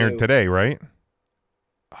first one aired today, right?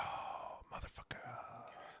 Oh, motherfucker.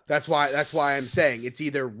 That's why I'm saying it's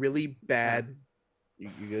either really bad. You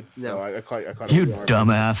good? No. I caught up You with you.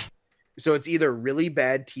 dumbass. So it's either really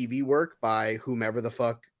bad TV work by whomever the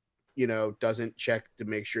fuck, doesn't check to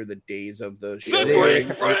make sure the days of the show.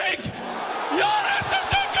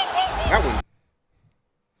 That one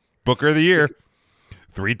Booker of the year.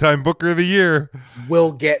 3-time Booker of the year.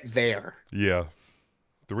 will get there. Yeah.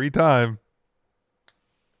 3-time.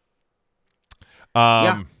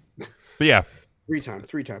 But yeah. Three time.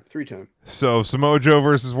 So Samoa Joe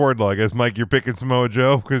versus Wardlow. I guess Mike, you're picking Samoa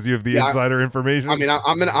Joe because you have the insider information. I mean,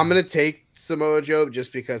 I'm gonna take Samoa Joe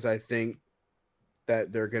just because I think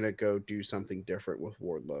that they're gonna go do something different with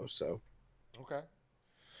Wardlow. So, okay.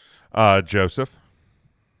 Joseph.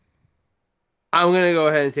 I'm gonna go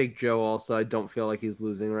ahead and take Joe. Also, I don't feel like he's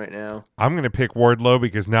losing right now. I'm gonna pick Wardlow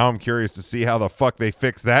because now I'm curious to see how the fuck they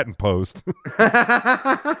fix that in post.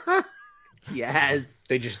 Yes,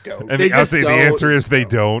 they just don't. And I'll say the answer is they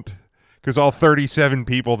don't, because all 37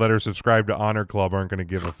 people that are subscribed to Honor Club aren't gonna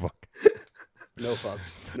give a fuck. No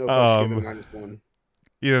fucks. No fucks given -1.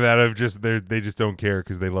 Either that or just they just don't care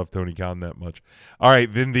because they love Tony Khan that much. All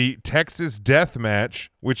right, then the Texas Death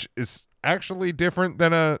Match, which is actually different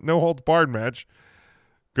than a no holds barred match.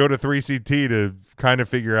 Go to 3CT to kind of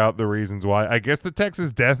figure out the reasons why. I guess the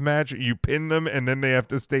Texas Death Match, you pin them and then they have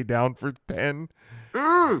to stay down for 10.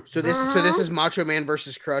 So this is Macho Man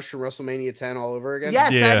versus Crush from WrestleMania 10 all over again.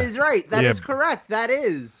 Yes, that is right. That is correct. That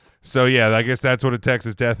is. So yeah, I guess that's what a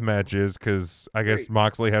Texas Death Match is, because I guess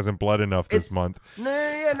Moxley hasn't bled enough this month.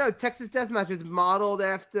 No. Texas Death Match is modeled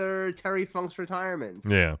after Terry Funk's retirement.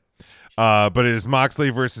 Yeah, but it is Moxley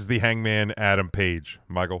versus the Hangman Adam Page.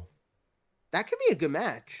 Michael, that could be a good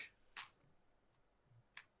match.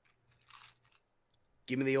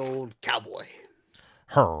 Give me the old cowboy.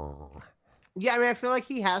 Yeah, I mean, I feel like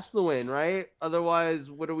he has to win, right?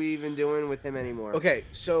 Otherwise, what are we even doing with him anymore? Okay,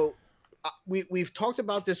 so we've talked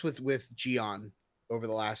about this with Gian over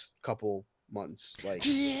the last couple months. Like,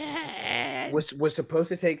 was supposed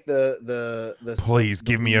to take the please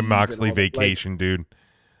give me a Moxley vacation, dude.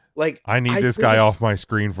 Like, I need this guy off my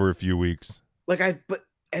screen for a few weeks.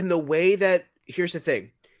 And the way that, here's the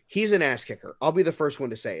thing, he's an ass kicker. I'll be the first one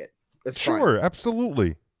to say it. That's sure, fine.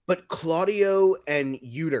 Absolutely. But Claudio and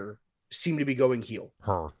Uter seem to be going heel.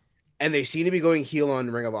 And they seem to be going heel on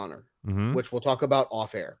Ring of Honor, which we'll talk about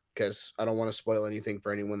off air because I don't want to spoil anything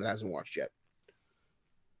for anyone that hasn't watched yet.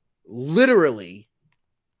 Literally,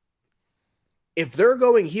 if they're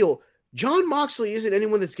going heel, John Moxley isn't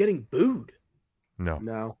anyone that's getting booed.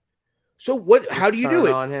 No. So how do you do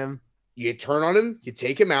it? On him. You turn on him, you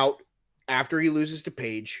take him out after he loses to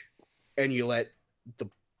Page, and you let the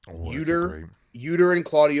Uter and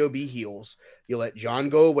Claudio be heels. You let John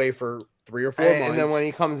go away for 3 or 4 months. And then when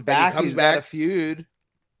he comes back, he's got a feud.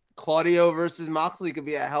 Claudio versus Moxley could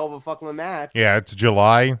be a hell of a fucking match. Yeah, it's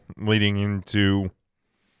July leading into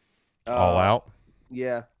All Out.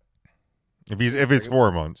 Yeah. If it's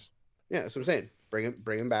 4 months. Yeah, that's what I'm saying.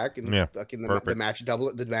 Bring him back, and fucking the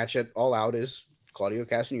match at All Out is Claudio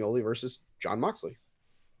Castagnoli versus John Moxley.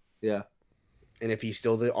 Yeah. And if he's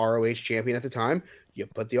still the ROH champion at the time, you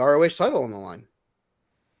put the ROH title on the line.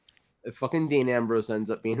 If fucking Dean Ambrose ends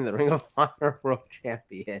up being the Ring of Honor World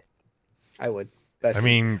Champion, I would.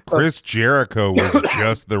 Chris Jericho was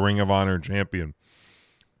just the Ring of Honor champion.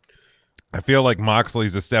 I feel like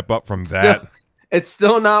Moxley's a step up from that. It's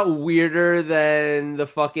still not weirder than the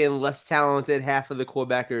fucking less talented half of the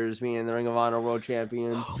Quebecers being the Ring of Honor World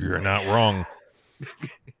Champion. You're not wrong.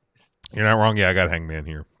 You're not wrong. Yeah, I got Hangman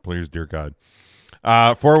here. Please, dear God.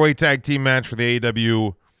 4-way tag team match for the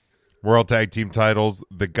AEW World Tag Team titles.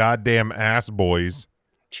 The goddamn Ass Boys.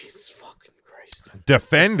 Jesus fucking Christ.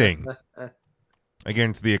 Defending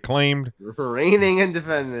against the Acclaimed. Reigning and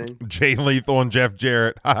defending. Jay Lethal and Jeff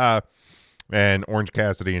Jarrett. And Orange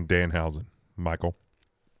Cassidy and Danhausen. Michael.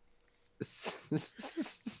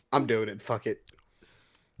 I'm doing it. Fuck it.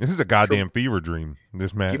 This is a goddamn fever dream,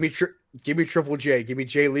 this match. Give me Triple J. Give me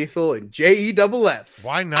Jay Lethal and JEFF.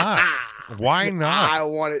 Why not? Why not? I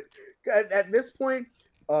want it. At this point,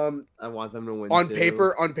 I want them to win on too.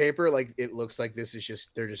 paper, like it looks like this is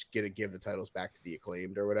just they're just gonna give the titles back to the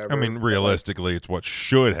Acclaimed or whatever. I mean, realistically, it's what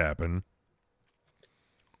should happen.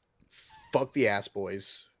 Fuck the Ass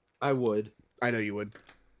Boys. I would. I know you would.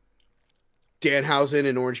 Danhausen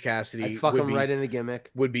and Orange Cassidy. I'd fuck them right in the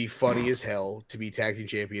gimmick. Would be funny as hell to be tag team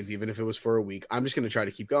champions, even if it was for a week. I'm just gonna try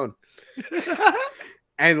to keep going.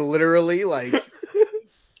 And literally, like,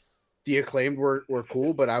 the Acclaimed were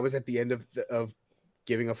cool, but I was at the end of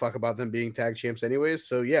giving a fuck about them being tag champs anyways.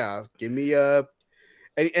 So yeah, give me and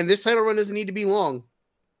this title run doesn't need to be long,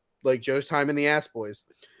 like Joe's time in the Ass Boys,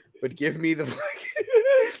 but give me the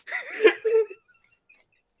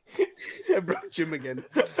I broke Jim again.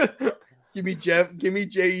 Give me Jeff. Give me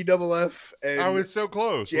JEFF. And I was so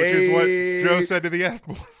close, which is what Joe said to the Ass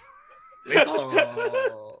Boys.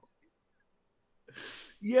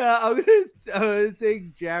 Yeah, I'm gonna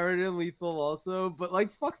take Jared and Lethal also, but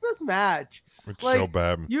like fuck this match. It's Like, so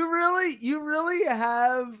bad. You really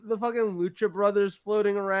have the fucking Lucha Brothers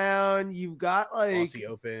floating around. You've got like Aussie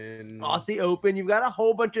Open. You've got a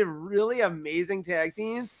whole bunch of really amazing tag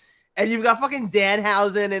teams, and you've got fucking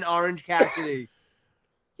Danhausen and Orange Cassidy.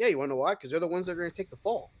 Yeah, you want to know why? Because they're the ones that are going to take the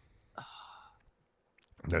fall.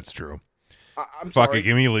 That's true. I'm Fuck sorry. it,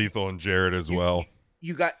 give me Lethal and Jared as well.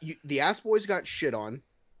 The Ass Boys got shit on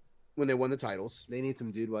when they won the titles. They need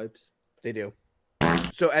some dude wipes. They do.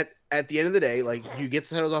 So at the end of the day, like you get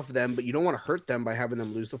the titles off of them, but you don't want to hurt them by having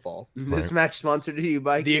them lose the fall. This match sponsored to you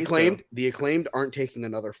by the Queso. acclaimed aren't taking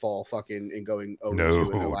another fall fucking and going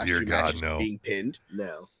 0-2 in their last dear two God, matches no. being pinned.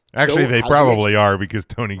 No. Actually, So, they how's probably are because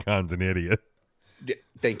Tony Khan's an idiot.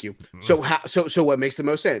 Thank you. So what makes the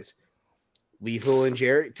most sense? Lethal and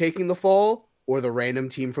Jarrett taking the fall, or the random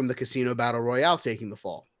team from the Casino Battle Royale taking the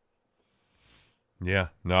fall? Yeah,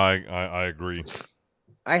 no, I agree.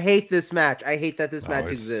 I hate this match. I hate that this match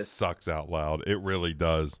it exists. sucks out loud. It really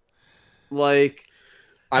does. Like,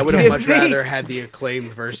 I would have much rather had the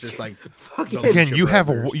Acclaimed versus like fucking Again, you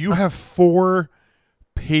Brothers. have 4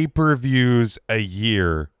 pay-per-views a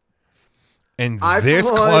year, and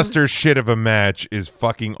this cluster shit of a match is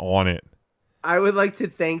fucking on it. I would like to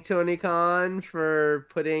thank Tony Khan for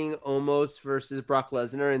putting Omos versus Brock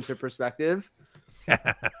Lesnar into perspective.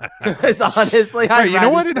 Because honestly, You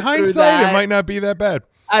know what? In hindsight, it might not be that bad.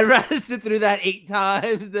 I'd rather sit through that 8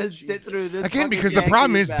 times than sit through this. Again, because the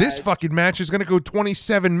problem is this fucking match is going to go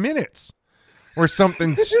 27 minutes or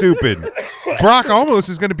something stupid. Brock almost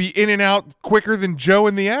is going to be in and out quicker than Joe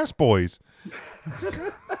and the Ass Boys.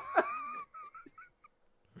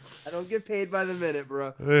 I don't get paid by the minute,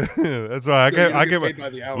 bro. That's why I get paid by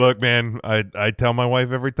the hour. Look, man, I tell my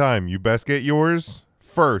wife every time, you best get yours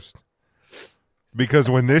first. Because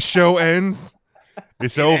when this show ends,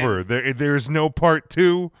 it's over. There's no part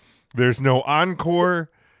 2. There's no encore.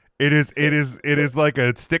 It is like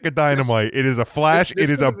a stick of dynamite. It is a flash. It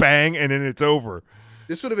is a bang, and then it's over.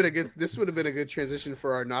 This would have been a good transition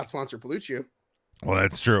for our not sponsored Paluccio. Well,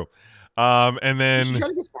 that's true. And then We should try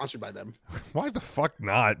to get sponsored by them. why the fuck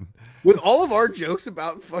not? With all of our jokes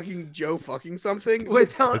about fucking Joe fucking something,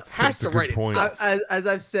 Wait, That's a good point. As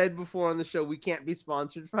I've said before on the show, we can't be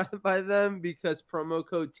sponsored by them because promo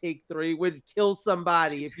code Take3 would kill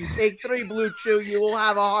somebody. If you take 3 Blue Chew, you will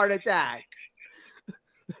have a heart attack.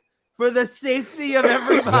 For the safety of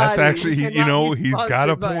everybody. That's actually, he's got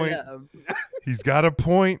a sponsored by point. them. He's got a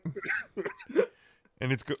point.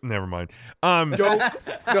 And it's good. Never mind.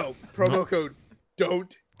 promo code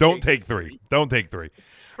Don't take 3. Don't take 3.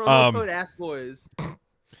 Promo code Ass Boys.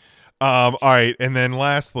 All right, and then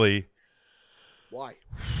lastly, Why?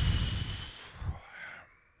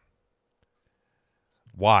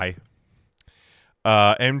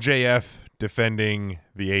 MJF defending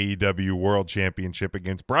the AEW World Championship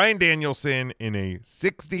against Bryan Danielson in a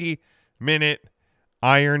 60-minute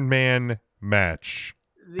Iron Man match.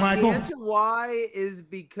 The answer why is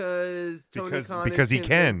because Tony Khan because he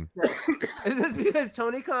can. Is this because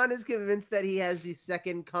Tony Khan is convinced that he has the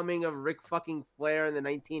second coming of Ric fucking Flair in the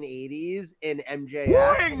 1980s in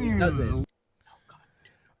MJF? And he doesn't.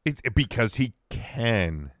 It's because he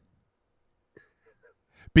can.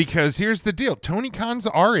 Because here's the deal: Tony Khan's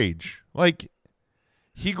our age. Like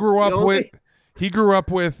he grew up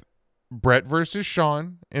with Brett versus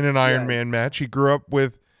Shawn in an Iron Man match. He grew up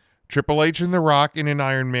with Triple H and The Rock in an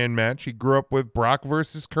Iron Man match. He grew up with Brock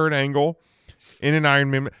versus Kurt Angle in an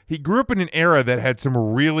Iron Man. He grew up in an era that had some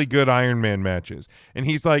really good Iron Man matches. And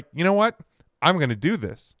he's like, you know what? I'm going to do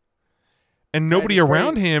this. And nobody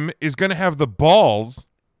around him is going to have the balls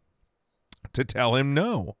to tell him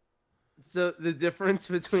no. So the difference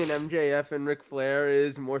between MJF and Ric Flair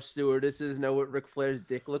is more stewardesses know what Ric Flair's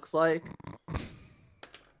dick looks like.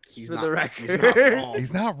 He's For not, the record.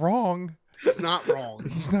 He's not wrong. He's not wrong. He's not wrong.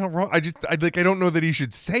 He's not wrong. I don't know that he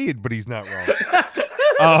should say it, but he's not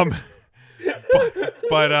wrong.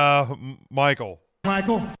 But Michael.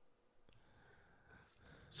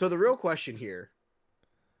 So the real question here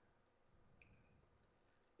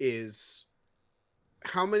is,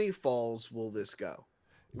 how many falls will this go?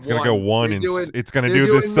 It's going to go 1, and it's going to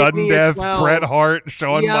do the sudden Mania death, 12. Bret Hart,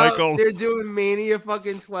 Shawn Michaels. They're doing Mania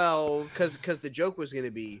fucking 12. Because the joke was going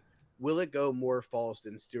to be, will it go more falls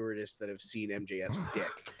than stewardess that have seen MJF's dick?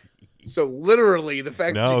 So literally, the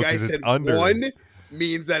fact that you guys said under. 1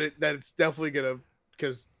 means that it's definitely going to,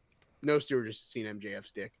 because no stewardess has seen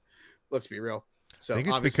MJF's dick. Let's be real. So I think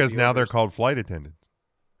it's because now they're called flight attendants.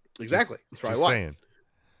 Exactly. That's probably just why. Saying.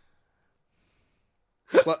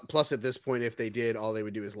 Plus, at this point, if they did, all they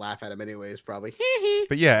would do is laugh at him anyways, probably.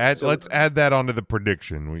 But yeah, So- let's add that onto the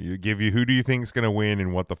prediction. We give you who do you think is going to win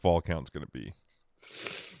and what the fall count's going to be.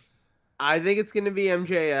 I think it's going to be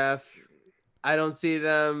MJF. I don't see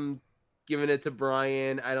them giving it to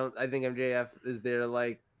Brian. I think MJF is their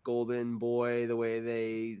like golden boy the way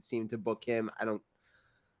they seem to book him. I don't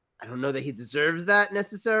know that he deserves that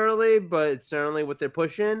necessarily, but it's certainly what they're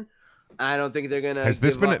pushing. I don't think they're going to. Has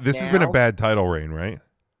this been a bad title reign, right?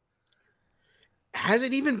 Has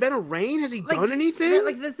it even been a reign? Has he Like, done anything?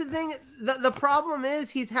 That's the thing. The problem is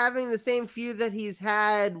he's having the same feud that he's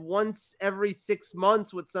had once every 6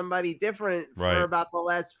 months with somebody different Right. for about the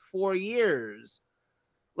last 4 years.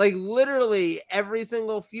 Like literally every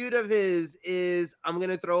single feud of his is I'm going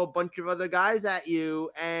to throw a bunch of other guys at you,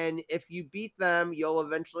 and if you beat them, you'll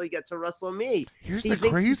eventually get to wrestle me. Here's He the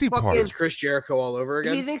thinks crazy he's part. fucking- It's Chris Jericho all over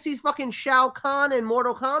again. He thinks he's fucking Shao Kahn in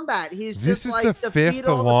Mortal Kombat. He's This just is like the defeat fifth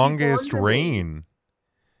all the people longest under me. reign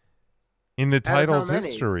in the Out of how title's many?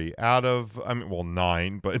 history. Out of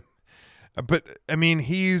 9, but I mean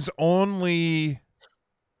he's only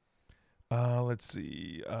let's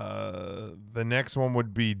see. The next one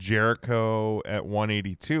would be Jericho at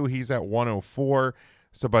 182. He's at 104.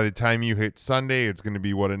 So by the time you hit Sunday, it's going to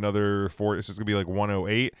be another 4. It's just going to be like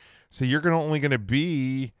 108. So you're only going to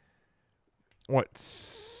be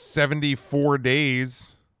 74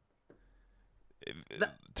 days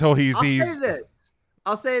till he's.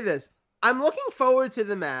 I'll say this. I'm looking forward to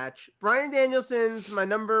the match. Bryan Danielson's my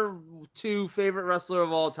number 2 favorite wrestler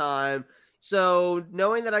of all time. So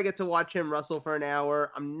knowing that I get to watch him wrestle for an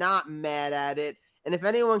hour, I'm not mad at it. And if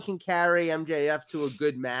anyone can carry MJF to a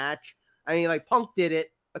good match, I mean, like Punk did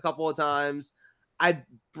it a couple of times.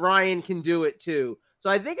 Bryan can do it too. So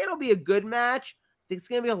I think it'll be a good match. I think it's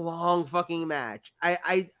gonna be a long fucking match.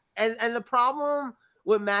 And the problem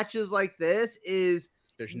with matches like this is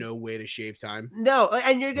There's no way to shave time. no,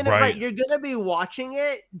 and you're gonna Right. you're gonna be watching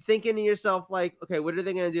it, thinking to yourself like, okay, what are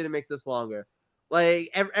they gonna do to make this longer? Like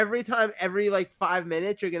every time, every like 5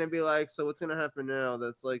 minutes, you're gonna be like, so what's gonna happen now?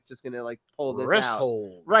 That's like just gonna like pull this Rest out,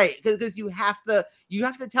 hold. right? Because you have to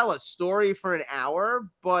tell a story for an hour,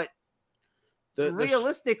 but The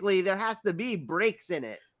realistically, there has to be breaks in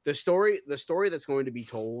it. the story that's going to be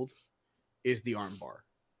told is the armbar.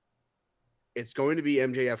 It's going to be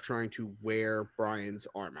MJF trying to wear Brian's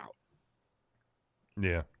arm out.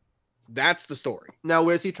 Yeah. That's the story. Now,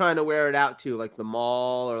 where's he trying to wear it out to? Like the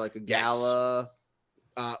mall or like a Yes. gala?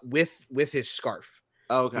 With his scarf.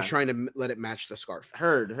 Oh, okay. He's trying to let it match the scarf.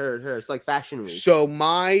 Heard. It's like fashion week. So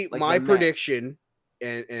my Like my the Met. prediction,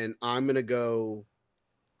 and I'm gonna go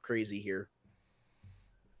crazy here.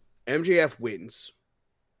 MJF wins.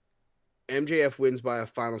 MJF wins by a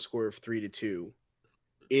final score of 3-2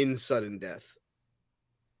 in sudden death.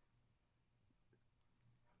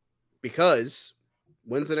 Because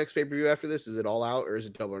when's the next pay-per-view after this? Is it All Out or is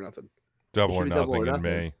it Double or Nothing? Double Should or be Double nothing or in Nothing.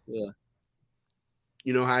 May. Yeah.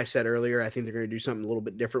 You know how I said earlier, I think they're going to do something a little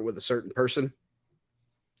bit different with a certain person?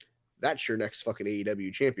 That's your next fucking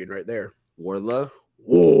AEW champion right there. Wardlow.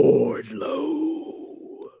 Wardlow.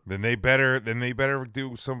 Then they better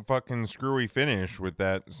do some fucking screwy finish with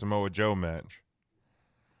that Samoa Joe match.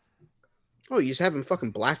 Oh, you just have him fucking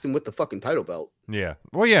blast him with the fucking title belt. Yeah.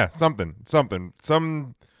 Well, yeah, something. Some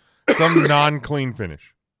non-clean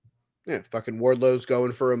finish. Yeah, fucking Wardlow's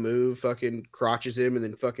going for a move, fucking crotches him, and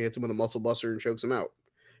then fucking hits him with a muscle buster and chokes him out.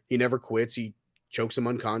 He never quits. He chokes him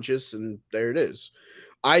unconscious, and there it is.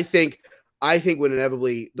 I think when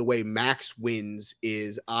inevitably the way Max wins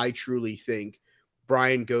is I truly think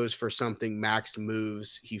Brian goes for something, Max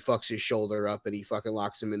moves, he fucks his shoulder up, and he fucking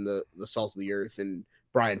locks him in the salt of the earth, and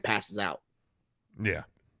Brian passes out. Yeah.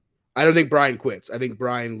 I don't think Brian quits. I think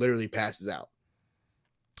Brian literally passes out.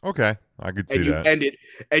 Okay. I could see And you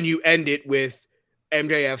that. end it with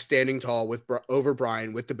MJF standing tall with over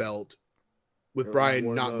Brian with the belt, with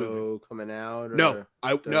Brian not moving. coming out. Or No,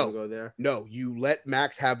 doesn't go there. No, you let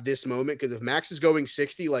Max have this moment, because if Max is going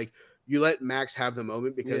 60, like you let Max have the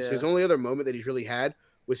moment, because his only other moment that he's really had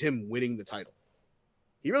was him winning the title.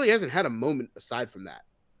 He really hasn't had a moment aside from that.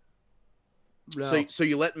 No. So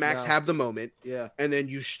you let Max No. have the moment, Yeah. and then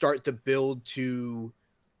you start the build to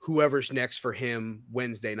whoever's next for him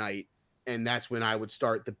Wednesday night, and that's when I would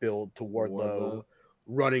start the build to Wardlow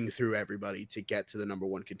running through everybody to get to the number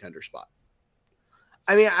 1 contender spot.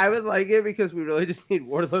 I mean, I would like it because we really just need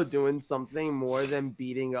Wardlow doing something more than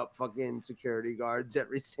beating up fucking security guards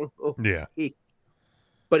every single Yeah. week.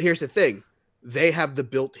 But here's the thing. They have the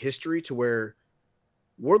built history to where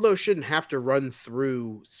Wardlow shouldn't have to run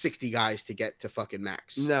through 60 guys to get to fucking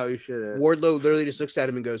Max. No, you shouldn't. Wardlow literally just looks at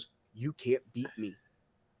him and goes, "You can't beat me.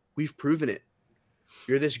 We've proven it.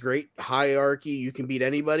 You're this great hierarchy. You can beat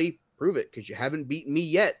anybody. Prove it, because you haven't beaten me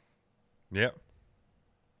yet. Yep.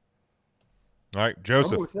 All right, I'm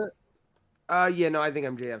Joseph. with it. Yeah, no, I think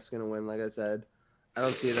MJF's gonna win. Like I said, I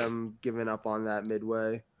don't see them giving up on that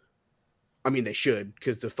midway. I mean, they should,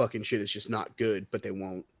 because the fucking shit is just not good, but they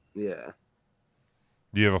won't. Yeah.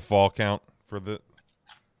 Do you have a fall count for the?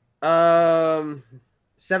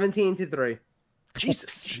 17-3.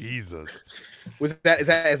 Jesus. Jesus. Is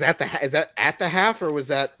that at the half, or was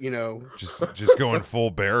that Just going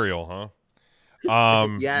full burial, huh?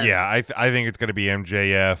 Yes. Yeah, I think it's going to be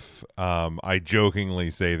MJF. I jokingly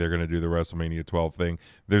say they're going to do the WrestleMania 12 thing.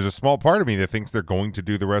 There's a small part of me that thinks they're going to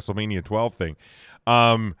do the WrestleMania 12 thing.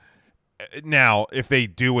 Now, if they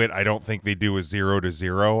do it, I don't think they do a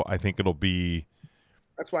 0-0. I think it'll be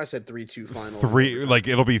That's why I said 3-2 final. 3, like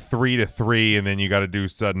it'll be 3-3, and then you got to do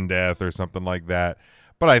sudden death or something like that.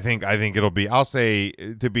 But I think it'll be. I'll say,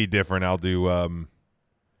 to be different, I'll do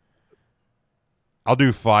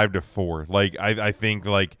 5-4. Like I think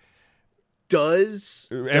like does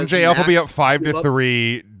MJF will be up Max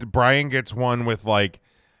 5-3. Brian gets one with like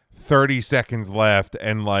 30 seconds left,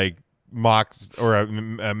 and like Max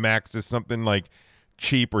does something like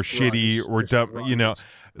cheap or shitty or dumb. You know,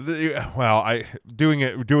 doing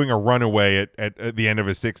a runaway at the end of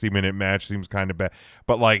a 60-minute match seems kind of bad.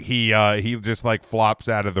 But like he just like flops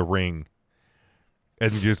out of the ring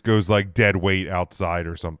and just goes like dead weight outside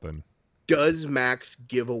or something. Does Max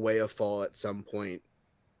give away a fall at some point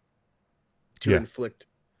to inflict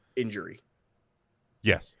injury?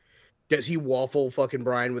 Yes. Does he waffle fucking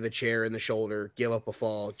Brian with a chair in the shoulder, give up a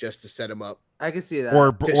fall just to set him up? I can see that.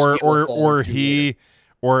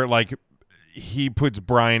 Or like he puts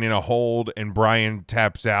Brian in a hold and Brian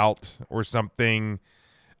taps out or something.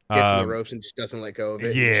 Gets in the ropes and just doesn't let go of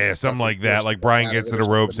it. Yeah, something like that. Like Brian gets to the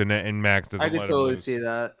ropes and Max doesn't. I could totally see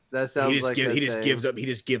that. That sounds he just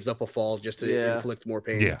gives up a fall just to inflict more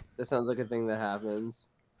pain. Yeah, that sounds like a thing that happens.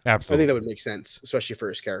 Absolutely, I think that would make sense, especially for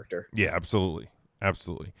his character. Yeah, absolutely.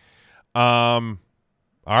 All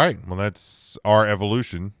right, well that's our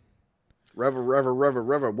evolution. Rever,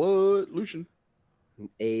 what? Lucian.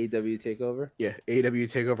 AEW takeover. Yeah,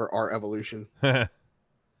 AEW takeover. Our evolution.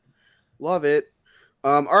 Love it.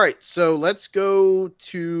 All right, so let's go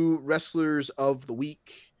to wrestlers of the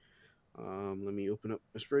week. Let me open up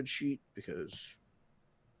a spreadsheet because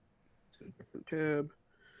it's in a different tab.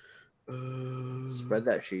 Spread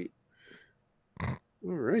that sheet.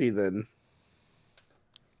 Alrighty then.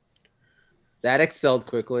 That excelled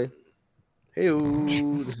quickly. Hey,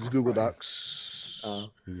 this is Google Docs.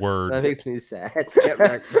 Word. That makes me sad. Get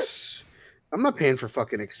wrecked. I'm not paying for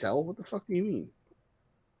fucking Excel. What the fuck do you mean?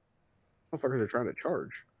 Motherfuckers are trying to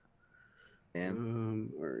charge.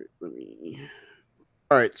 Damn. All right, let me.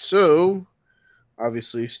 All right, so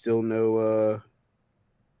obviously still no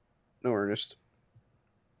Ernest.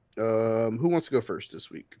 Who wants to go first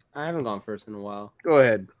this week? I haven't gone first in a while. Go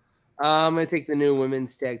ahead. I'm gonna take the new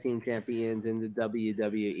women's tag team champions in the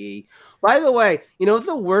WWE. By the way, you know what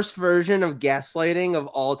the worst version of gaslighting of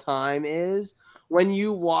all time is? When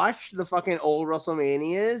you watch the fucking old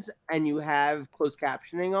WrestleManias and you have closed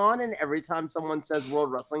captioning on, and every time someone says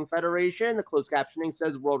World Wrestling Federation, the closed captioning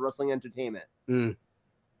says World Wrestling Entertainment.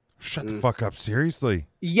 Shut the fuck up. Seriously?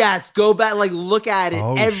 Yes, go back, like look at it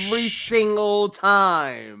every single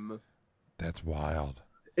time. That's wild.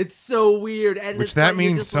 It's so weird. And which it's that like,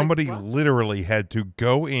 means somebody literally had to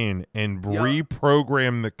go in and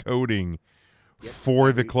reprogram the coding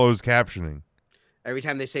for the closed captioning. Every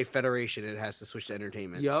time they say Federation, it has to switch to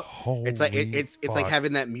Entertainment. Yep. It's like it's like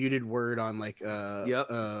having that muted word on like like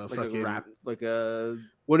fucking a rap, like a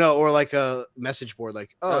or like a message board.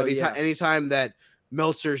 Like anytime that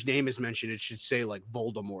Meltzer's name is mentioned, it should say like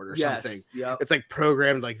Voldemort or something. Yep. It's like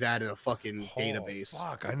programmed like that in a fucking database.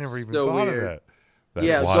 Fuck, I never even thought of that.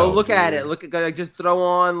 That's wild. So look at it. Look at like just throw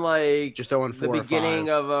on the beginning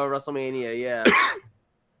of WrestleMania. Yeah.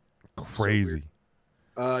 Crazy.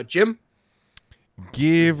 So Jim,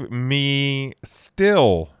 give me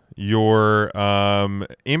still your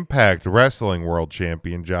Impact Wrestling World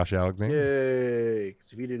Champion, Josh Alexander. Yay!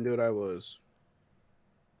 Because if you didn't do it, I was.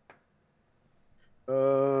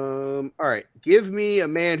 All right. Give me a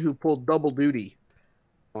man who pulled double duty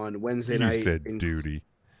on Wednesday night. You said duty.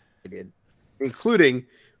 I did. Including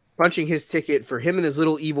punching his ticket for him and his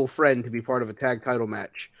little evil friend to be part of a tag title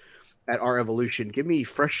match at our Evolution. Give me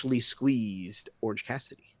freshly squeezed Orange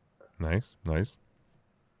Cassidy. Nice.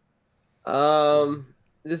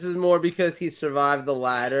 This is more because he survived the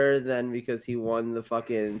ladder than because he won the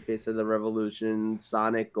fucking Face of the Revolution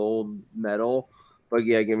Sonic Gold medal. But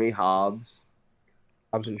yeah, give me Hobbs.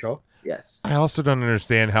 Hobbs and Shaw. Yes. I also don't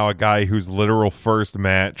understand how a guy whose literal first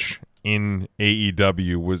match in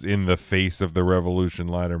AEW was in the face of the Revolution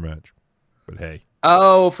ladder match. But hey.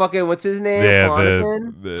 Oh, fucking, what's his name? Yeah,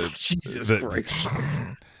 Flanagan? Jesus Christ.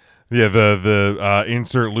 Yeah, the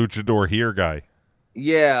insert luchador here guy.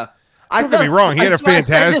 Yeah. Don't get me wrong, he had a that's why I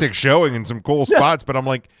said fantastic this. showing and some cool spots, but I'm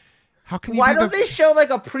like, how can Why don't they show like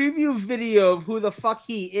a preview video of who the fuck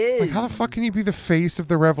he is? Like, how the fuck can he be the face of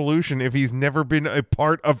the Revolution if he's never been a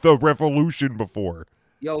part of the Revolution before?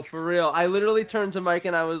 Yo, for real. I literally turned to Mike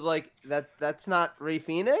and I was like, that's not Ray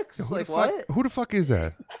Phoenix? Who Like, the fuck, what? Who the fuck is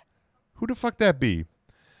that? Who the fuck that be?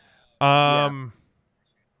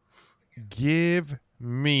 Give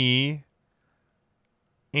me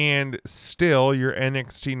and still your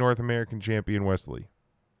NXT North American champion Wesley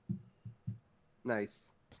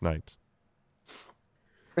Nice. Snipes.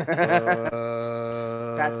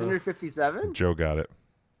 Passenger 57? Joe got it.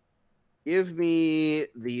 Give me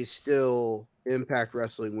the still Impact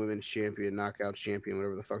Wrestling Women's Champion, Knockouts Champion,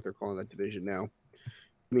 whatever the fuck they're calling that division now.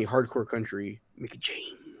 Give me Hardcore Country, Mickey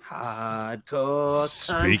James. Hardcore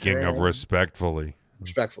Speaking country. of respectfully.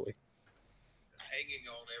 Respectfully.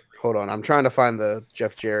 Hold on, I'm trying to find the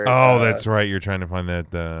Jeff Jarrett. Oh, that's right. You're trying to find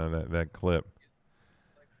that clip.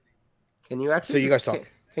 Can you actually? So you guys talk.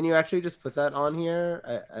 Can you actually just put that on here?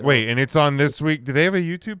 I don't- Wait, and it's on this week. Do they have a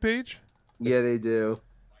YouTube page? Yeah, they do.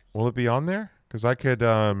 Will it be on there? Because I could.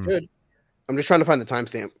 Good. I'm just trying to find the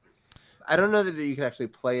timestamp. I don't know that you can actually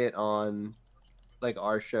play it on, like,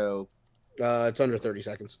 our show. It's under 30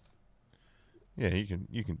 seconds. Yeah, you can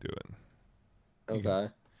do it. Okay.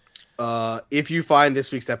 If you find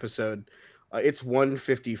this week's episode, it's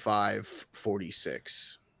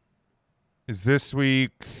 155.46. Is this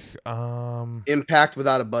week? Impact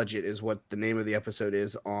Without a Budget is what the name of the episode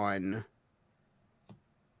is on.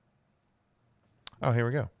 Oh, here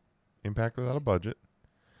we go. Impact Without a Budget.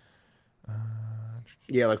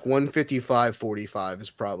 Yeah, like 155.45 is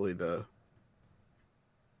probably the.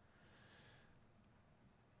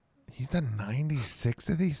 He's done 96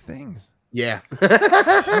 of these things. Yeah.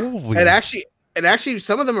 Holy. And actually,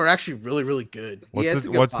 some of them are actually really, really good. What's a the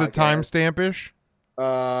good what's the podcast. timestamp ish?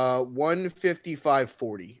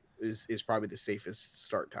 155.40 is probably the safest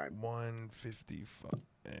start time. 155.40.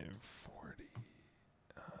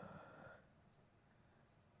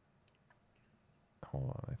 Hold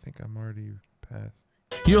on, I think I'm already past.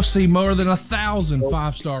 You'll see more than 1,000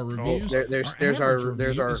 5-star reviews. There's average our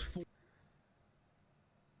review is for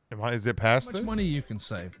Is it past how much this? money you can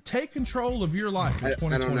save. Take control of your life in I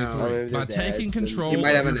don't know. 2023 by There's taking ads. control You of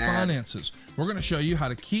might have your an ad. finances. We're going to show you how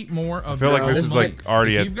to keep more of I feel like your this is own money. like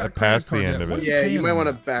already If you've got past the credit card end of debt, it. what Yeah, you paying might on want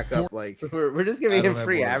to that? back up. Like, We're just giving I don't him have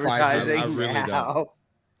free one. advertising I really don't. now.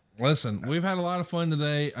 Listen, we've had a lot of fun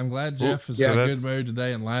today. I'm glad Jeff is yeah, in a that's- good mood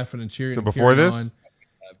today and laughing and cheering. So and before carrying this? on.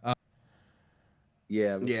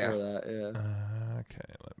 Yeah, before Yeah. that, yeah.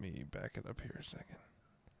 Okay, let me back it up here a second.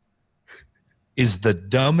 Is the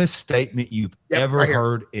dumbest statement you've Yep, ever right here.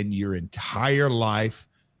 heard in your entire life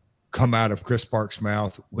come out of Chris Park's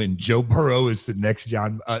mouth when Joe Burrow is the next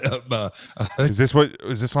John Is this what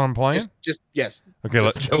I'm playing? just yes. Okay,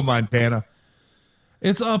 let Joe Montana.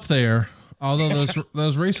 It's up there. Although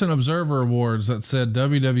those recent Observer Awards that said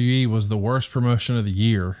WWE was the worst promotion of the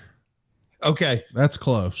year, Okay. that's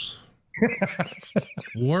close.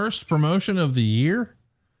 Worst promotion of the year?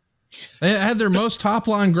 They had their most top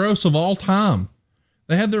line gross of all time.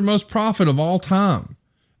 They had their most profit of all time.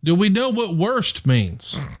 Do we know what worst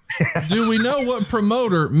means? Do we know what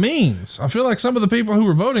promoter means? I feel like some of the people who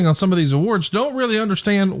were voting on some of these awards don't really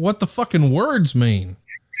understand what the fucking words mean.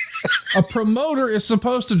 A promoter is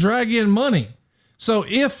supposed to drag in money. So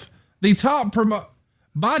if the top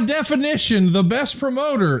by definition, the best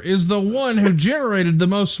promoter is the one who generated the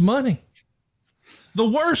most money. The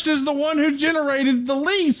worst is the one who generated the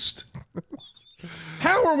least.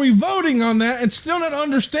 How are we voting on that and still not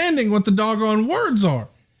understanding what the doggone words are?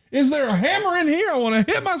 Is there a hammer in here? I want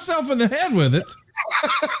to hit myself in the head with it.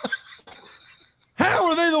 How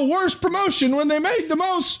are they the worst promotion when they made the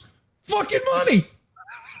most fucking money?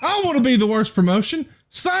 I want to be the worst promotion.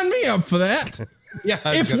 Sign me up for that. Yeah.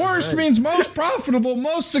 If worst means most profitable,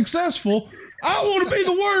 most successful, I want to be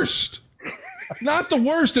the worst. Not the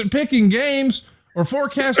worst at picking games or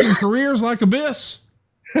forecasting careers like Abyss.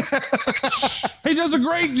 He does a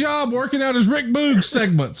great job working out his Rick Boogs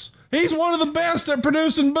segments. He's one of the best at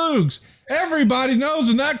producing Boogs. Everybody knows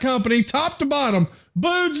in that company, top to bottom,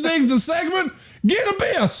 Boogs needs the segment. Get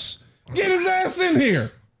Abyss. Get his ass in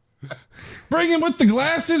here. Bring him with the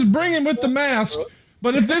glasses, bring him with the mask.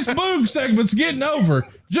 But if this Boog segment's getting over,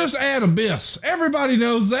 just add Abyss. Everybody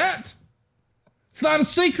knows that. It's not a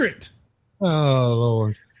secret. Oh,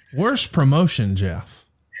 Lord. Worst promotion, Jeff.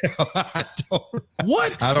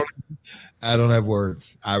 What? I don't have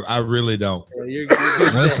words. I really don't. Yeah, you're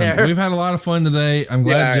good Listen, there. we've had a lot of fun today. I'm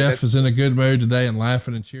glad Jeff is in a good mood today and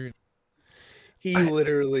laughing and cheering. He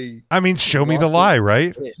literally. I mean, show me the lie,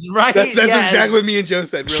 right? Right? That's exactly what me and Joe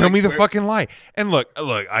said. Show me the fucking lie. And look,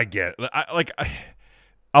 I get it.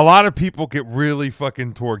 A lot of people get really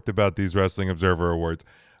fucking torqued about these Wrestling Observer Awards.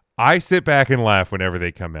 I sit back and laugh whenever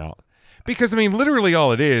they come out. Because, I mean, literally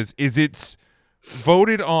all it is it's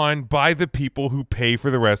voted on by the people who pay for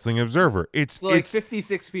the Wrestling Observer. It's like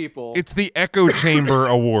 56 people. It's the Echo Chamber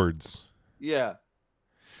Awards. Yeah.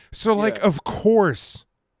 So, like, of course,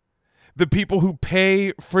 the people who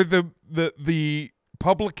pay for the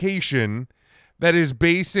publication that is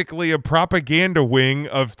basically a propaganda wing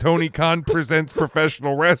of Tony Khan Presents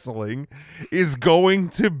Professional Wrestling is going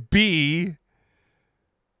to be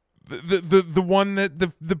the one that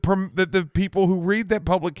the people who read that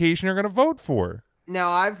publication are going to vote for.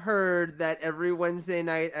 Now, I've heard that every Wednesday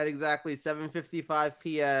night at exactly 7:55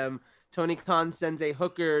 p.m., Tony Khan sends a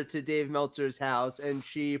hooker to Dave Meltzer's house, and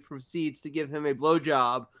she proceeds to give him a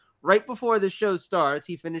blowjob right before the show starts.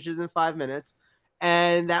 He finishes in 5 minutes,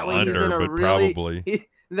 and that way he's in a really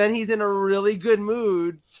then he's in a really good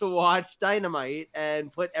mood to watch Dynamite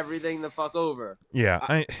and put everything the fuck over.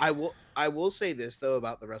 Yeah, I will say this though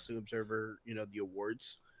about the Wrestling Observer, the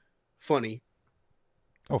awards. Funny.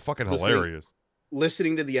 Oh, fucking hilarious.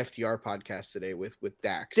 Listening to the FTR podcast today with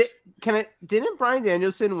Dax. Didn't Bryan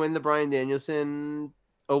Danielson win the Bryan Danielson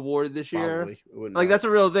award this year? Probably. That's a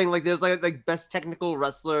real thing. Like there's like best technical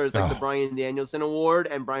wrestler is the Bryan Danielson award,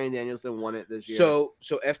 and Bryan Danielson won it this year. So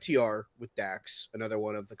FTR with Dax, another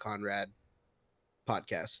one of the Conrad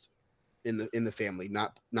podcast in the family,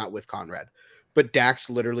 not with Conrad. But Dax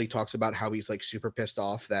literally talks about how he's like super pissed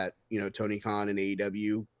off that, Tony Khan and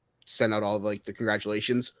AEW sent out all like the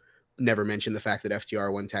congratulations. Never mentioned the fact that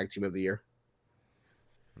FTR won Tag Team of the Year.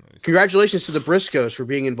 Nice. Congratulations to the Briscoes for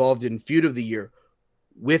being involved in Feud of the Year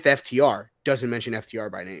with FTR. Doesn't mention FTR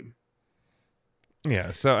by name.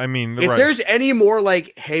 Yeah, so I mean, if there's any more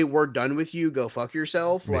like, hey, we're done with you, go fuck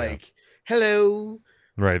yourself. Yeah. Like, hello.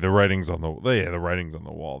 Right, the writing's on the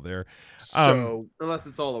wall there. So unless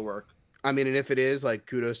it's all the work. I mean, and if it is, like,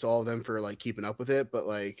 kudos to all of them for like keeping up with it. But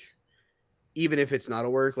like, even if it's not a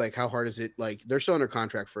work, like, how hard is it? Like, they're still under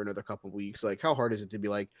contract for another couple of weeks. Like, how hard is it to be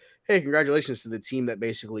like, hey, congratulations to the team that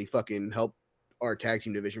basically fucking helped our tag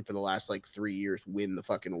team division for the last like 3 years win the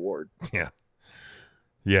fucking award. Yeah.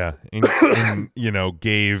 And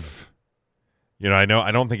gave, I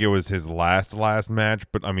don't think it was his last match,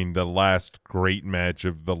 but I mean the last great match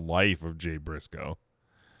of the life of Jay Briscoe.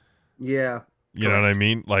 Yeah. You know what I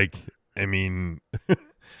mean? Like, I mean,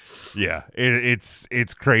 yeah,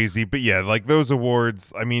 it's crazy, but yeah, like those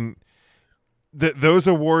awards, I mean, those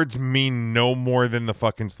awards mean no more than the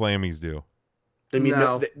fucking Slammies do. I mean,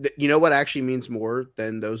 you know what actually means more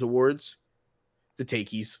than those awards? The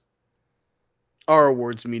Takeys. Our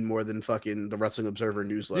awards mean more than fucking the Wrestling Observer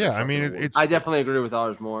newsletter. Yeah, I mean, I definitely agree with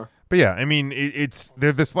ours more. But yeah, I mean,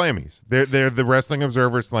 they're the Slammies. They're the Wrestling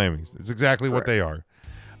Observer Slammies. It's exactly what they are.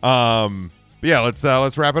 But yeah,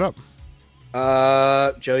 let's wrap it up.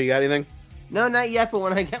 Joe, you got anything? No, not yet. But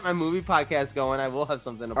when I get my movie podcast going, I will have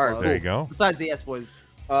something to plug. Right, there you go. Besides the S Boys.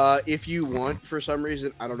 If you want, for some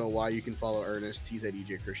reason, I don't know why, you can follow Ernest. He's at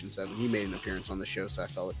EJ Christian 7. He made an appearance on the show, so I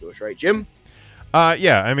felt it was right. Jim?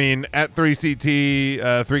 Yeah, I mean, at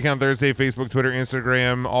 3CT, 3 Count Thursday, Facebook, Twitter,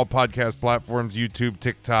 Instagram, all podcast platforms, YouTube,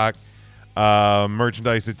 TikTok,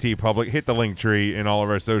 merchandise at TeePublic. Hit the link tree in all of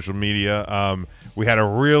our social media. We had a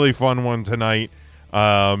really fun one tonight,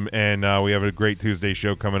 and we have a great Tuesday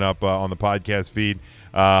show coming up on the podcast feed.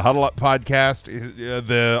 Huddle Up Podcast.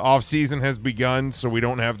 The off season has begun, so we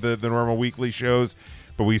don't have the normal weekly shows,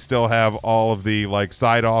 but we still have all of the like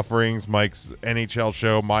side offerings. Mike's NHL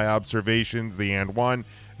show, My Observations, the And One.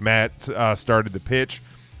 Matt started the pitch.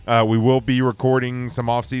 We will be recording some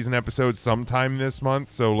off season episodes sometime this month,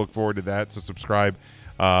 so look forward to that. So subscribe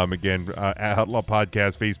again at Huddle Up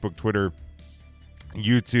Podcast, Facebook, Twitter,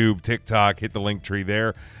 YouTube, TikTok. Hit the link tree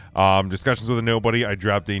there. Discussions with a Nobody. I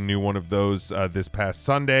dropped a new one of those this past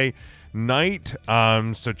Sunday night.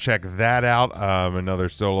 So check that out. Another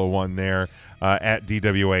solo one there at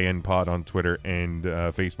DWAN Pod on Twitter and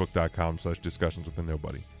Facebook.com/discussions with a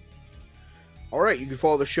Nobody. All right. You can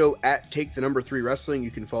follow the show at Take3 Wrestling.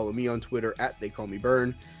 You can follow me on Twitter at They Call Me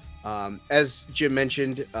Burn. As Jim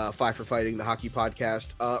mentioned, Five for Fighting, the hockey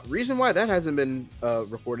podcast. Reason why that hasn't been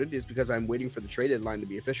recorded is because I'm waiting for the trade deadline to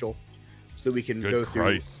be official so that we can go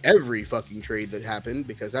through every fucking trade that happened,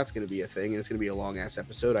 because that's going to be a thing, and it's going to be a long-ass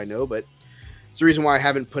episode, I know, but It's the reason why I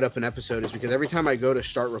haven't put up an episode is because every time I go to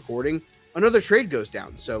start recording, another trade goes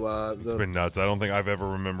down. So it's been nuts. I don't think I've ever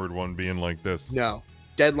remembered one being like this. No.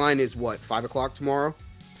 Deadline is what, 5 o'clock tomorrow?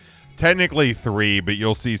 Technically 3, but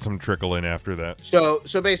you'll see some trickle in after that. So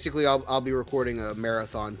basically, I'll be recording a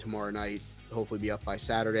marathon tomorrow night. Hopefully, be up by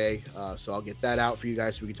Saturday. So I'll get that out for you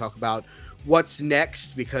guys so we can talk about what's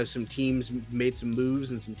next because some teams made some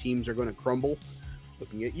moves and some teams are going to crumble.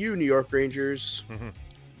 Looking at you, New York Rangers.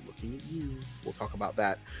 Looking at you. We'll talk about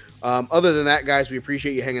that. Other than that, guys, we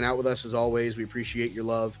appreciate you hanging out with us as always. We appreciate your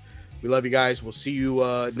love. We love you guys. We'll see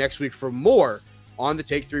you next week for more on the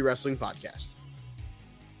Take 3 Wrestling Podcast.